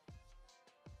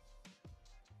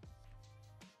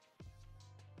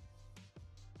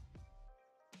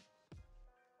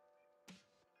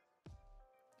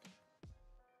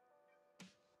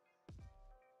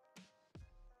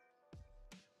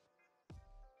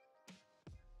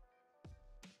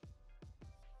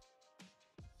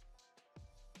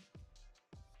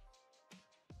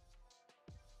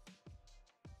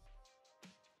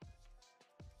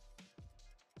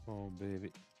 Oh,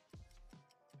 baby.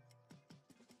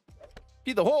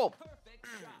 Be the hole. Perfect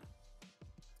shot.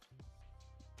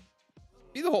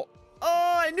 Be the hole.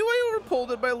 Oh, I knew I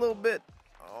overpulled it by a little bit.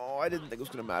 Oh, I didn't think it was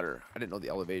going to matter. I didn't know the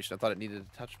elevation. I thought it needed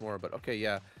to touch more, but okay,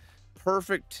 yeah.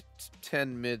 Perfect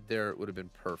 10 mid there. It would have been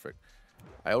perfect.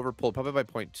 I overpulled probably by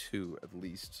 0.2 at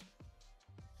least.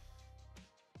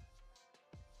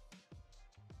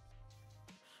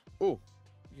 Oh,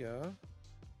 yeah.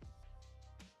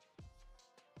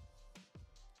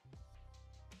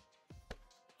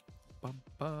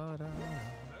 Birdie.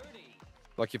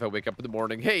 Lucky if I wake up in the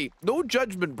morning. Hey, no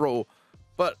judgment, bro.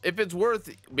 But if it's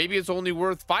worth, maybe it's only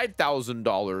worth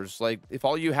 $5,000. Like, if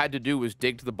all you had to do was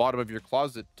dig to the bottom of your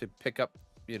closet to pick up,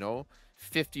 you know,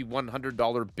 $50,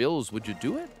 $100 bills, would you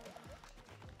do it?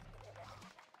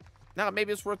 Now,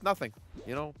 maybe it's worth nothing,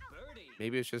 you know? Birdie.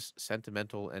 Maybe it's just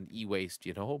sentimental and e-waste,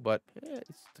 you know? But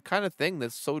it's the kind of thing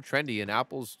that's so trendy, and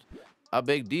Apple's a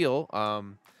big deal.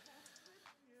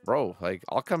 Bro, like,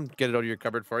 I'll come get it out of your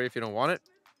cupboard for you if you don't want it.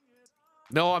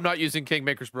 No, I'm not using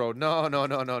Kingmakers, bro. No, no,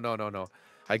 no, no, no, no, no.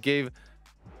 I gave...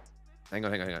 Hang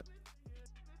on, hang on, hang on.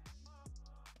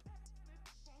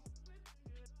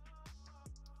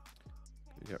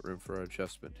 We got room for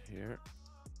adjustment here.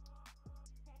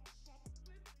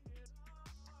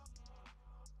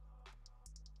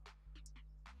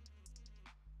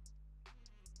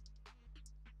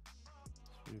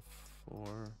 Three, four...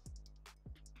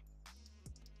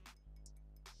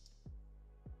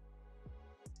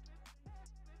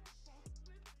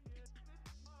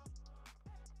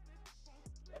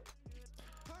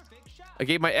 Perfect shot. I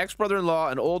gave my ex-brother-in-law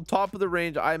an old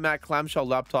top-of-the-range iMac clamshell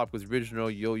laptop with original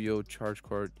yo-yo charge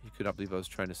cord. He could not believe I was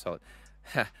trying to sell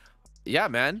it. Yeah,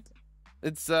 man.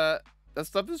 It's, that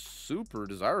stuff is super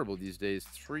desirable these days.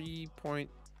 3.6.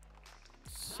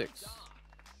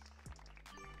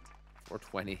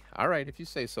 420. All right, if you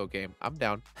say so, game. I'm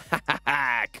down.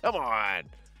 Come on.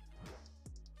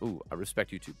 Ooh, I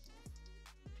respect YouTube.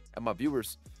 And my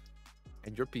viewers.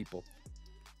 And your people.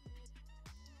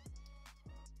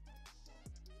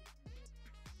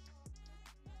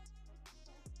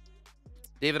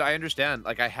 David, I understand.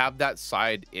 Like, I have that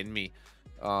side in me.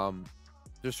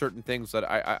 There's certain things that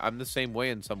I'm the same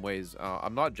way in some ways.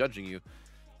 I'm not judging you.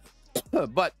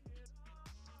 But,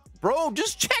 bro,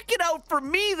 just check it out for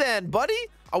me then, buddy.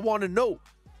 I want to know.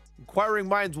 Inquiring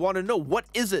minds want to know. What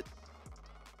is it?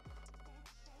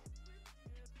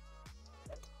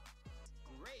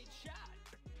 Great shot.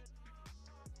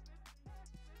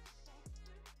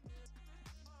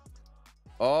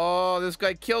 Oh, this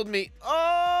guy killed me.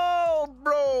 Oh,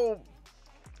 bro.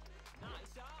 Nice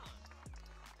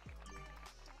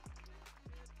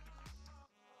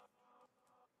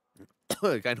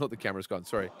on. I know the camera's gone.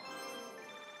 Sorry.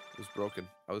 It was broken.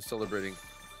 I was celebrating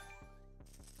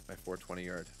my 420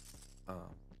 yard.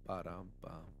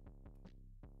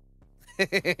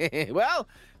 Well,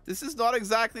 this is not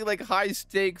exactly like high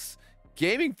stakes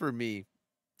gaming for me.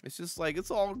 It's just like,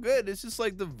 it's all good. It's just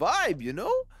like the vibe, you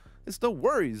know? It's no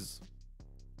worries.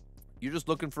 You're just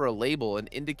looking for a label, an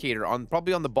indicator on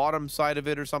probably on the bottom side of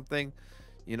it or something,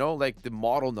 you know, like the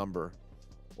model number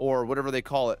or whatever they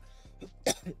call it.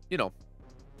 You know,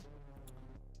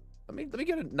 let me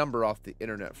get a number off the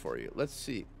internet for you. Let's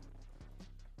see.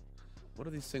 What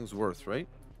are these things worth, right?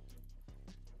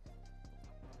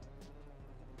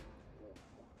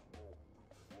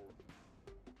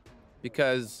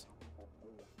 Because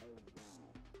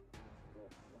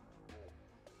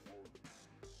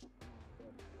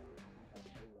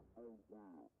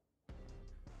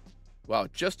wow,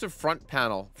 just a front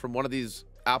panel from one of these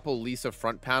Apple Lisa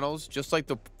front panels, just like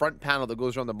the front panel that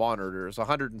goes around the monitor, is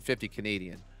 150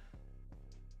 Canadian.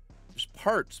 There's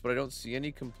parts, but I don't see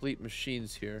any complete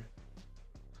machines here.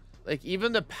 Like,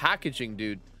 even the packaging,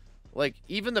 dude. Like,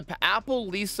 even the Apple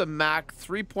Lisa Mac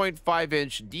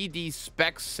 3.5-inch DD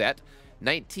spec set,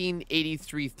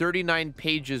 1983, 39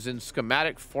 pages in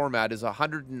schematic format is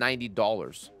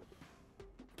 $190.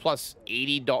 Plus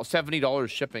 $80, $70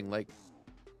 shipping. Like,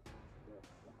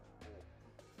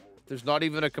 there's not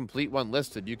even a complete one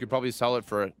listed. You could probably sell it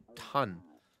for a ton.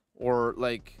 Or,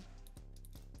 like...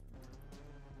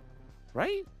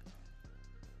 Right?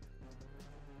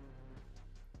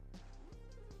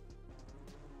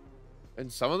 And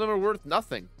some of them are worth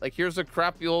nothing. Like, here's a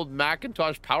crappy old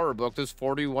Macintosh PowerBook that's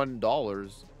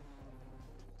 $41.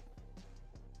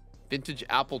 Vintage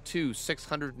Apple II,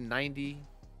 $690.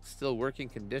 Still working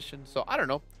condition. So, I don't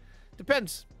know.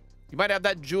 Depends. You might have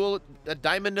that jewel, that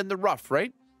diamond in the rough,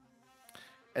 right?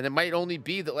 And it might only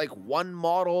be that, like, one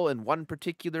model and one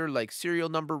particular, like, serial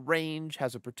number range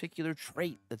has a particular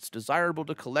trait that's desirable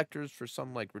to collectors for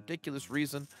some, like, ridiculous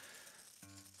reason.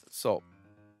 So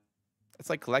it's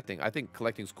like collecting. I think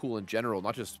collecting's cool in general,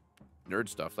 not just nerd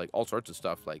stuff, like all sorts of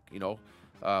stuff, like, you know,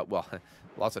 well,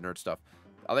 lots of nerd stuff.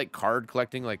 I like card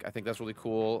collecting. Like, I think that's really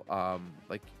cool.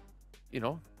 Like, you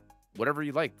know, whatever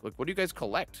you like. Like, what do you guys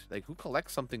collect? Like, who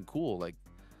collects something cool? Like,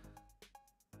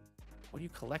 what are you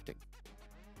collecting?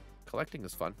 Collecting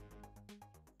is fun.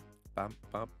 Bum,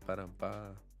 bum, ba-dum, ba,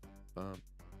 bum,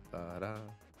 ba-da.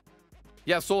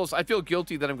 Yeah, Solus, I feel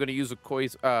guilty that I'm going to use the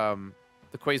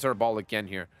Quasar Ball again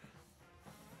here.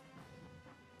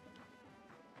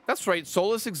 That's right,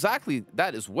 Solus, exactly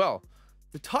that as well.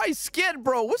 The Thai skin,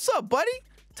 bro. What's up, buddy?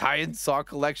 Thai and Saw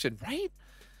collection, right?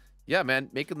 Yeah, man,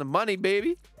 making the money,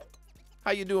 baby.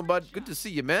 How you doing, bud? Good to see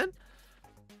you, man.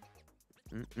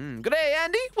 Good day,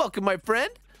 Andy. Welcome, my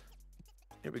friend.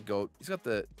 Here we go. He's got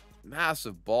the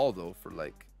massive ball, though, for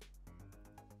like...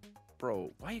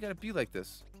 Bro, why you gotta be like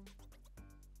this?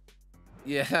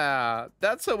 Yeah,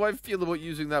 that's how I feel about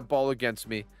using that ball against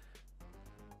me.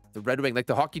 The Red Wing, like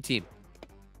the hockey team.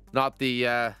 Not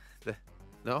the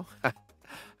no?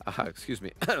 Excuse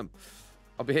me.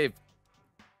 I'll behave.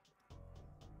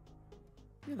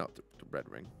 You know, the Red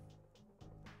Ring.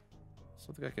 I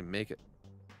don't think I can make it.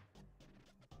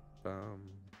 Ba-da-da.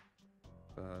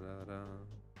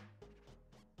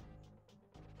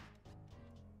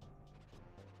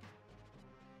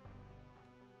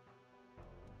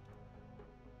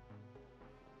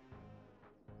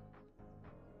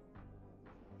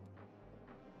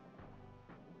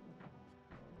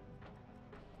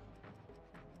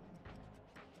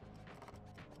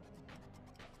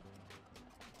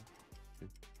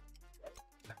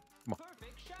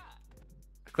 Perfect shot.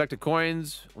 I collected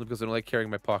coins only because I don't like carrying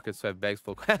my pockets, so I have bags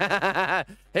full.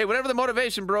 Hey, whatever the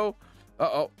motivation, bro.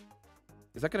 Uh-oh.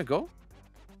 Is that gonna go?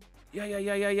 Yeah.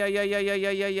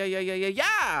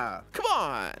 Come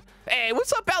on. Hey,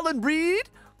 what's up, Alan Reed?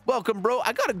 Welcome, bro.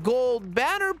 I got a gold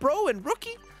banner, bro, and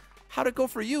rookie. How'd it go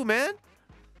for you, man?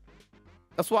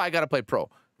 That's why I gotta play pro,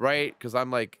 right? Because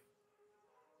I'm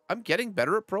getting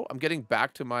better at pro. I'm getting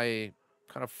back to my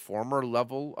kind of former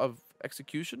level of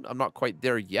execution. I'm not quite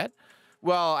there yet.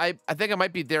 Well, I think I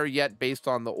might be there yet based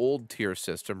on the old tier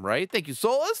system, right? Thank you,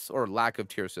 Solus, or lack of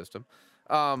tier system.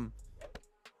 Perfect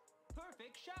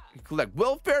shot. You collect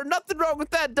welfare. Nothing wrong with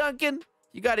that, Duncan.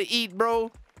 You got to eat,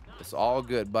 bro. It's all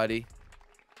good, buddy.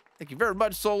 Thank you very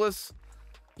much, Solus.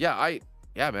 Yeah,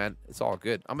 man, it's all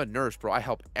good. I'm a nurse, bro. I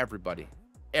help everybody.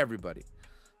 Everybody.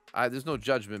 There's no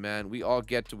judgment, man. We all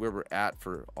get to where we're at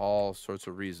for all sorts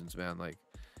of reasons, man. Like,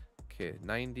 okay,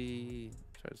 90,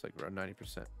 sorry, it's like around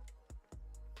 90%.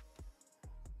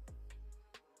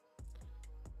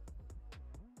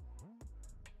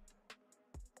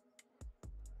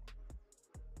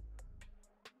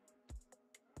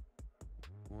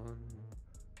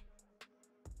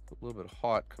 A little bit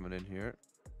hot coming in here.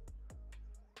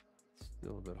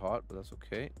 Still a bit hot, but that's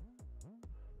okay.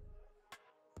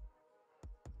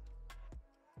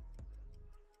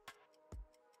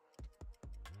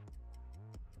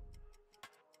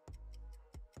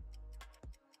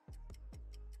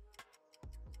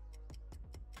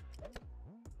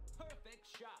 Perfect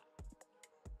shot.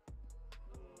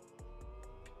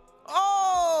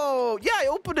 Oh, yeah, I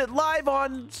opened it live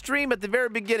on stream at the very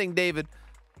beginning, David.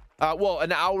 Well,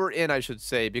 an hour in, I should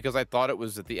say, because I thought it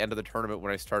was at the end of the tournament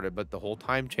when I started, but the whole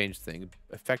time change thing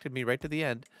affected me right to the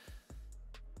end.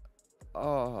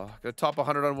 Oh, gonna top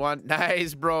 100 on one.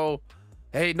 Nice, bro.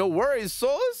 Hey, no worries,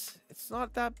 Solus. It's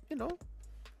not that, you know,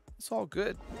 it's all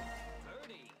good.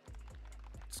 Birdie.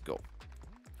 Let's go.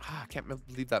 I can't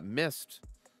believe that missed.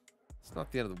 It's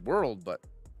not the end of the world, but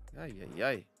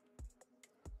yay.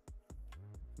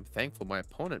 I'm thankful my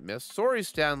opponent missed. Sorry,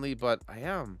 Stanley, but I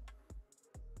am.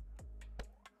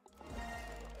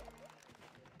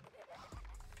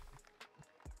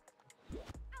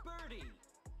 Birdie.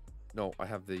 No, I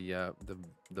have the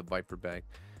Viper bag.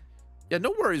 Yeah,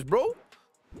 no worries, bro.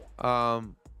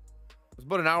 It's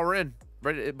about an hour in,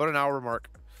 right at about an hour mark.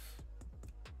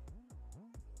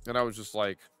 And I was just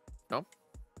like, no.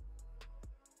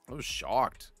 I was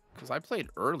shocked because I played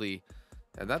early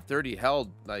and that 30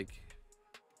 held like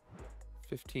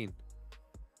 15.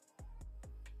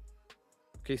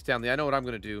 Okay, Stanley, I know what I'm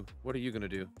going to do. What are you going to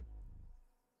do?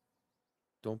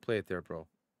 Don't play it there, bro.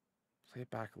 Play it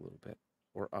back a little bit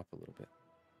or up a little bit.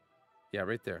 Yeah,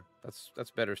 right there.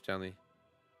 That's better, Stanley.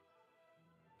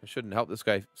 I shouldn't help this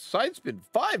guy. Side spin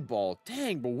 5 ball.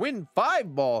 Dang, bro, win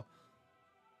 5 ball.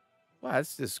 Wow,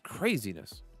 that's just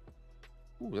craziness.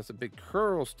 Ooh, that's a big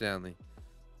curl, Stanley.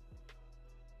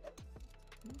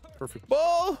 Perfect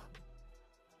ball.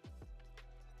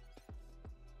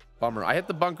 Bummer. I hit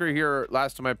the bunker here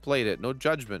last time I played it. No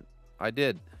judgment. I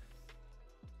did.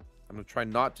 I'm going to try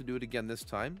not to do it again this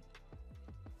time.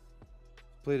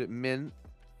 Played it min.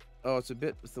 Oh, it's a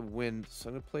bit with the wind, so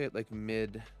I'm going to play it like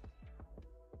mid.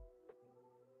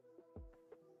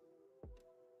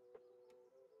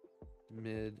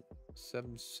 Mid.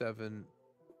 7, 7.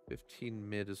 15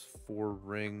 mid is 4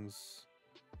 rings.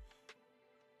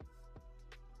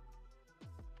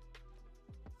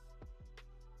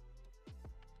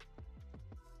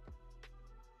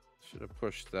 Should have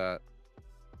pushed that.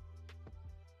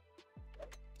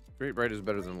 Straight right is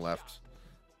better than left.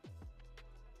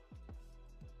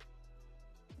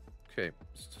 Okay,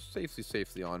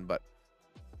 safely on, but...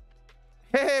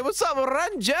 Hey, what's up,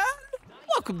 Ranja?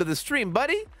 Welcome to the stream,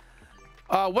 buddy.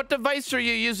 What device are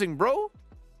you using, bro?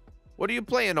 What are you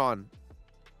playing on?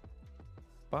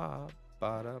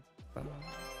 That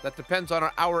depends on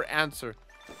our answer.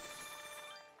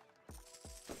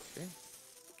 Okay.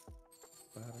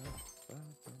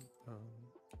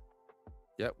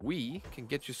 Yeah, we can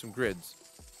get you some grids.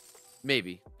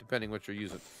 Maybe, depending what you're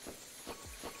using.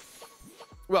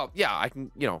 Well, yeah, I can,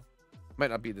 you know,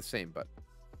 might not be the same, but...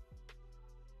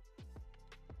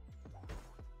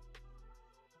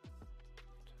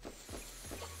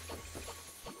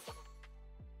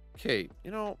 Okay,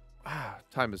 you know,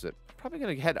 time is it? I'm probably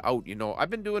going to head out, you know. I've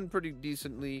been doing pretty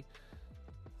decently.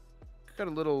 Got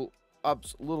a little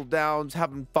ups, a little downs,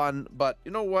 having fun. But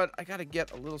you know what? I got to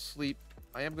get a little sleep.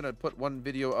 I am going to put one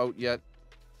video out yet.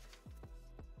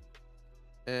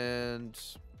 And,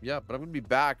 yeah, but I'm going to be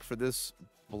back for this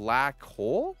black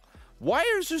hole. Why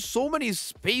is there so many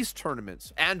space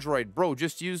tournaments? Android, bro,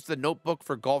 just use the Notebook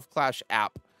for Golf Clash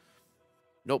app.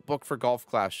 Notebook for Golf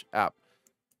Clash app.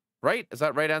 Right? Is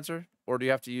that right answer? Or do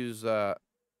you have to use what's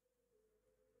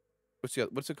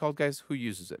it called, guys? Who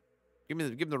uses it? Give me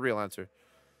the real answer.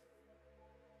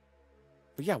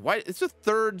 But yeah, why it's the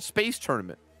 3rd space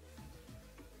tournament.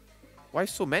 Why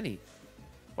so many?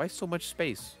 Why so much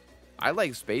space? I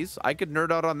like space. I could nerd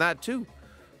out on that too.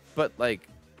 But like,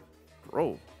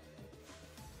 bro.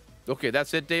 Okay,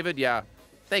 that's it, David. Yeah.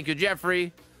 Thank you,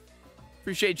 Jeffrey.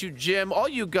 Appreciate you, Jim. All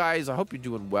you guys, I hope you're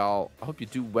doing well. I hope you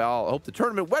do well. I hope the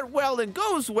tournament went well and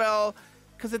goes well.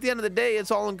 Because at the end of the day,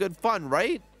 it's all in good fun,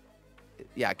 right?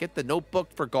 Yeah, get the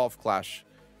Notebook for Golf Clash.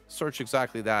 Search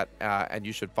exactly that, and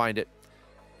you should find it.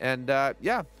 And,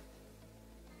 yeah.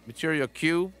 Material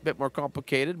queue, a bit more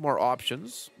complicated, more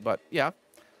options. But, yeah,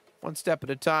 one step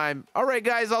at a time. All right,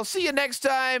 guys, I'll see you next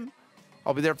time.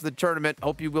 I'll be there for the tournament.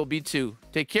 Hope you will be, too.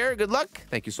 Take care. Good luck.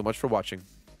 Thank you so much for watching.